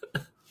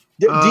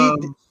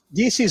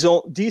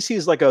 DC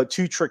is like a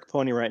two-trick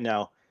pony right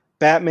now.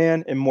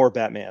 Batman and more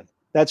Batman.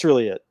 That's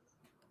really it.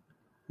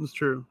 That's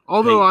true.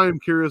 Although I am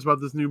curious about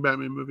this new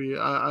Batman movie,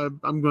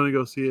 I'm going to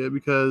go see it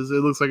because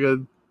it looks like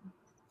a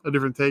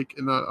different take,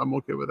 and I'm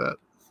okay with that.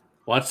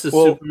 Watch the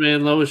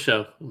Superman Lois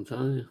show. I'm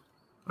telling you.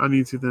 I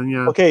need to then,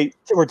 yeah. Okay,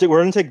 we're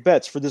going to take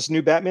bets for this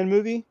new Batman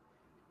movie.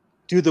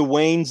 Do the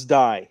Waynes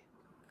die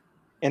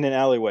in an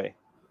alleyway?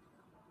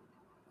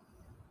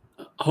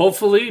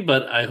 Hopefully,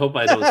 but I hope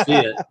I don't see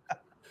it.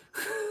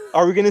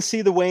 Are we going to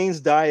see the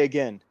Waynes die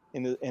again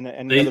in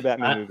another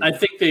Batman movie? I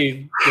think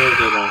they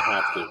don't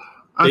have to.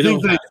 I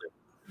think they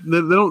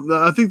don't.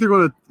 I think they're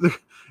going to.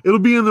 It'll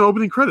be in the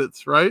opening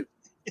credits, right?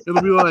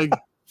 It'll be like,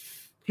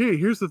 hey,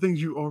 here's the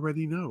things you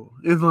already know.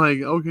 It's like,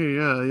 okay,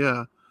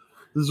 yeah.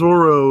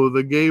 Zorro,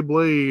 the gay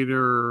blade,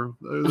 or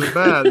the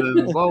bat,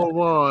 and blah blah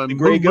blah, and the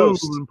gray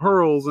ghost, and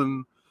pearls,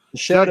 and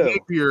Shadow, Jack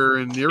Napier,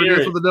 and you ever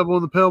dance with the devil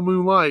in the pale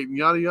moonlight, and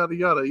yada yada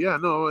yada. Yeah,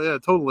 no, yeah,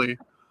 totally.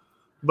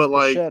 But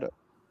like, Shadow.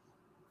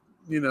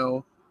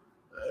 The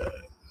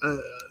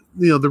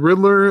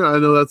Riddler. I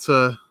know that's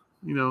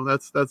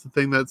that's the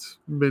thing that's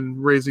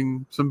been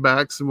raising some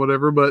backs and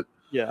whatever. But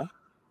yeah,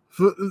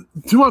 to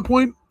my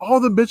point, all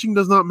the bitching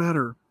does not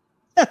matter.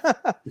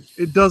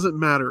 It doesn't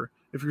matter.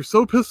 If you're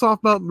so pissed off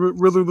about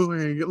Riddler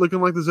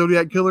looking like the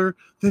Zodiac Killer,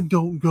 then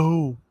don't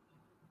go.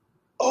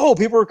 Oh,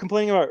 people are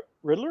complaining about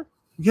Riddler?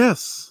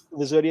 Yes.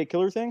 The Zodiac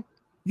Killer thing?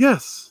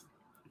 Yes.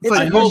 It's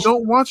like,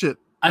 don't watch it.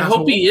 I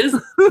hope he is.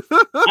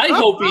 I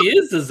hope he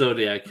is the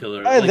Zodiac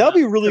Killer. That'd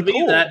be really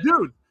cool.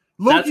 Dude,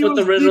 that's what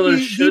the Riddler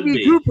should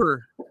be.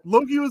 Cooper.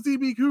 Loki was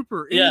DB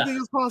Cooper. Anything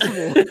is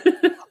possible.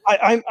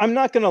 I'm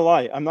not gonna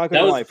lie. That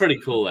was pretty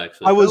cool,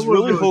 actually. I was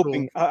really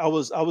hoping. Cool. I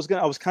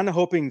was kind of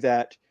hoping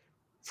that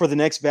for the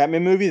next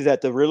Batman movie that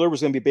the Riddler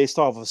was going to be based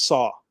off of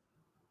Saw,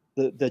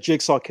 the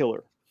Jigsaw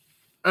Killer.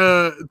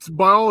 By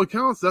all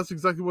accounts, that's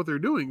exactly what they're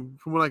doing,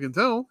 from what I can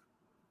tell.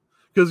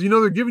 Because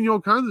they're giving you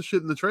all kinds of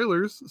shit in the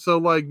trailers. So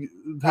like,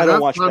 I don't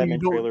watch Batman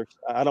trailers.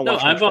 I don't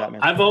watch Batman.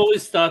 I've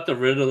always thought the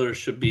Riddler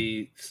should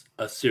be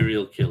a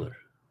serial killer.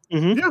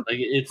 Mm-hmm. Yeah, like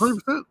it's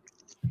 100%.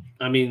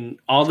 I mean,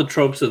 all the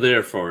tropes are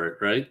there for it,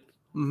 right?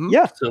 Mm-hmm.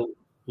 Yeah. So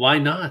why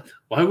not?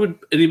 Why would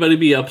anybody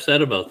be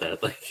upset about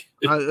that? Like,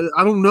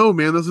 I don't know,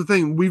 man. That's the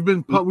thing. You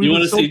want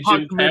to see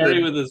Jim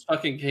Carrey with his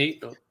fucking cane?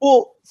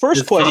 Well,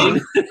 first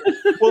question.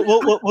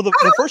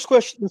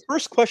 The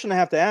first question I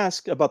have to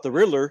ask about the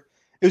Riddler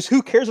is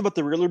who cares about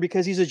the Riddler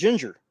because he's a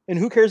ginger, and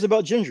who cares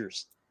about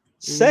gingers?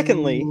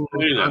 Secondly,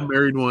 I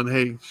married one.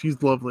 Hey,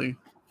 she's lovely.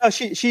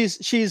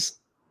 She's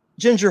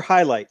ginger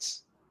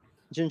highlights.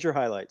 Ginger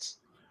highlights.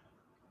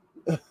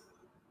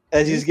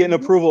 As he's getting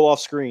approval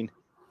off screen.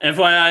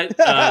 FYI,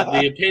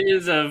 the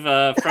opinions of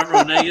Front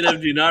Row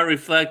Negative do not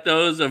reflect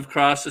those of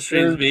Cross the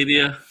Streams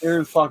Media.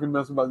 Aaron's talking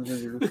mess about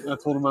gingers. I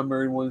told him I'm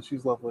married one and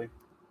she's lovely.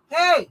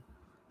 Hey,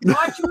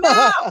 watch your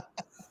mouth.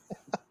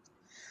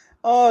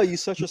 Oh, you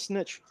such a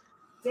snitch.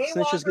 Daywalkers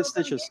Snitches get will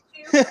stitches.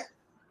 get you.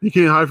 You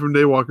can't hide from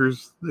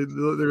daywalkers. They're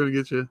going to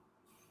get you.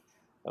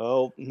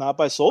 Oh, not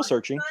by soul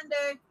searching.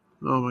 Sunday.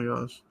 Oh my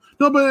gosh.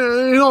 No, but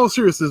in all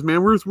seriousness,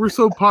 man, we're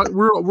so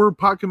we're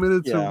pot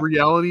committed to Yeah.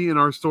 reality in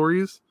our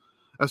stories.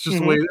 That's just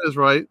the way it is,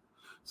 right?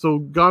 So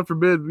God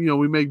forbid,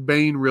 we make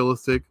Bane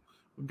realistic.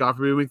 God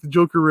forbid we make the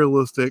Joker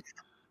realistic.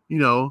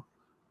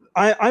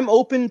 I'm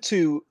open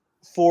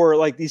for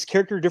like these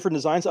character different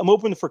designs. I'm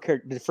open for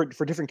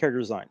different character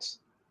designs.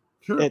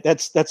 Sure.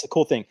 That's a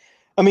cool thing.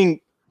 I mean,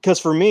 because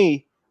for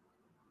me,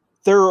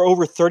 there are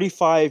over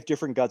 35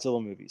 different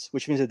Godzilla movies,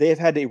 which means that they have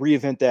had to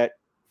reinvent that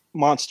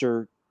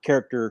monster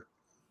character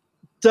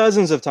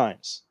dozens of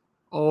times.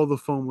 All the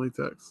foam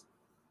latex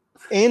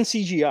And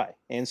CGI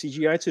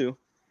too.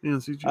 and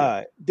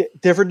CGI.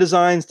 Different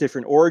designs,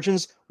 different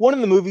origins. One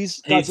of the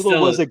movies, He's Godzilla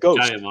still was a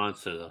ghost. giant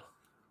monster, though.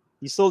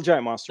 He's still a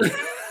giant monster.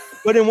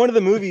 But in one of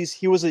the movies,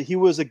 he was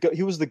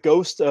the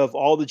ghost of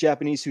all the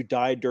Japanese who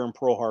died during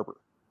Pearl Harbor.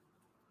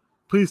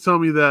 Please tell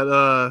me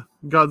that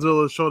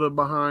Godzilla showed up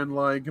behind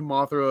like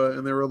Mothra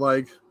and they were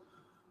like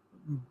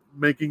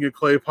making a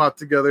clay pot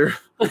together.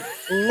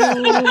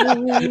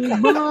 Oh,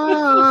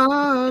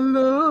 my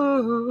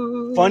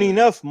love. Funny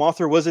enough,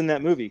 Mothra was in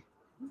that movie.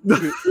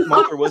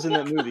 Mothra was in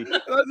that movie.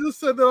 I just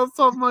said that off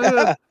the top of my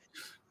head.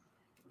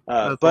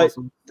 That's But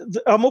awesome.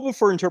 I'm open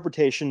for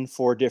interpretation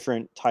for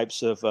different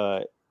types of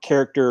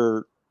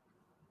character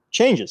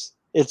changes.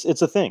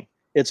 It's a thing.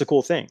 It's a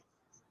cool thing.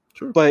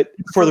 Sure. But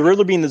for the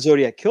Riddler being the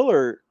Zodiac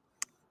Killer,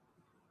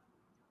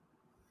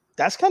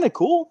 that's kind of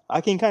cool.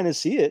 I can kind of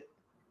see it.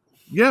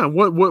 Yeah,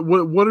 what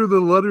are the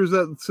letters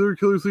that serial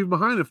killers leave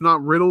behind if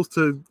not riddles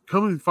to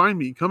come and find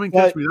me, come and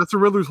catch me? That's the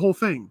Riddler's whole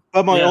thing.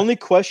 But my Yeah. only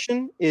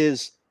question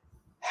is,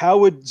 how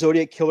would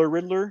Zodiac Killer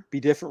Riddler be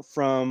different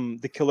from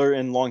the killer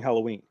in Long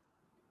Halloween?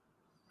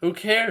 Who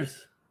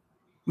cares?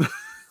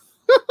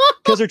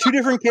 Because they're two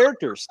different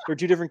characters. They're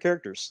two different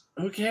characters.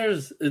 Who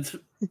cares? It's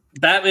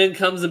Batman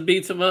comes and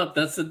beats him up.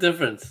 That's the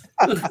difference.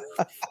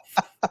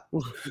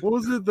 What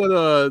was it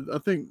that I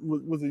think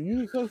was it you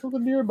that said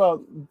something here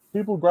about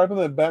people griping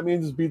that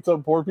Batman just beats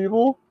up poor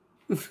people?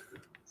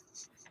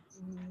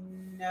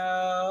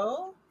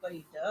 No, but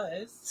he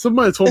does.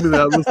 Somebody told me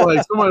that. It was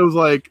like somebody was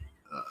like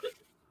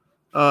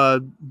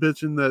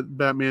bitching that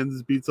Batman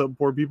just beats up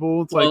poor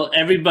people. It's Well, like,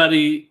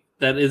 everybody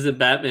that isn't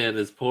Batman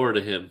is poor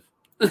to him.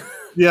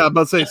 yeah, I'm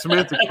about to say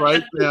semantics,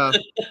 right? Yeah,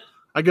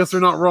 I guess they're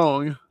not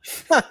wrong.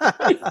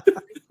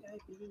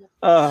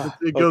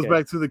 It goes Okay.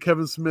 back to the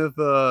Kevin Smith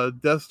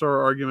Death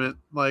Star argument.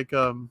 Like,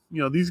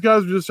 these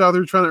guys are just out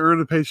there trying to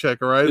earn a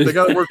paycheck. All right, they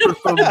got to work for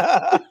some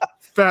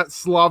fat,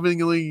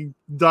 slovenly,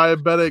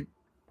 diabetic,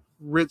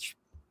 rich,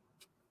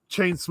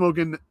 chain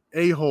smoking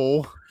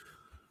a-hole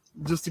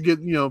just to get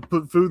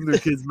put food in their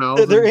kids'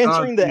 mouths. They're And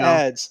answering the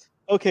ads.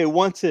 Okay,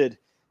 wanted.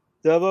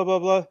 Blah blah blah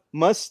blah.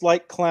 Must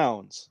like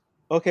clowns.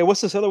 Okay,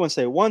 what's this other one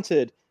say?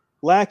 Wanted,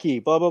 lackey.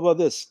 Blah blah blah.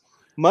 This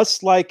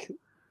must like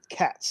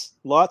cats.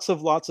 Lots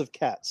of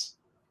cats.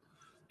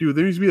 Dude,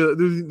 there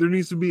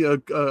needs to be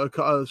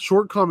a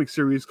short comic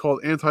series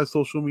called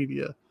Anti-Social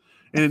Media,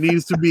 and it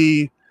needs to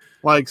be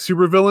like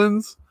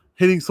supervillains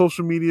hitting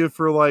social media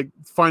for like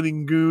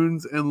finding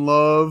goons and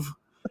love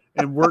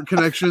and work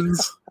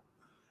connections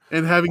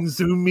and having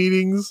Zoom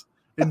meetings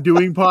and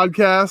doing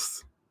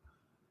podcasts.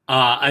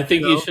 I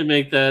think you should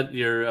make that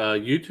your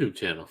YouTube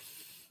channel.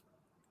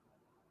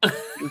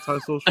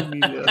 Anti-social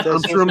media. I'm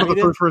Anti-social sure I'm not the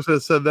media? first person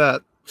that said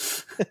that.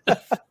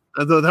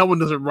 Although that one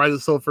doesn't write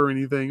itself or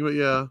anything, but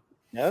yeah.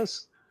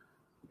 Yes.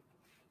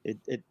 It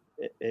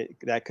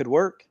that could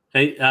work.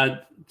 Hey,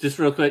 just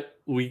real quick,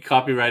 we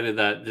copyrighted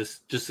that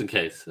just in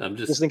case.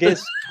 Just in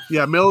case.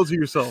 Yeah, mail it to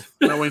yourself.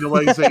 That way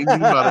nobody can say anything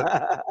about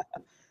it.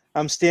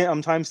 I'm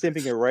time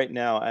stamping it right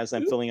now as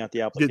I'm filling out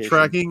the application. Get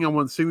tracking. I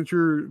want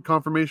signature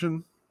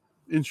confirmation.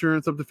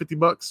 Insurance up to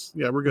 $50.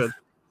 Yeah, we're good.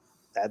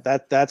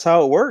 That's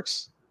how it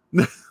works.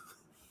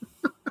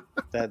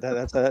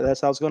 That's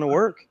how it's going to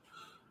work.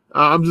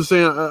 I'm just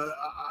saying,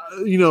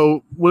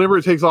 whenever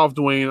it takes off,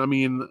 Dwayne, I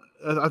mean,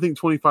 I think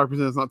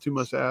 25% is not too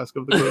much to ask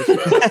of the gross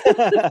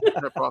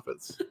net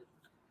profits.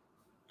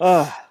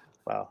 Wow.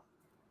 I'll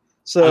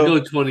So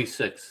go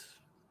 26.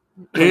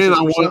 And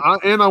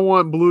I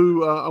want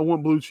blue. I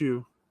want Blue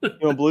Chew. you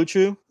want Blue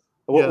Chew?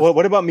 Yes.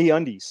 What about Me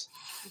Undies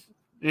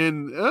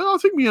And I'll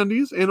take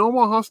MeUndies and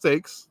Omaha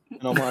Steaks.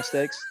 and Omaha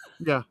Steaks?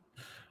 Yeah,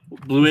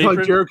 Blue Like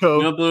Apron? Jericho.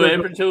 You want Blue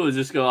Apron too? Or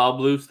just go all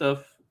blue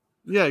stuff?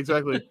 yeah,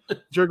 exactly.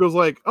 Jericho's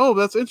like, oh,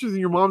 that's interesting.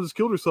 Your mom just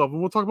killed herself, and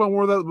we'll talk about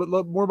more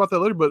about that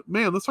later. But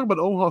man, let's talk about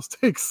Omaha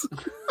Steaks.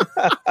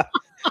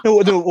 No,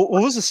 what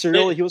was the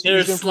cereal he was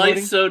They're promoting?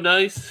 sliced so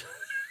nice.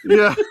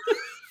 Yeah,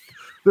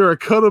 they're a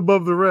cut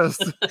above the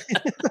rest.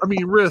 I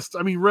mean rest.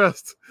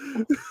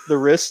 The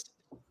wrist.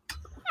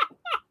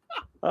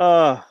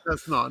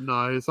 That's not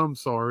nice. I'm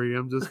sorry.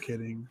 I'm just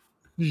kidding.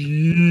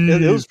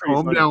 Jeez, was pretty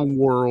calm funny. down,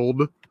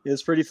 world.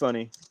 It's pretty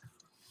funny.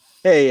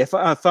 Hey, if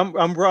I'm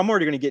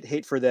already going to get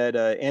hate for that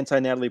anti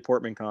Natalie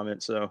Portman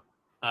comment. So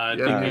I Yeah,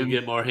 think man. you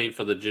get more hate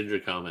for the ginger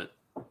comment.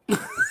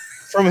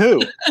 from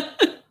who?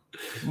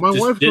 My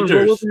Just wife's gonna gingers.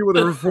 roll with me with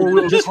her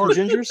 4-wheel Just for cart.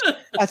 gingers?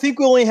 I think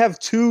we only have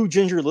 2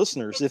 ginger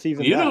listeners, if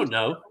even You that. don't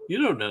know.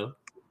 You don't know.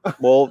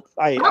 Well,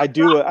 I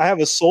do. I have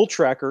a soul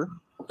tracker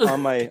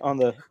on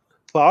the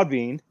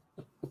Podbean.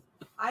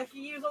 I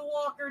can use a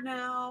walker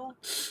now.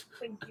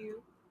 Thank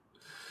you.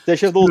 Does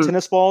she have little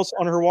tennis balls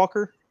on her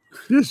walker?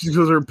 Yeah, she's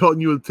goes there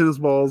pelting you with tennis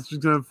balls. She's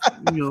gonna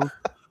have,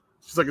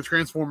 she's like a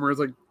transformer. It's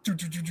like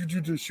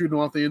shooting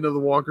off the end of the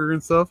walker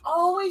and stuff.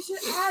 Oh, we should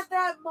add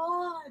that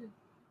mod.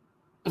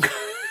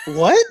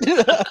 What?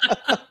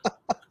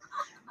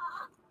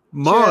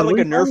 Mom, She had what like are a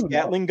you Nerf talking about?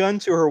 Gatling gun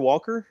to her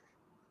walker.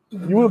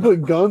 You want to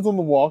put guns on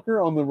the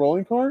walker on the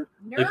rolling cart?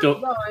 Nerf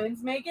don't-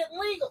 guns make it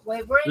legal.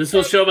 Wait, we're This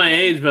will show my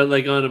age, but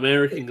like on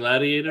American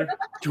Gladiator.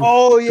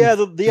 Oh yeah,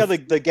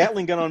 the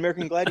Gatling gun on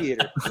American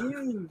Gladiator.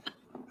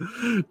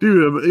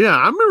 Dude, yeah,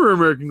 I remember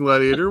American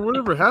Gladiator.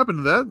 Whatever happened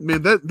to that?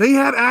 Man, that they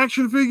had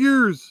action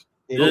figures.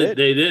 They They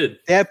did. did.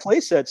 They had play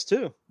sets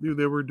too. Dude,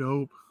 they were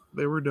dope.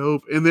 They were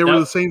dope. And they were That-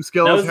 the same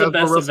scale That as was the Hasbro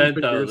best wrestling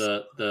event, though.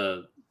 figures.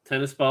 The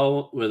tennis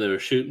ball where they were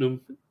shooting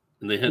them,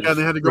 and they had Yeah,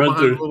 they had to go run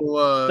behind through.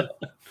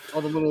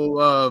 all the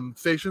little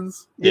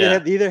stations. Yeah, Yeah.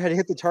 they either had to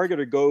hit the target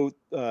or go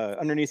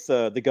underneath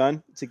the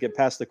gun to get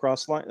past the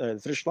cross line, the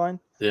finish line.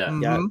 Yeah.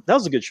 Yeah, Mhm. that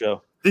was a good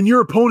show. And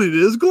your opponent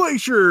is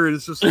Glacier. And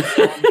it's just like,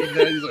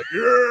 he's like,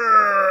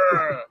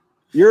 yeah.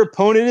 Your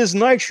opponent is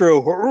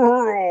Nitro.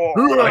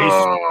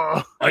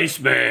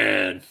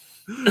 Iceman.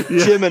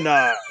 Yeah.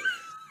 Gemini.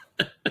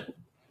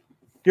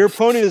 Your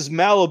opponent is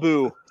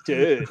Malibu.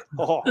 Dude.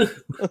 Oh.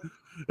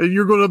 And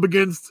you're going up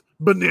against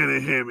Banana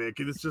Hammock.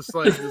 And it's just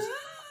like,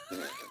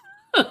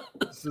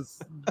 it's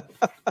just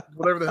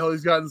whatever the hell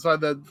he's got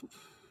inside that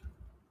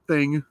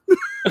thing.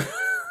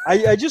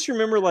 I just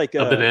remember like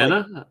A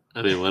banana?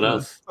 I mean, what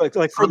else?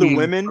 like for the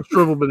women. A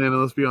shriveled banana,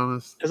 let's be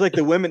honest. It's like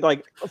the women,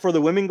 like for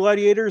the women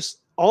gladiators,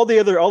 all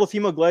the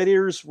female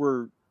gladiators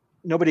were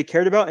nobody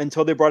cared about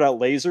until they brought out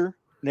Laser,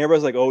 and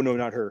everybody's like, "Oh no,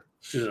 not her."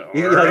 She's like,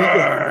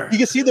 You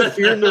can see the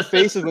fear in their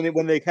faces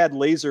when they had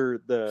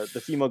Laser, the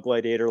female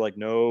gladiator. Like,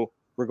 no,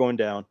 we're going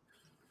down.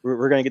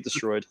 We're gonna get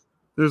destroyed.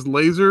 There's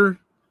Laser, and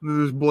then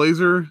there's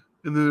Blazer,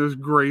 and then there's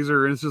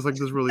Grazer, and it's just like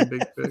this really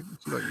big pig.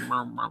 She's like,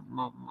 "Meow, meow,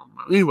 meow, meow,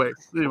 meow."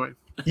 Anyway.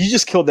 You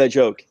just killed that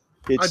joke.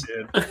 I It's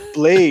did.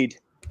 Blade,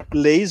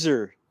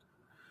 Laser,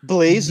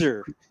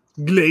 Blazer.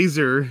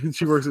 Glazer, and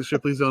she works at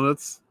Shipley's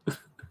Donuts.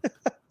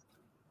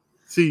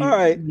 See, All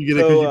right, you get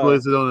it because so, you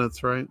glaze the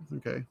donuts, right?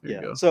 Okay, there you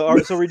Yeah. go. So are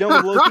we done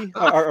with Loki?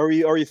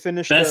 Are we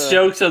finished? Best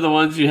jokes are the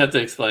ones you have to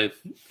explain.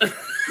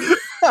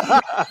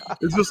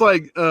 It's just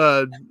like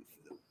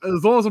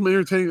as long as I'm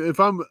entertaining. If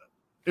I'm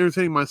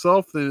entertaining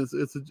myself, then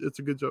it's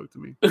a good joke to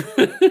me.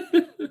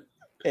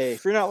 Hey,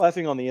 if you're not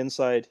laughing on the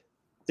inside,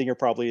 then you're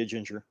probably a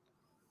ginger.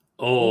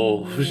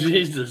 Oh,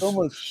 Jesus. So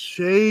much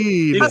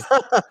shade.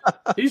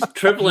 He's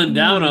tripling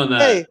down on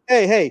that.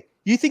 Hey!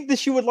 You think that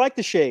she would like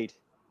the shade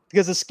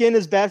because the sun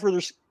is bad for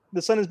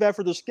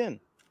their skin.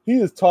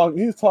 He's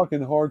talking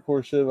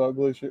hardcore shit about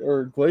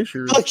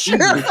glaciers. Glacier.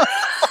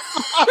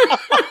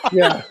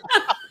 Yeah,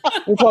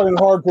 we're talking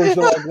hardcore shit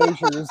about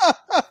glaciers.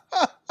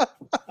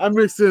 I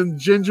mixed in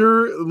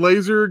ginger,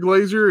 laser,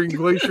 glazer, and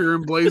glacier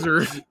and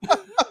blazer.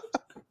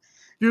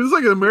 Dude, it's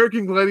like an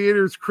American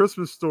Gladiator's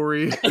Christmas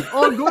story.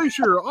 On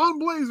glacier, on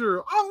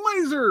blazer,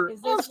 on laser, Is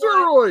on this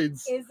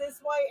steroids. Is this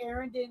why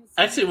Aaron didn't see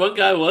Actually, one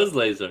guy was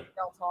laser.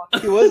 y'all talking?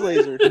 He was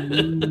Laser.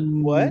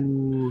 What?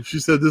 Ooh, she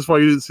said this is why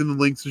you didn't send the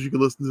link so she could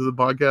listen to the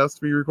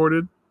podcast we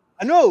recorded.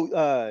 I know.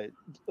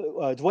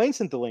 Dwayne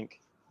sent the link.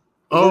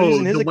 Oh,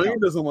 using his Dwayne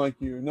account. doesn't like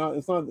you. No,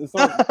 it's not. Aaron.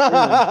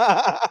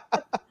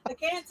 I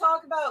can't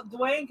talk about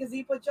Dwayne because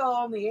he put y'all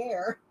on the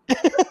air.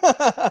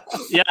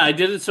 Yeah, I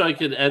did it so I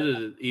could edit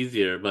it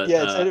easier, but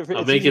Yeah, it's I'm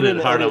it's making easier it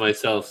to hard on edit.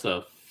 myself.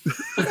 So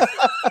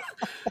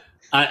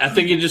I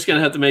think you're just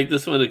gonna have to make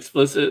this one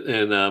explicit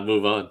and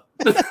move on.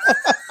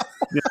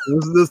 Yeah,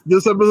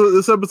 this episode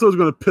is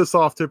going to piss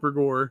off Tipper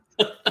Gore.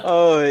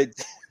 Oh,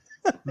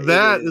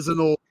 That is. is an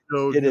old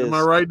joke. It Am I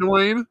is. right,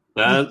 Dwayne?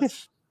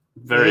 That's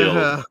very old.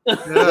 Yeah. Is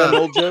that an Yeah.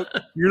 old joke?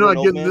 You're An not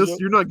old getting man this. joke?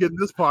 You're not getting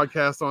this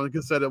podcast on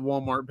cassette at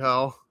Walmart,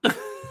 pal.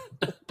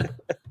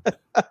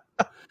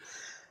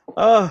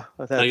 Oh,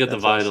 I got the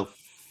vinyl.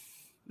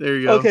 There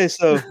you go. Okay,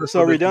 so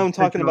are we Take done it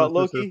talking on, about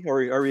take it. Loki,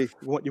 or are we?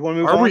 You want to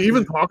move Are on? we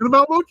even talking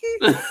about Loki?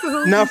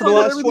 Not for the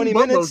last 20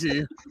 But minutes.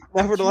 Loki.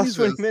 Now for the last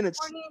 20 Jesus. minutes?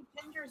 Horny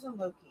Gingers and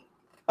Loki.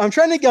 I'm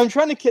trying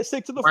to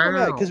stick to the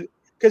format Wow.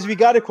 because we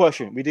got a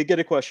question. We did get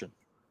a question.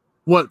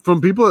 What from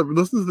people that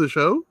listen to the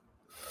show?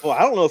 Well,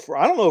 I don't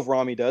know if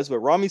Rami does, but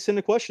Rami sent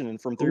a question in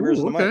from Three Beers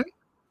Ooh, in the okay. Mic.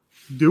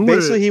 Do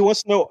Basically, it. he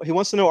wants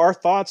to know our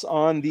thoughts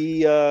on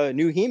the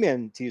new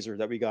He-Man teaser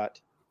that we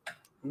got.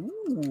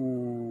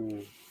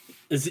 Ooh.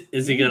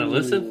 Is he gonna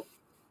listen?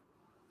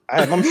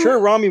 I'm sure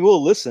Rami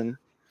will listen.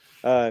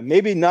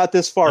 Maybe not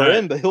this far All right.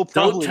 in, but he'll Don't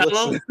probably tell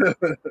listen.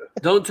 him.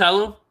 Don't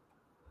tell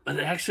him. But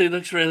it actually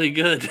looks really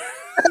good.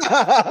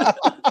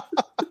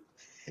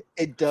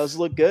 It does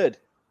look good.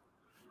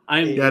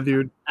 Yeah,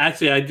 dude.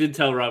 Actually, I did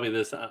tell Robbie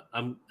this.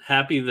 I'm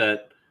happy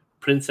that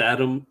Prince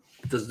Adam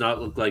does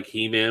not look like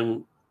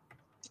He-Man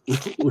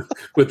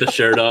with the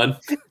shirt on.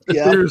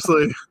 Yeah.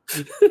 Seriously.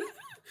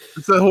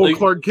 It's that whole Like-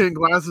 Clark Kent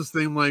glasses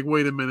thing. Like,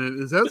 wait a minute,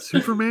 is that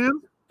Superman?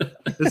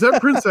 Is that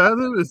Prince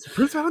Adam? Is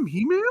Prince Adam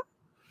He-Man?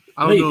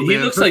 I don't Wait, know, he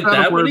man. looks Prince like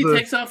Adam that when he wears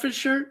takes off his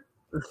shirt?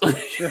 He Like,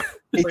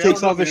 I takes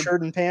don't know, off his man.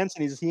 shirt and pants,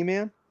 and he's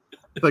He-Man.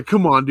 Like,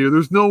 come on, dude.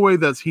 There's no way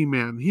that's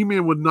He-Man.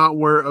 He-Man would not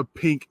wear a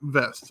pink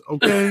vest,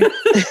 okay?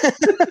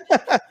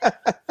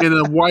 And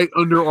a white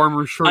Under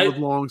Armour shirt with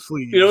long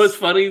sleeves. You know what's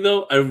funny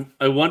though?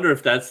 I wonder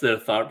if that's their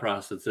thought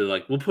process. They're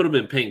like, we'll put him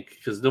in pink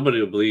because nobody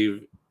will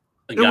believe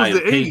a It guy was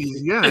in the pink. 80s.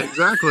 Yeah,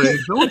 exactly.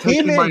 No one takes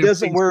He-Man anybody in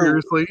doesn't pink wear-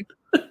 seriously.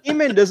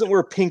 He-Man doesn't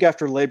wear pink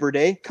after Labor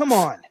Day. Come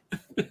on.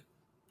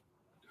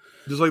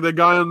 Just like that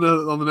guy on the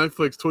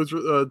Netflix Toys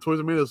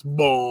R Us,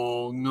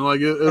 bong.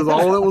 Like it was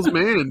all that was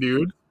man,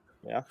 dude.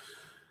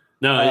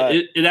 No,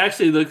 it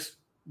actually looks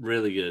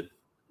really good.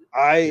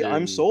 I'm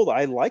And- sold.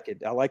 I like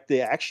it. I like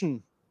the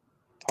action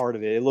part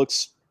of it. It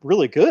looks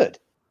really good.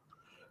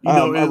 You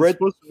know, I it's read-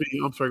 supposed to be.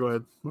 I'm sorry. Go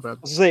ahead. My bad. I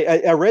was gonna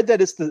say I read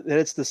that it's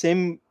the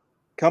same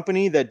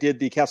company that did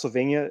the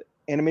Castlevania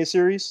anime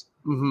series.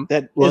 Hmm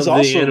That is Well, the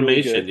also really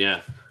animation, good.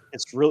 yeah.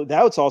 It's really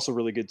that's also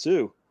really good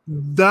too.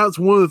 That's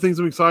one of the things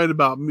I'm excited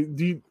about.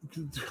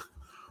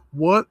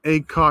 What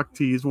a cock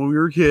tease when we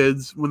were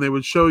kids, when they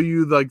would show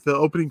you like the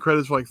opening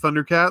credits for like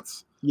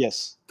Thundercats.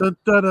 Yes. Dun,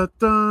 dun, dun,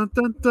 dun,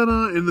 dun, dun,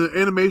 dun, and the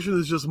animation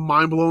is just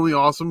mind-blowingly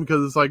awesome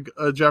because it's like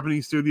a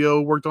Japanese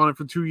studio worked on it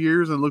for 2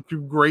 years and looked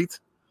great.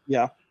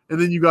 Yeah. And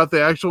then you got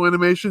the actual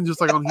animation, just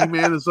like on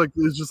He-Man. It's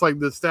just like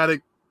the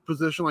static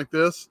position like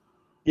this.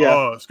 Yeah.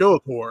 Oh,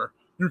 Skeletor,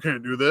 you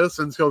can't do this.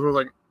 And Skeletor's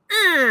like,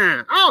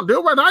 I'll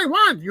do what I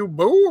want, you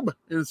boob.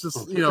 And it's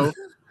just, you know,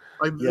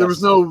 like there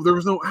was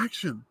Yes. no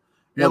action.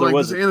 No, And there like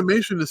this wasn't.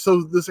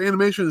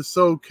 animation is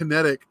so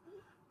kinetic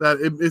that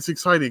it's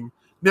exciting.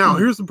 Now, Hmm.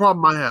 here's the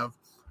problem I have.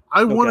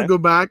 I want to Okay. go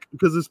back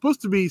because it's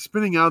supposed to be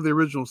spinning out of the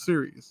original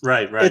series.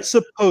 Right. It's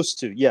supposed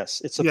to.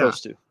 Yes, it's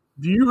supposed to.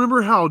 Do you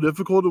remember how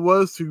difficult it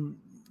was to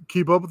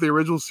keep up with the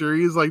original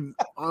series? Like,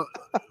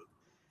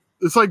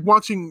 it's like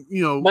watching,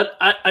 you know. But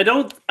I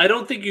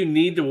don't think you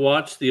need to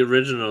watch the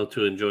original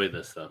to enjoy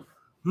this though.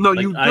 No,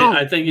 Like, you I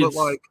don't. think but it's-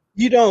 like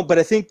You don't, but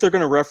I think they're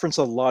going to reference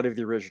a lot of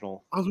the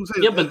original. I was going to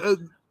say, Yeah, but-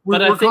 we're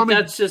But I think coming-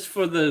 that's just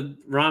for the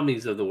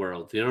Ramis of the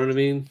world. You know what I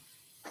mean?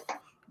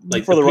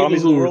 Like For the people Ramis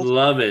of the who world?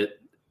 love it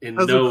and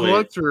as a know it,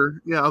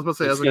 collector. Yeah, I was about to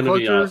say, it's as a going to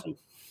be collector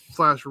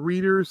awesome.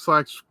 /reader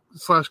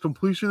slash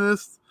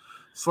completionist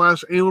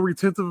 / anal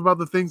retentive about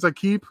the things I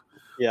keep.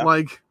 Yeah.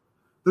 Like,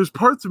 there's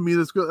parts of me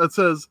that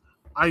says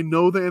I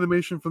know the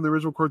animation from the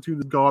original cartoon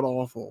is god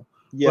awful,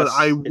 Yes, but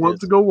I it want is.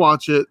 to go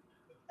watch it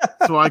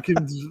so I can.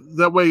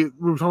 That way,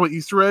 we're talking about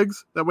Easter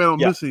eggs. That way, I don't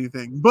Yeah. miss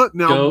anything. But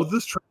now Go. with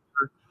this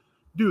trailer,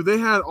 dude, they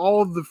had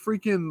all of the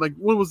freaking like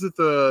what was it?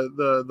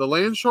 The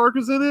land shark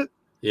is in it.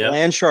 Yeah.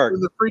 Land Shark.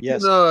 And the freaking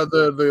Yes. the cart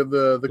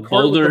with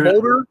boulder. the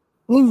boulder,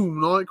 boom,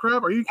 and all that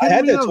crap. Are you I kidding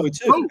had me? that toy was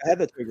too. dope. I had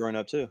that toy growing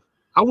up too.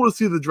 I want to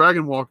see the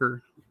Dragon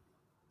Walker.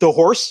 The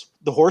horse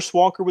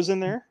walker was in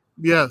there.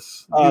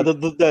 Yes, dude,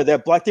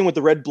 That black thing with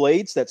the red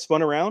blades that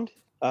spun around.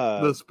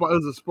 was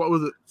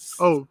it?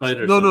 Oh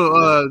Spider no,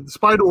 something.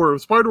 Spider.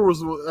 Spider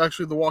was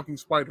actually the walking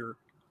spider.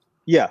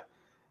 Yeah.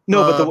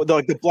 No,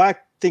 but the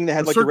black thing that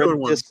had the like the red circular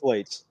one. disc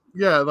blades.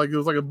 Yeah, like it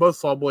was like a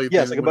buzzsaw blade.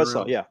 Yes, thing like a that went buzzsaw.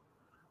 around. Yeah.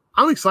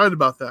 I'm excited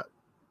about that.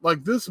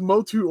 Like this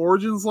Motu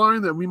Origins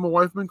line that me and my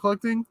wife have been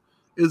collecting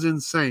is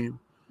insane.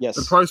 Yes.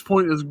 The price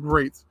point is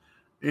great,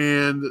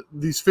 and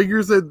these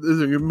figures that is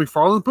it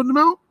McFarlane putting them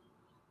out.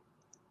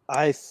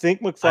 I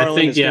think I McFarlane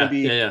think is going yeah, to be.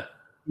 yeah.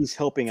 He's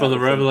helping For out the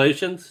with them.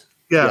 Revelations,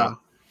 Yeah,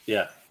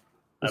 Yeah.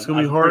 it's I'm-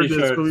 gonna be I'm hard. pretty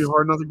It's sure gonna be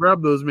hard not to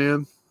grab those,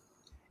 man.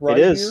 It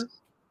is. Here?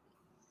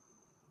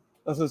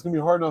 I said it's gonna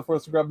be hard enough for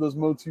us to grab those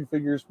Motu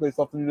figures based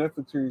off the new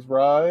Netflix series,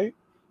 right?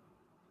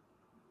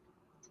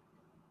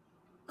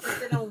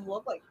 They don't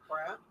look like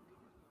crap.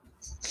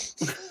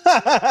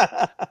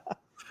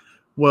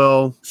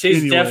 Well, She's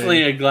anyway,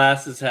 definitely a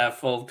glasses half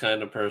full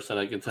kind of person.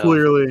 I can tell.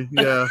 clearly,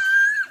 yeah.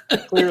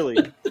 Clearly.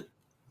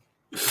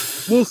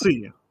 We'll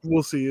see.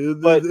 We'll see.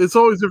 But- It's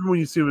always different when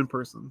you see them in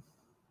person.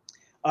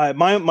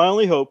 My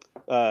only hope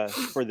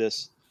for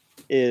this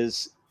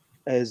is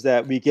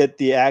that we get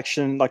the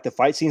action, like the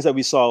fight scenes that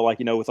we saw, like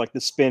with like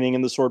the spinning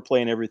and the sword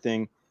play and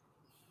everything,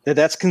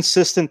 that's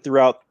consistent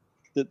throughout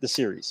the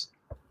series.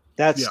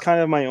 That's Yeah. kind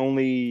of my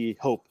only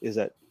hope is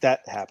that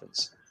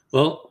happens.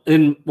 Well,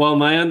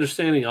 my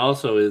understanding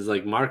also is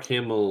like Mark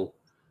Hamill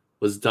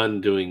was done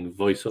doing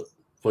voice work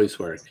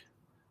For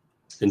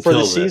until the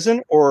this.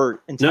 season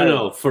or entirely?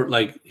 No, for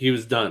like he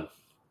was done.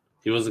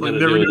 He wasn't Like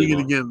going to never do it doing it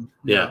anymore. again.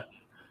 Yeah.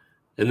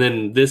 And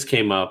then this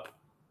came up,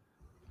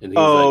 and he's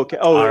Oh, like, okay.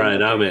 Oh, all right,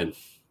 okay. I'm in.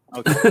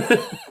 Okay.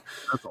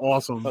 That's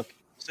awesome. Okay.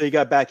 So you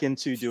got back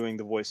into doing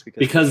the voice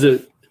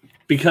because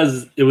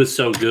because it was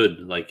so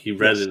good. Like he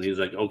read it and he's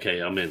like, okay,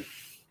 I'm in.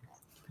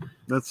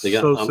 That's They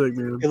got- so sick,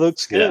 man. It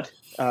looks good.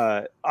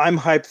 I'm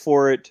hyped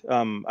for it.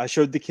 I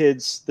showed the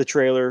kids the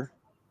trailer.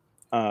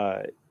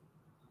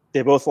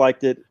 They both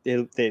liked it. They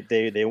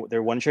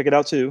want to check it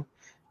out too.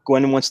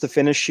 Gwen wants to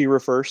finish She-Ra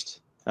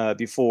first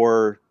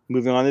before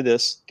moving on to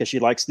this because she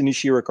likes the new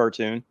She-Ra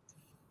cartoon.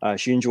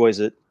 She enjoys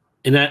it.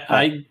 And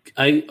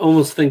I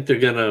almost think they're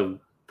gonna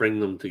bring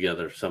them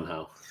together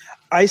somehow.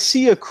 I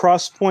see a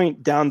cross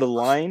point down the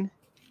line.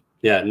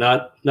 Yeah,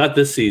 not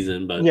this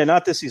season, but Yeah,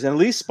 not this season. At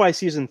least by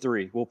season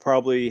 3, we'll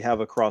probably have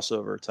a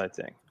crossover type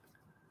thing.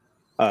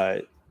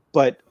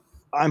 But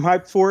I'm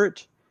hyped for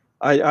it.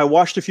 I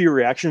watched a few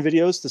reaction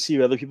videos to see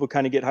if other people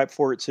kind of get hyped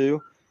for it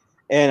too.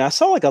 And I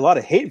saw like a lot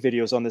of hate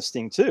videos on this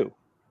thing too,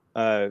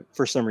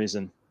 for some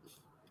reason.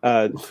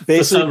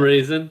 for some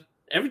reason,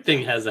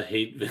 everything has a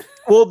hate.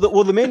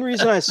 The main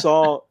reason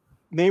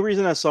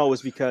I saw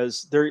was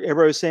because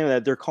everybody was saying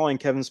that they're calling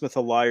Kevin Smith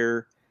a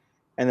liar,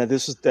 and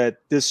that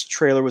this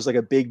trailer was like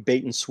a big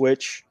bait and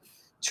switch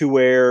to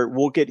where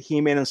we'll get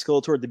He-Man and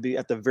Skeletor to be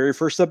at the very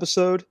first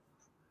episode,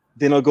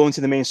 then it'll go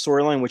into the main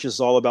storyline, which is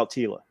all about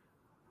Teela.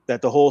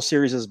 That the whole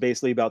series is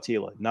basically about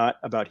Teela, not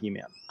about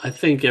He-Man. I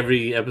think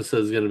every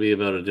episode is going to be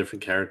about a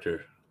different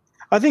character.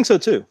 I think so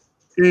too.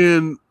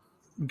 And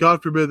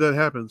God forbid that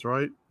happens,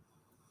 right?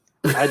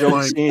 I don't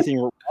Like- see anything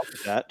wrong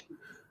with that.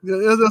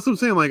 Yeah, that's what I'm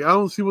saying. Like, I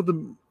don't see what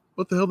the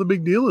hell the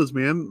big deal is,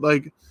 man.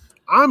 Like,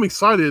 I'm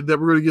excited that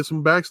we're going to get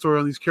some backstory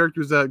on these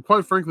characters that,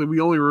 quite frankly, we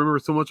only remember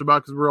so much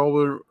about because we're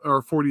all in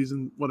our 40s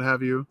and what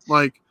have you.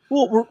 Like,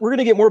 Well, we're going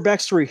to get more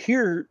backstory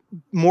here,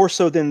 more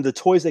so than the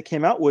toys that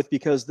came out with,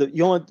 because the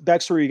only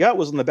backstory you got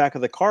was on the back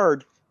of the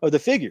card of the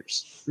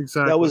figures.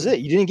 exactly. That was it.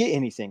 You didn't get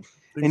anything.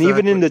 And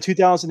even in the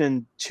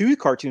 2002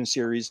 cartoon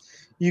series,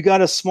 you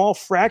got a small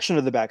fraction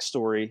of the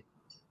backstory,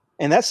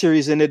 and that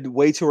series ended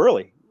way too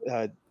early.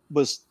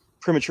 Was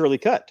prematurely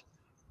cut.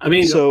 I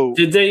mean, So-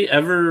 did they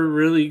ever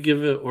really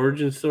give an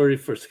origin story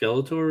for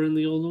Skeletor in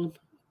the old one?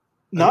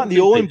 Not in the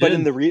think old they one, but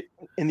did.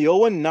 in the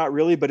old one, not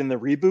really. But in the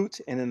reboot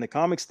and in the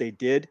comics, they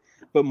did.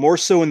 But more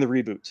so in the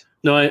reboot.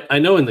 No, I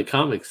know in the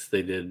comics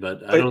they did,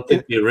 but I But don't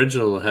think the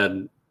original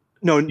had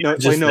No,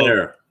 just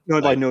there. No,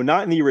 Like- no,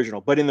 not in the original,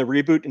 but in the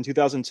reboot in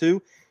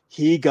 2002,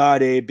 he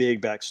got a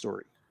big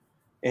backstory,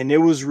 and it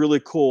was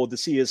really cool to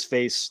see his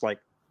face like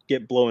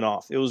get blown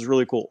off. It was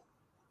really cool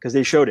because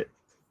they showed it.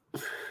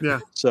 Yeah.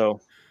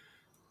 So,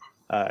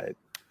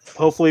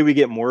 hopefully, we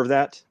get more of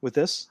that with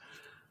this.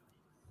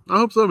 I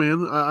hope so,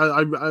 man.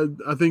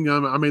 I think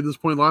I made this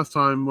point last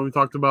time when we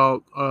talked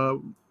about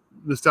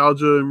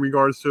nostalgia in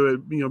regards to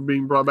it,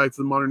 being brought back to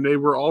the modern day.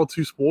 We're all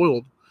too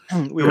spoiled.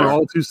 We're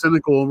all too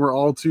cynical, and we're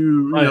all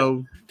too,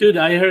 Right. Dude,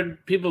 I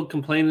heard people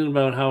complaining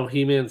about how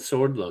He-Man's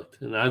sword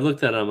looked, and I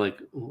looked at it, I'm like,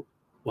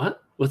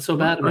 what? What's so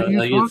bad What about are it? you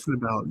Like, talking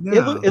about?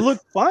 Yeah. It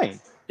looked fine.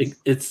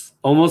 it's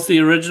almost the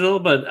original,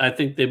 but I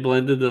think they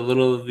blended a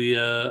little of the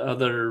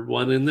other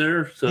one in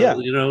there. So, Yeah.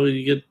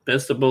 you get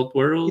best of both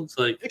worlds.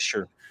 Like,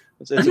 Mixture.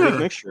 It's a Yeah. good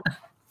mixture.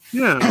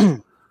 Yeah.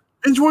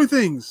 Enjoy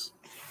things.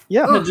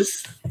 Yeah. Oh.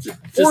 just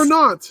Or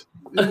not.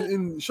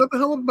 And shut the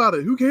hell up about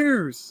it. Who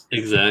cares?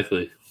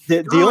 Exactly.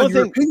 The God, only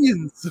your thing.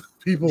 opinions,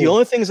 people. The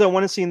only things I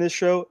want to see in this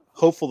show,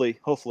 hopefully,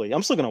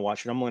 I'm still going to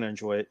watch it. I'm going to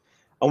enjoy it.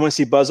 I want to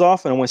see Buzz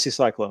Off and I want to see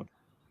Cyclone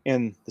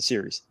in the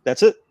series.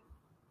 That's it.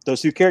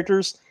 Those two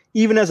characters,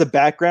 even as a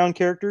background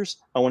characters,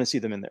 I want to see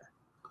them in there.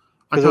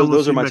 I Because kind of want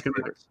those to are see my two Mechaneck.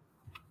 favorites.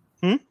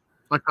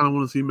 I kind of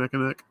want to see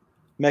Mechaneck.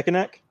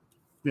 Mechaneck.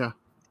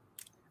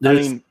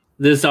 There's, mean-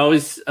 there's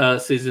always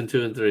season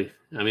 2 and 3.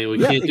 I mean, we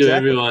Yeah, can't do exactly.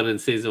 everyone in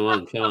season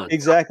 1. Come on.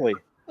 Exactly.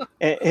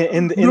 And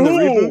in the No!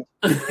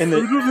 reboot, in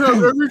They the just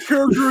have every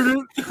character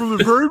in it from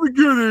the very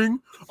beginning.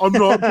 I'm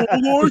not going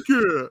to like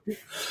it.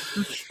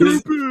 It's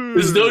stupid.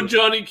 There's no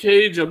Johnny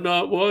Cage. I'm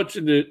not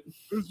watching it.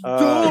 It's dumb.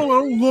 I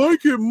don't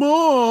like it,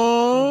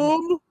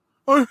 Mom.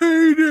 I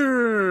hate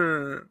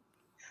it.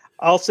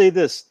 I'll say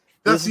this: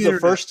 That's this is the the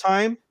internet. first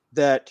time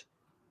that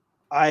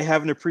I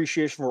have an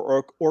appreciation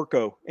for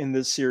Orko in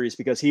this series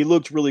because he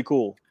looked really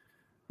cool.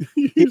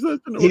 He's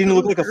such an He didn't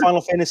look like a orphan.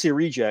 Final Fantasy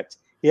reject.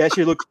 He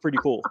actually looked pretty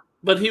cool.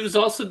 But he was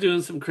also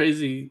doing some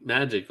crazy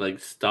magic, like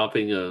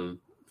stopping a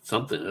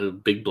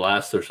big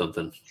blast or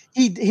something.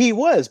 He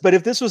was, but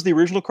if this was the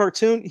original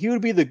cartoon, he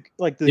would be the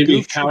He'd be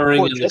goof cowering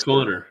court in the jester.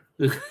 corner.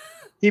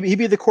 He'd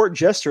be the court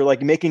jester,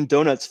 like making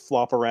donuts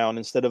flop around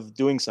instead of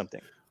doing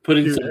something.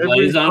 Putting Dude, some every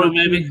glaze on them,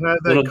 cartoon maybe. had that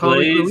Little comic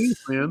glaze. relief,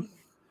 man.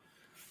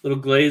 Little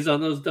glaze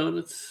on those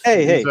donuts.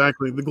 Hey,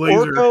 Exactly. The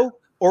Glazer.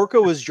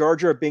 Orko was Jar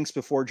Jar Binks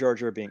before Jar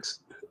Jar Binks.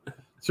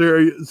 So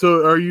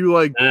are you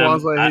like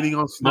quasi I- hating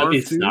on Might be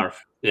Snarf too? Snarf.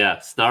 Yeah,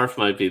 Snarf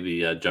might be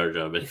the Jar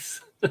Jar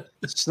Binks.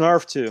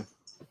 Snarf too.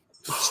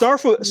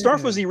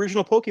 Snarf was the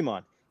original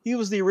Pokemon. He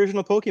was the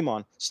original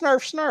Pokemon.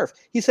 Snarf.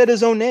 He said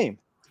his own name.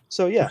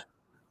 So yeah,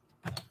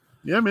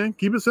 Yeah, man.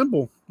 Keep it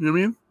simple. You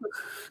know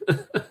what I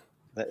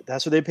mean?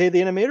 that's what they paid the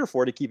animator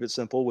for, to keep it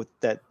simple with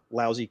that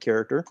lousy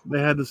character.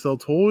 They had to sell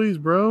toys,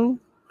 bro.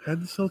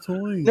 Had to sell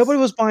toys. Nobody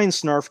was buying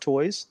Snarf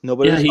toys.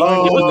 Nobody Yeah, was he-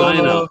 buying he was it.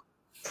 buying them.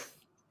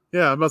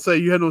 Yeah, I'm about to say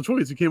you had no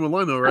choice. You came with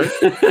Lino, right?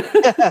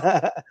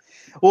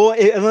 Well,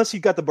 unless you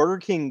got the Burger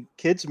King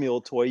kids meal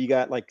toy, you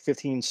got like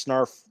 15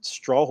 Snarf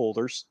straw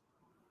holders.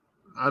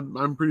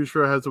 I'm pretty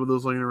sure I had some of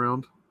those laying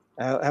around.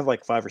 I have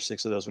like 5 or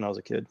 6 of those when I was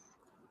a kid.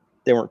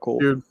 They weren't cool.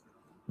 Dude,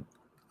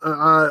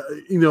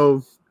 you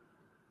know,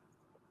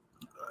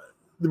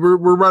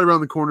 we're right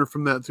around the corner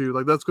from that too.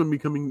 Like that's going to be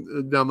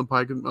coming down the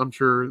pike, I'm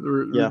sure.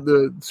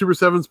 The Super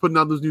 7's putting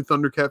out those new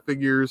Thundercat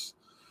figures.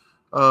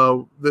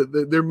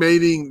 They're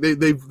making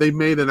they've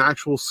made an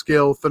actual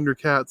scale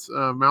Thundercats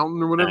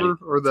mountain or whatever,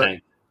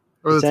 tank.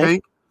 or the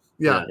tank.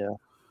 Yeah.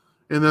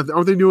 And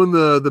aren't they doing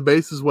the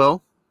base as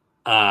well?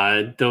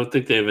 I don't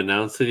think they've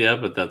announced it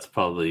yet, but that's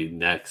probably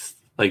next.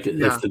 Like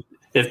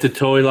if the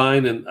toy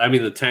line and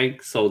the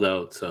tank sold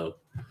out, so.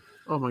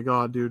 Oh my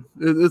god, dude!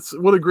 It's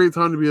what a great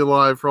time to be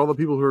alive for all the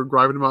people who are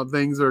griping about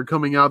things that are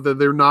coming out that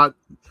they're not.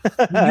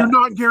 You're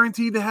not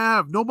guaranteed to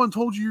have. No one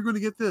told you you're going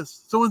to get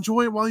this, so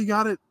enjoy it while you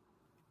got it.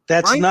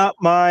 That's not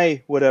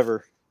my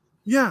whatever.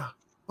 Yeah,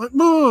 like,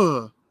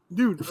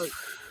 dude.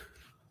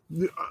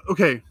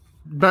 Okay,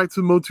 back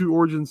to Motu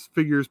Origins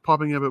figures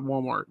popping up at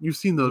Walmart. You've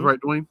seen those, right,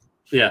 Dwayne?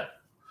 Yeah.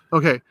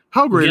 Okay,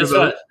 how great Guess are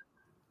those?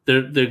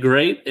 what? They're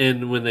great,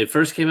 and when they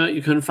first came out,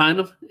 you couldn't find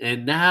them,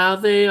 and now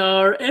they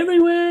are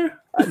everywhere.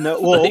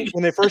 No, well,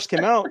 when they first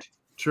came out,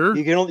 Sure.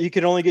 you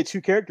could only get 2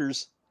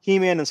 characters,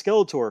 He-Man and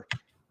Skeletor.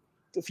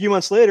 A few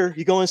months later,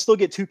 you can only still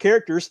get 2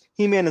 characters,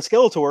 He-Man and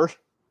Skeletor.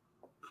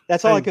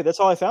 That's all That's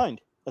all I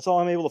found. That's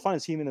all I'm able to find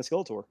is He-Man and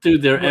Skeletor.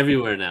 Dude, they're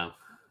everywhere now.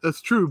 That's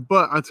true,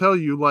 but I tell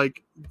you,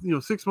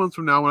 6 months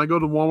from now, when I go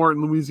to Walmart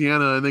in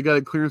Louisiana and they got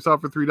a clearance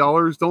out for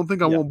 $3, don't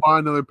think I won't buy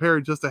another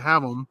pair just to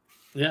have them.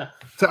 Yeah.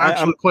 To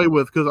actually play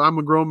with, because I'm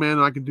a grown man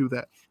and I can do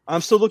that.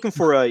 I'm still looking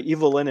for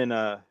Evelyn and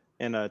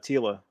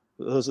Tila.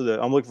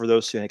 I'm looking for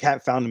those 2. And I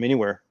can't find them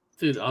anywhere.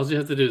 Dude, all you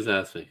have to do is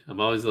ask me.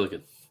 I'm always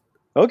looking.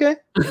 Okay.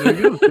 There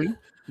you go, see?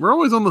 We're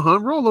always on the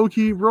hunt. We're all low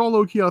key. We're all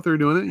low key out there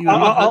doing it. You know?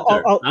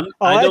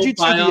 I don't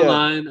buy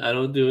online. I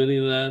don't do any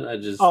of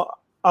that.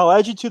 I'll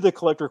add you to the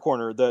collector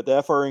corner, the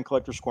FRN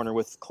collector's corner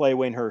with Clay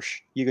Wayne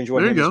Hirsch. You can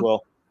join him as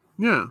well.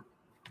 Yeah.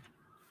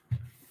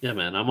 Yeah,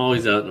 man. I'm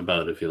always out and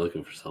about if you're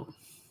looking for something.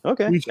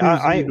 Okay.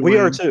 We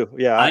are too.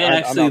 Yeah. I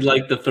actually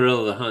like the thrill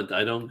of the hunt.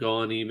 I don't go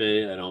on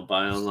eBay. I don't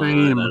buy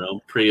online. I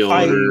don't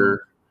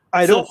pre-order.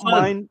 I don't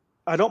mind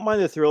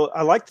the thrill.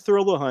 I like the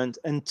thrill of the hunt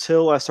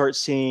until I start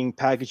seeing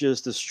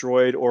packages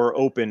destroyed or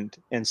opened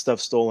and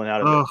stuff stolen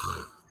out of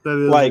it. That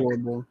is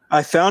horrible.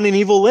 I found an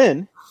Evil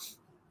Lynn,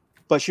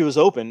 but she was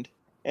opened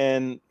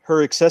and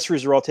her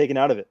accessories were all taken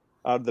out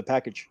of the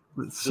package.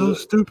 It's so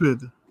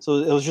stupid. So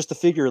it was just a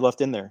figure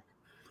left in there.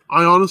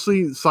 I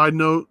honestly, side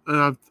note,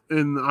 I'm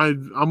in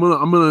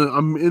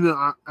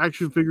an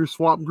action figure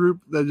swap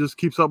group that just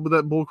keeps up with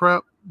that bull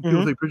crap.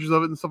 People take pictures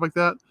of it and stuff like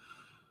that.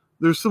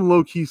 There's some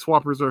low key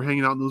swappers that are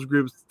hanging out in those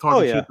groups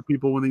talking shit to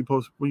people when you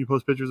post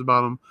pictures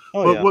about them.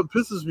 What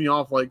pisses me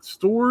off, like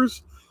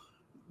stores,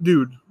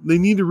 dude, they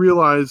need to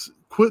realize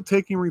quit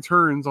taking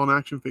returns on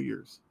action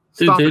figures.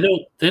 Dude,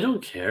 they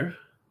don't care.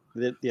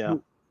 Yeah.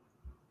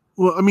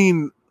 Well, I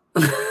mean.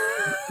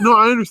 No,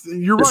 I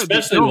understand. You're right.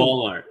 Especially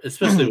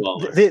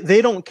Walmart.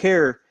 They don't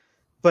care.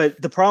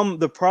 But the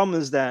problem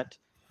is that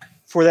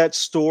for that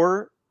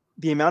store,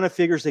 the amount of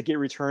figures that get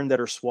returned that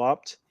are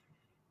swapped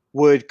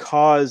would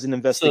cause an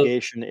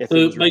investigation.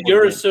 But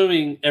you're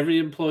assuming every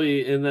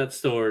employee in that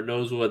store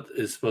knows what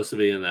is supposed to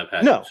be in that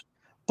package. No,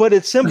 but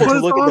it's simple to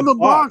look at the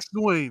box.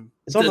 Dwayne.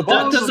 It's on the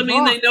box. That doesn't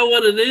mean they know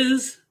what it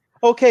is.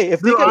 Okay, if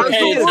they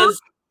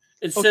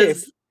it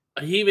says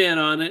a He-Man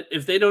on it.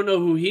 If they don't know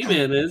who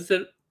He-Man is,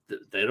 then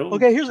they don't.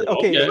 Okay, if they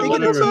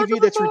get a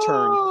TV that's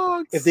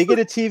returned, if they get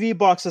a TV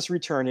box that's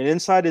returned and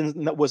inside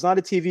was not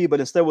a TV but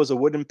instead was a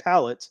wooden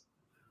pallet,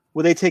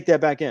 will they take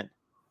that back in?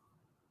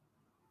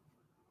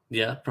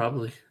 Yeah,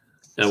 probably.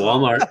 At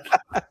Walmart,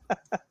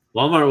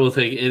 Walmart will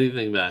take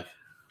anything back.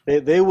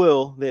 They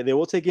will. They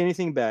will take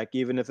anything back,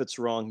 even if it's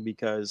wrong,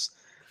 because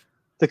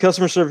the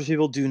customer service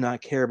people do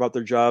not care about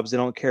their jobs. They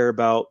don't care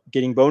about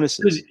getting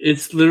bonuses.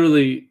 It's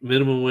literally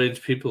minimum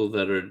wage people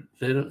they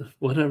don't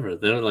whatever.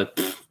 They're like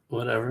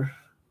whatever.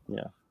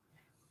 Yeah.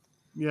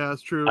 Yeah,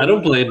 that's true. I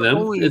don't blame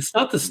them. It's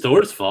not the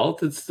store's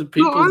fault. It's the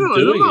people doing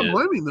it. I'm not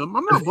blaming them.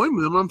 I'm not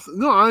blaming them.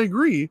 I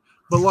agree.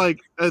 But like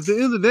at the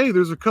end of the day,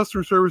 there's a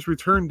customer service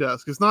return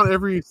desk. It's not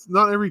everybody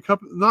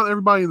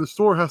in the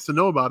store has to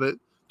know about it.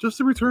 Just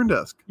the return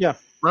desk. Yeah.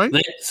 Right.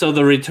 So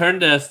the return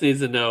desk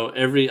needs to know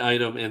every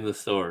item in the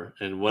store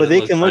and what. But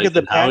they can look at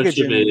the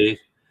packaging.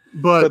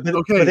 But they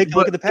can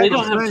look at the package. They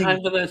don't have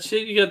time for that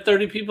shit. You got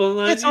 30 people in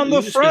line. It's on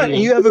the front,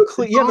 and you have a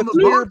clear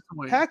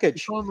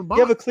package. You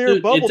have a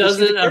clear bubble. It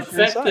doesn't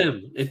affect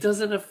them. It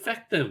doesn't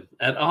affect them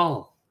at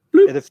all.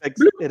 It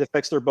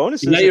affects their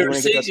bonuses. You get your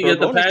receipt. You get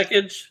the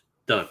package.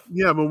 Done.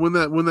 Yeah, but when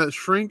that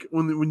shrink,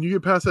 when you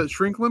get past that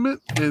shrink limit,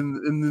 and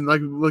then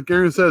like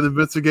Aaron said,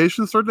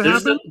 investigations start to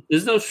happen.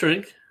 There's no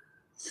shrink.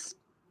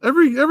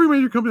 Every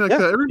major company like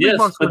that. Every big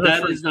box but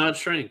that is not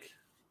shrink.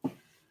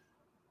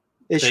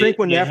 Shrink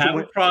when you have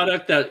a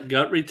product that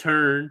got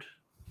returned.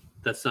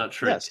 That's not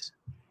shrink. Yes.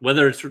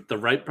 whether it's the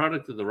right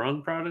product or the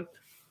wrong product.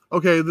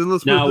 Okay, then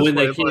let's put Now, it this when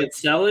way. they can't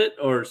sell it,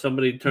 or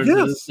somebody turns it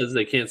and says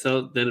they can't sell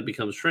it, then it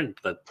becomes shrink.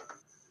 But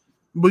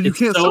you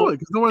can't sell it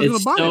because nobody's going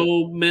to buy it. It's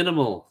so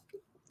minimal.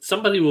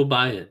 Somebody will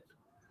buy it.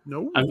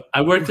 No,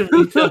 I worked in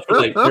retail for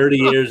like 30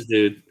 years,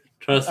 dude.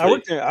 Trust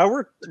me. I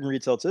worked in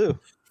retail too.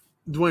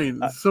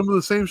 Dwayne, some of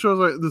the same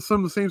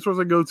stores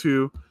I go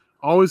to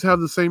always have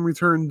the same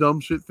return dumb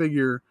shit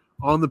figure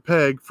on the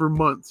peg for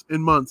months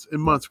and months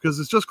and months because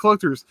it's just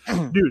collectors.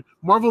 Dude,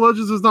 Marvel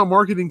Legends is not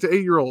marketing to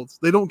 8-year-olds.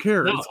 They don't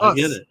care. No, it's us. I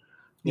get it.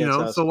 You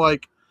know, so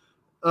like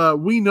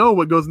we know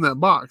what goes in that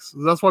box.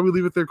 That's why we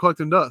leave it there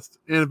collecting dust.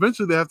 And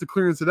eventually they have to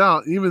clearance it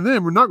out. And even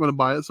then, we're not going to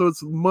buy it. So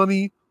it's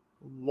money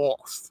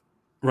lost.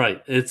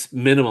 Right. It's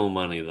minimal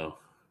money, though.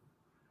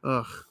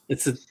 Ugh.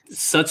 It's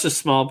such a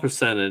small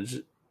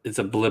percentage. It's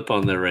a blip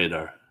on their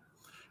radar.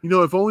 You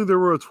know, if only there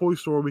were a toy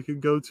store we could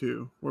go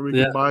to where we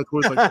could buy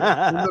toys like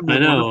that. I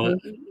know.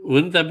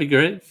 Wouldn't that be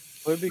great?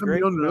 Would be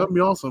great. That'd be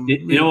awesome.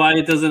 You know why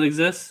it doesn't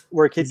exist?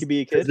 Where a kid could be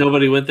a kid.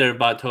 Nobody went there and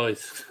bought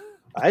toys.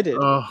 I did.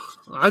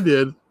 I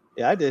did.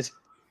 Yeah, I did.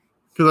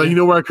 Because you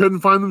know where I couldn't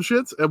find them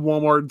shits? At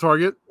Walmart and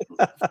Target.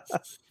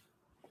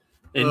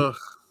 And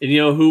you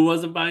know who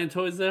wasn't buying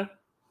toys there?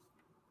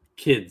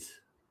 Kids.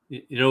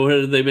 You know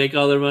where they make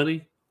all their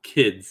money?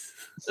 Kids.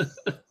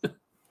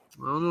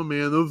 I don't know,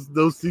 man.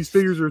 These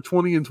figures are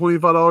 $20 and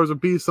 $25 a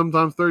piece,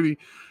 sometimes $30.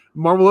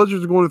 Marvel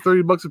Legends are going to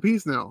 $30 a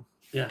piece now.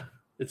 Yeah,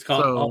 it's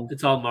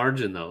all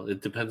margin though.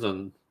 It depends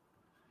on.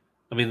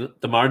 I mean,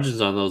 the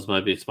margins on those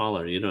might be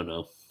smaller. You don't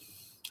know.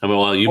 I mean,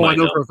 well, you might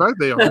know for a fact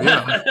they are.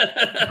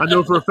 Yeah, I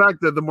know for a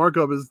fact that the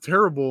markup is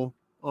terrible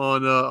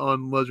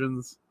on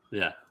Legends.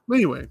 Yeah. But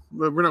anyway,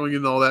 we're not going to get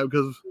into all that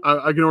because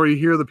I can already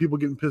hear the people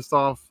getting pissed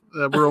off.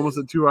 We're almost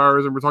at 2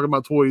 hours and we're talking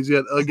about toys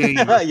yet again.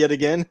 Yet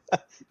again.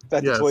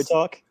 Back to toy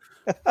talk.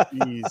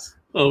 Jeez.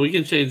 Well, we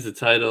can change the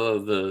title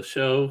of the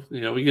show.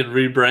 You know, we can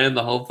rebrand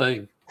the whole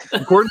thing.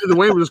 According to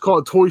Dwayne, we'll just call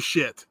it Toy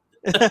Shit.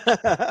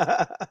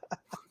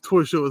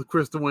 Toy Shit with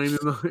Chris, Dwayne,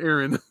 and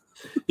Aaron.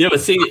 Yeah,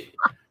 but see,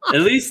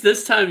 at least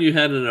this time you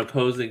had an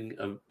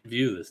opposing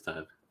view this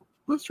time.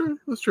 That's true.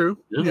 That's true.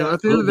 Yeah,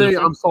 at the end of the day,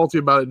 I'm salty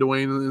about it,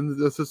 Dwayne,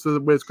 and that's just the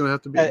way it's going to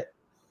have to be.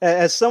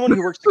 As someone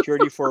who worked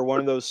security for one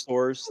of those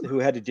stores who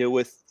had to deal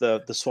with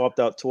the swapped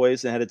out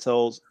toys and had to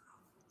tell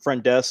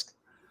front desk,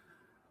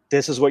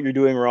 this is what you're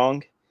doing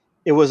wrong,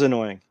 it was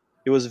annoying.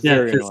 It was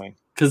very annoying.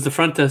 Because the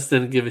front desk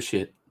didn't give a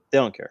shit. They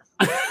don't care.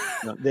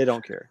 No, they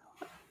don't care.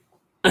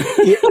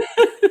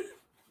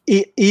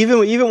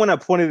 Even when I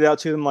pointed it out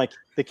to them, like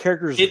the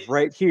character's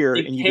right here,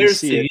 and you can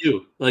see it.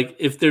 You. Like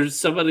if there's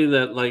somebody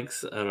that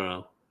likes, I don't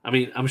know. I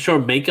mean, I'm sure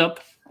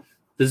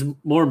there's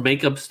more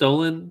makeup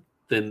stolen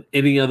than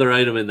any other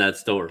item in that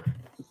store.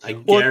 I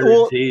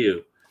guarantee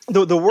you.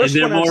 The worst.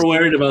 And they're more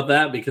worried about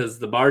that because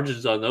the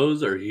margins on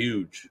those are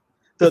huge.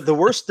 The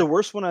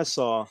worst one I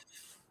saw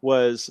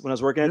was when I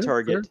was working at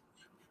Target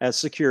as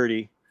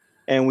security,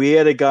 and we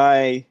had a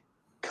guy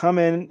come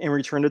in and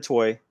return a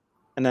toy,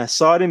 and I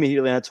saw it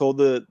immediately. And I told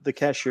the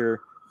cashier,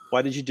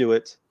 "Why did you do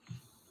it?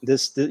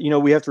 This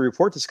we have to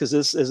report this because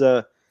this is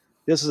a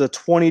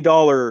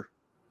 $20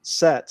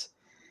 set."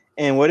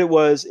 And what it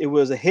was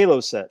a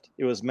Halo set.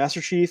 It was Master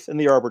Chief and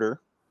the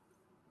Arbiter,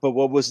 but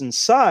what was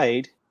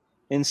inside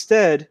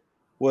instead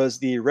was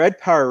the Red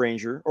Power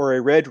Ranger or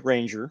a Red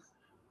Ranger,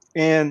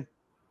 and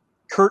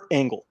Kurt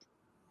Angle.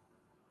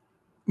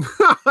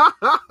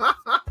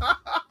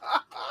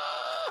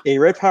 A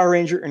Red Power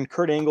Ranger and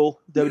Kurt Angle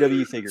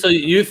WWE figure. So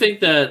you think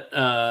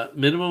that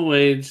minimum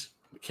wage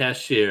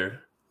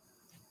cashier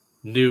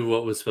knew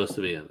what was supposed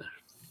to be in there?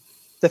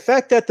 The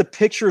fact that the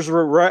pictures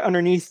were right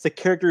underneath the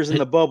characters in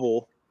the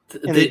bubble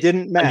and they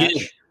didn't match.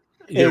 Again,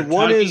 you're and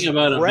one talking is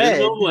about red, a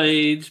minimum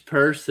wage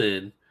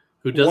person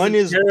who doesn't one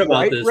is care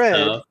about this red,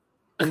 stuff.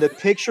 And the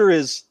picture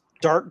is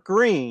dark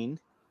green.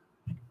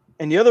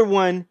 And the other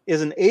one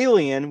is an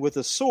alien with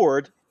a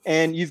sword,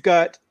 and you've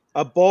got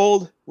a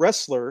bald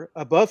wrestler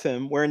above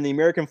him wearing the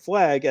American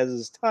flag as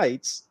his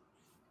tights,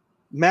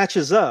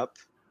 matches up.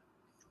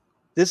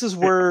 This is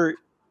where,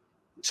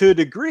 to a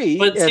degree,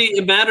 but see,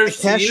 it matters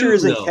to you. Cashier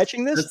isn't though.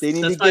 catching this. They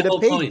need to my get a whole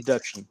pay point.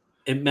 deduction.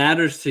 It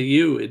matters to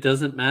you. It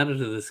doesn't matter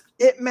to this.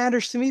 It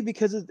matters to me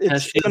because it's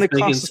going to making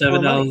cost us more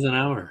money. $7 an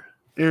hour.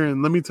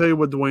 Aaron, let me tell you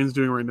what Dwayne's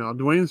doing right now.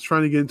 Dwayne's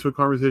trying to get into a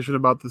conversation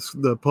about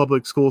the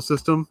public school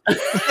system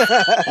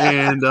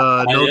and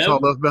No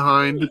Child Left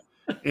Behind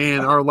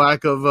and our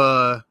lack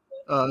of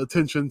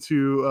attention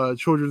to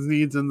children's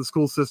needs in the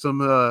school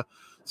system.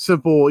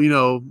 Simple,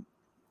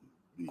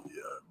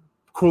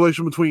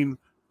 correlation between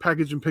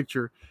package and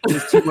picture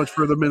is too much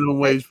for the minimum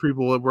wage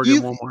people that work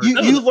at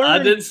Walmart. I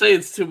didn't say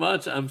it's too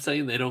much. I'm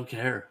saying they don't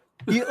care.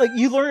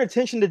 You learn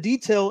attention to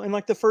detail in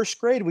like the first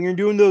grade when you're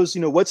doing those,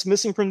 what's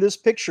missing from this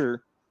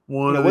picture.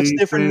 One of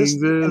these things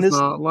is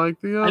not like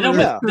the other. I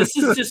know, but this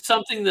is just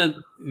something that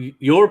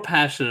you're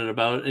passionate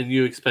about and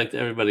you expect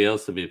everybody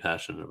else to be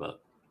passionate about.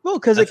 Well,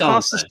 because it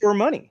costs the store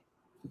money.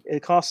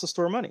 It costs the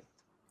store money.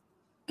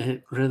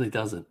 It really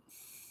doesn't.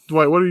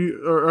 Dwight, what are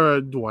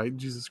you? Dwight,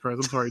 Jesus Christ,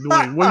 I'm sorry,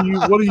 Dwayne.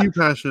 What are you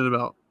passionate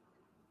about?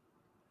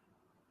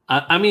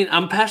 I mean,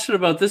 I'm passionate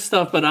about this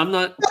stuff, but I'm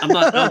not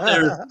out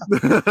there.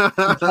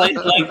 Like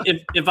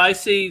if I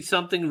see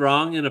something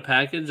wrong in a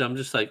package, I'm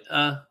just like,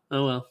 oh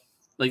well.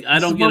 Like I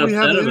don't get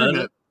upset about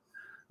it.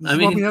 This is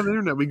why we have the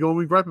internet. We go and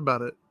we gripe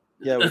about it.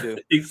 Yeah, we do.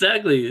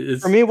 Exactly.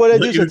 It's For me, what I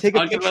do what is you I were take a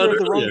talking picture of the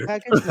about wrong earlier.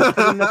 package and I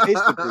put it in the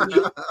Facebook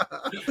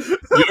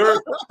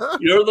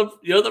group.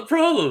 You're the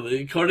problem,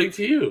 according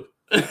to you.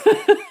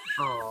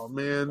 Oh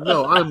man,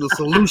 no, I'm the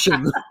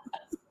solution.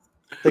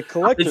 The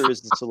collector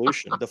is the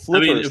solution. The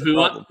flipper I mean, is if the we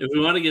problem.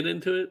 want to get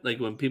into it, like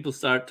when people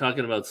start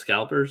talking about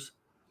scalpers,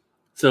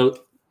 so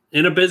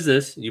in a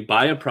business, you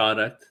buy a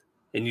product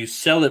and you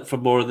sell it for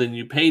more than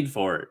you paid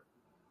for it,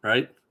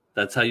 right?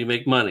 That's how you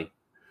make money.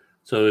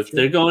 So if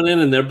they're going in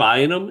and they're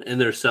buying them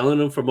and they're selling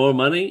them for more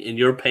money and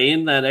you're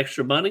paying that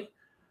extra money,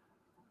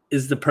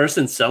 is the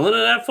person selling it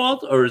at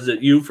fault or is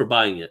it you for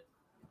buying it?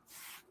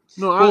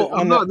 No, Well,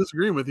 I'm not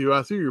disagreeing with you.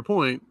 I see your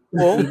point.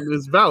 Well-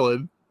 It's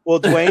valid. Well,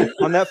 Dwayne,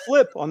 on that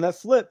flip,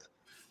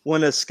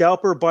 when a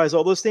scalper buys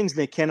all those things and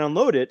they can't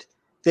unload it,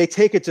 they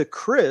take it to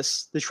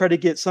Chris to try to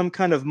get some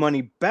kind of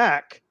money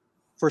back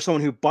for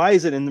someone who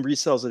buys it and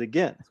resells it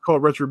again. It's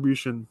called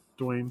retribution,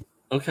 Dwayne.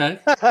 Okay.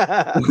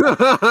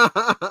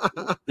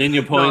 I Then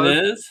your point No,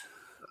 is?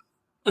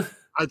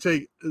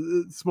 take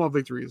small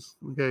victories.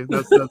 Okay,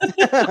 that's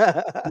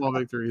small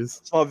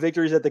victories. Small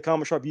victories at the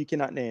comic shop you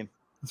cannot name.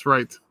 That's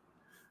right.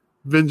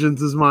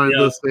 Vengeance is mine.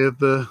 Yeah. Let's say at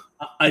the.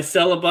 I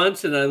sell a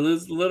bunch and I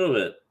lose a little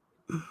bit.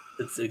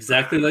 It's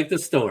exactly like the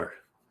store.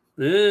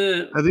 At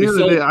the end of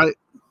the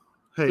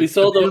day, we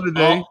sold at the end of the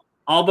day,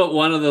 all but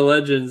one of the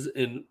legends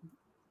and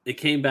it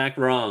came back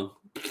wrong.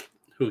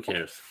 Who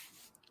cares?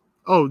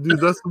 oh, dude,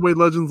 that's the way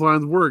Legends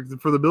lines work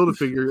for the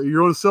Build-A-Figure.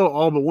 You're going to sell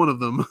all but one of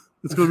them.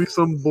 It's going to be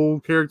some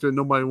bold character that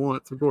nobody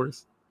wants, of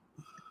course.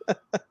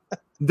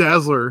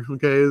 Dazzler,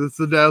 okay, it's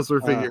the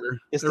Dazzler figure.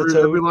 It's the Every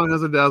Toad. line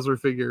has a Dazzler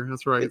figure.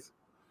 That's right.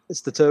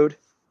 It's the Toad.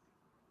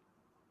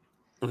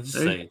 I'm just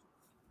Hey. saying.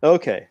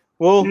 Okay.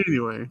 Well,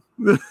 Anyway,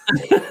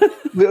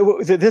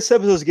 this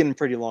episode is getting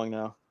pretty long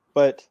now,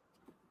 but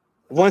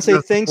I want to say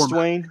That's the thanks, format.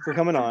 Dwayne, for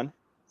coming on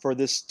for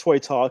this toy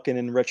talk and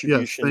in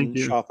retribution thank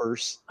you.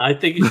 shoppers. I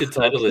think you should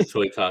title it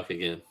Toy Talk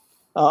again.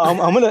 I'm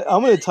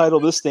gonna title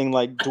this thing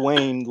like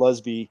Dwayne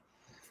Lusby,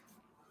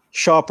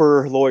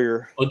 shopper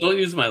lawyer. Well, don't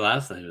use my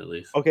last name at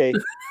least. Okay,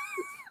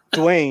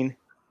 Dwayne,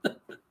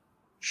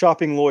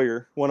 shopping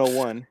lawyer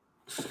 101.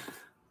 I'm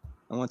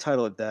gonna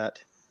title it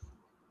that.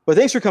 But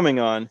thanks for coming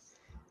on.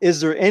 Is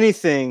there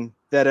anything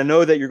that I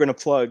know that you're gonna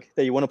plug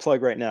that you want to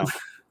plug right now?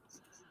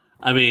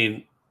 I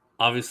mean,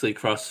 obviously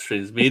Cross the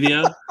Streams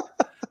Media,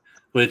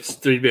 which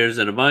Three Bears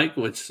and a Mic,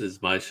 which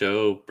is my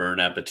show, Burn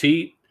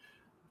Appetit.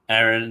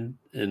 Aaron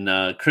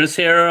and Chris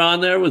here are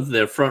on there with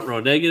their Front Row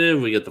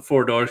Negative. We get the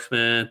Four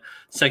Dorksmen,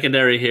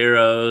 Secondary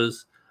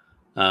Heroes,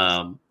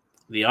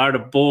 The Art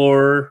of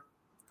Boar,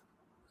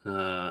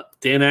 Dan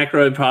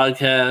Aykroyd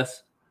podcast,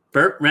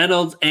 Burt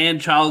Reynolds and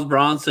Charles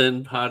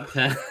Bronson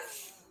podcast.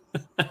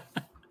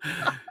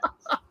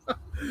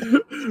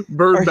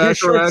 Burt Are you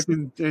sure Bacharach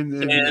it's-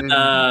 and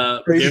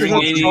Are you sure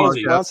Daring it's Easy. Charles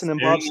Bronson and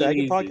Bob Daring Saget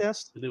Easy.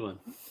 podcast? The new one.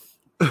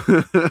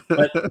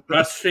 But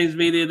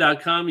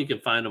CrossStreamsMedia.com, you can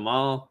find them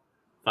all.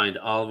 Find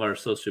all of our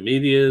social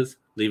medias.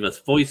 Leave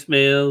us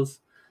voicemails.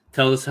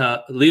 Tell us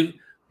how.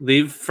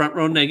 Leave Front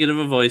Row Negative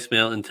a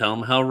voicemail and tell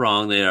them how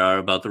wrong they are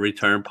about the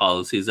return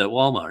policies at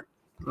Walmart.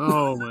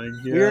 Oh my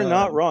god, You're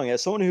not wrong.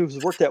 As someone who's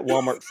worked at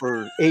Walmart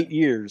for 8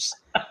 years,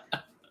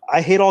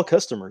 I hate all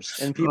customers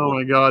and people. Oh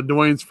my god,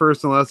 Dwayne's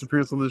first and last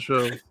appearance on this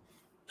show.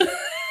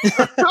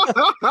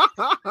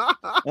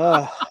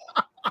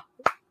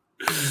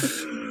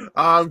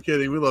 I'm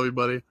kidding. We love you,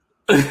 buddy.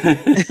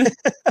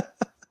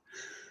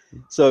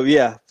 So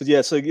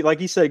So like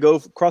you said, go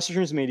Cross the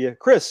Streams Media.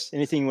 Chris,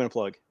 anything you want to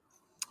plug?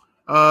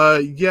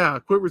 Yeah.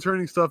 Quit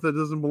returning stuff that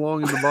doesn't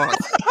belong in the box,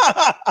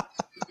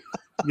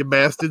 you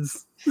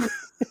bastards.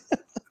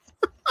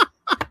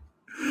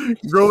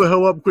 Grow the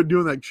hell up. Quit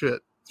doing that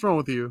shit. What's wrong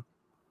with you?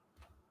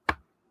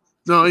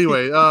 No,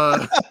 anyway.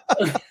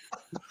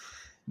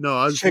 No,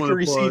 I just Check want your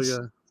to plug. receipts.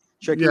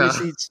 Check your Yeah.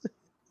 receipts.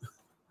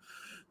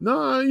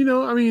 No,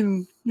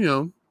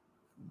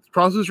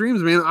 Cross the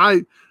Streams, man.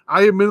 I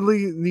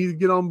admittedly need to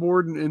get on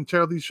board and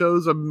check out these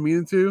shows I've been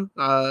meaning to.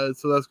 So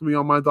that's gonna be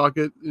on my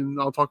docket, and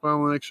I'll talk about it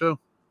on the next show.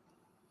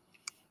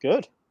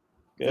 Good.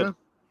 Yeah.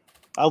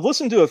 I've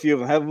listened to a few of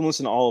them. Haven't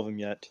listened to all of them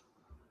yet.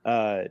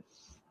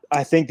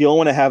 I think the only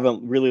one I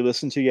haven't really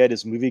listened to yet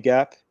is Movie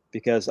Gap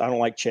because I don't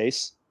like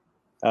Chase.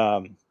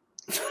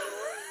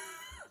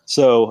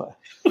 So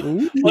Why are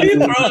you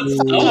throwing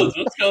stones?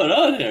 What's going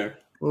on here?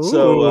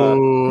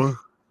 So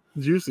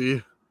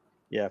juicy.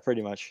 yeah,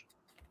 pretty much.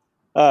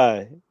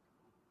 But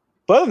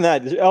other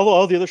than that,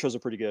 all the other shows are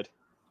pretty good,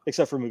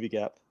 except for Movie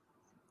Gap.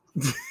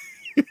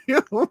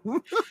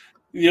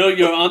 You know,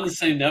 you're on the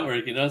same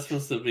network. You're not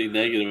supposed to be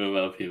negative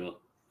about people.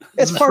 It's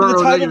This is part of the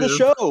front row title of the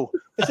negative. show.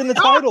 It's in the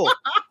title.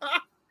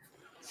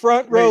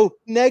 Front row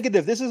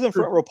negative. This isn't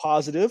front row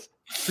positive.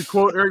 To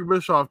quote Eric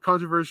Bischoff,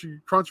 controversy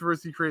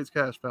creates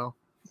cash, pal.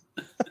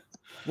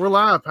 We're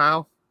live,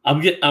 pal.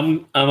 I'm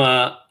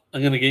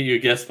I'm gonna get you a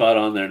guest spot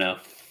on there now.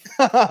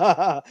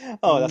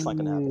 Oh, that's not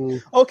gonna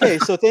happen. Okay,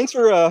 so thanks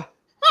for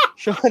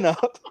showing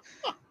up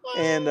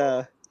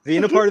and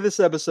being a part of this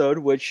episode.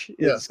 Which is,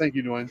 Yes, thank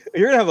you, Dwayne.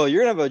 you're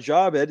gonna have a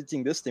job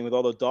editing this thing with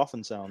all those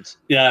dolphin sounds.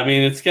 Yeah, I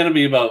mean it's gonna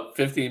be about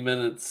 15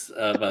 minutes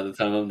by the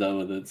time I'm done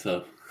with it.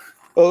 So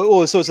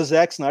Oh, so it's a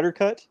Zack Snyder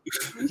cut.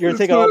 You're gonna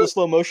take out all the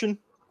slow motion.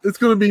 It's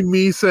going to be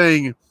me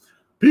saying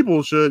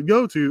people should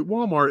go to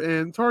Walmart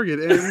and Target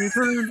and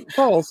return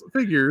false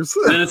figures.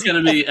 then it's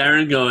gonna be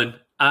Aaron going,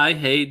 "I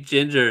hate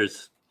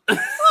gingers."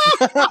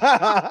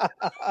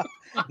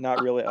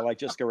 Not really. I like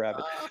Jessica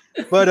Rabbit,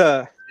 but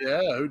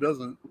Yeah, who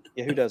doesn't?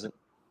 yeah, who doesn't?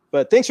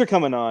 But thanks for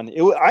coming on.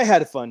 I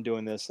had fun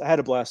doing this. I had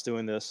a blast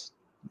doing this,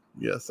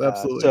 Yes,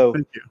 absolutely. so-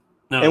 Thank you.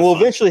 No, and we'll it's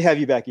fine. eventually have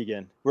you back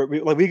again.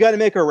 We got to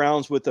make our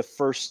rounds with the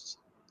first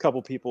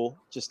couple people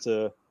just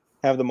to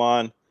have them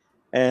on,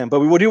 but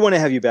we do want to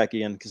have you back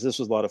again because this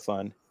was a lot of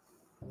fun.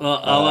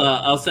 Well,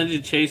 I'll send you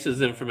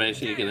Chase's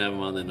information. You can have him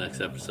on the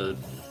next episode.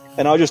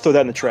 And I'll just throw that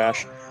in the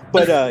trash.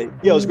 But yeah,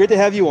 it was great to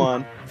have you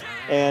on,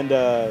 and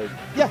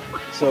yeah,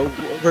 so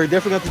we're definitely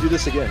going to have to do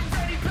this again.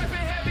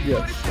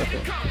 Yes,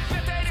 definitely.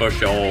 For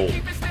sure.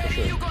 For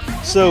sure.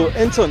 So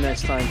until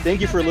next time,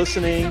 thank you for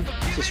listening.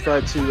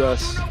 Subscribe to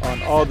us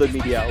on all the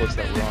media outlets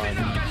that we're on.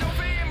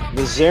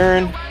 This is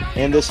Aaron,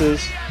 and this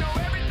is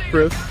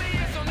Chris.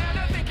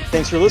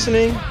 thanks for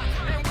listening.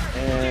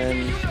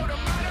 And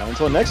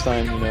until next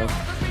time,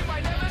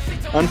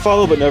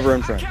 unfollow but never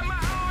unfriend.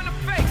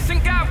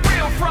 And got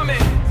real from it.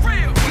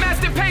 Real.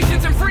 Master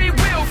patience and free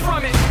will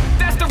from it.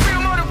 That's the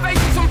real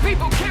motivation. Some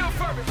people kill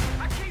for it.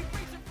 I keep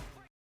reaching.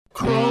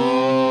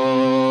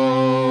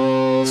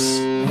 Cross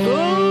the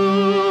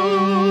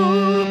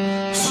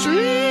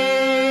streams.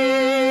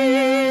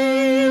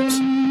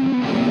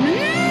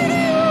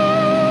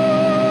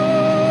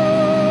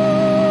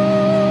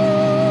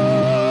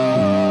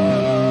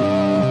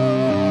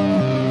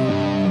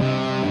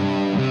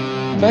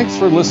 Thanks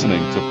for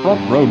listening to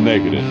Front Row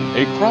Negative,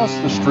 a Cross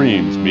the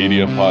Streams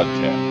media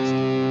podcast.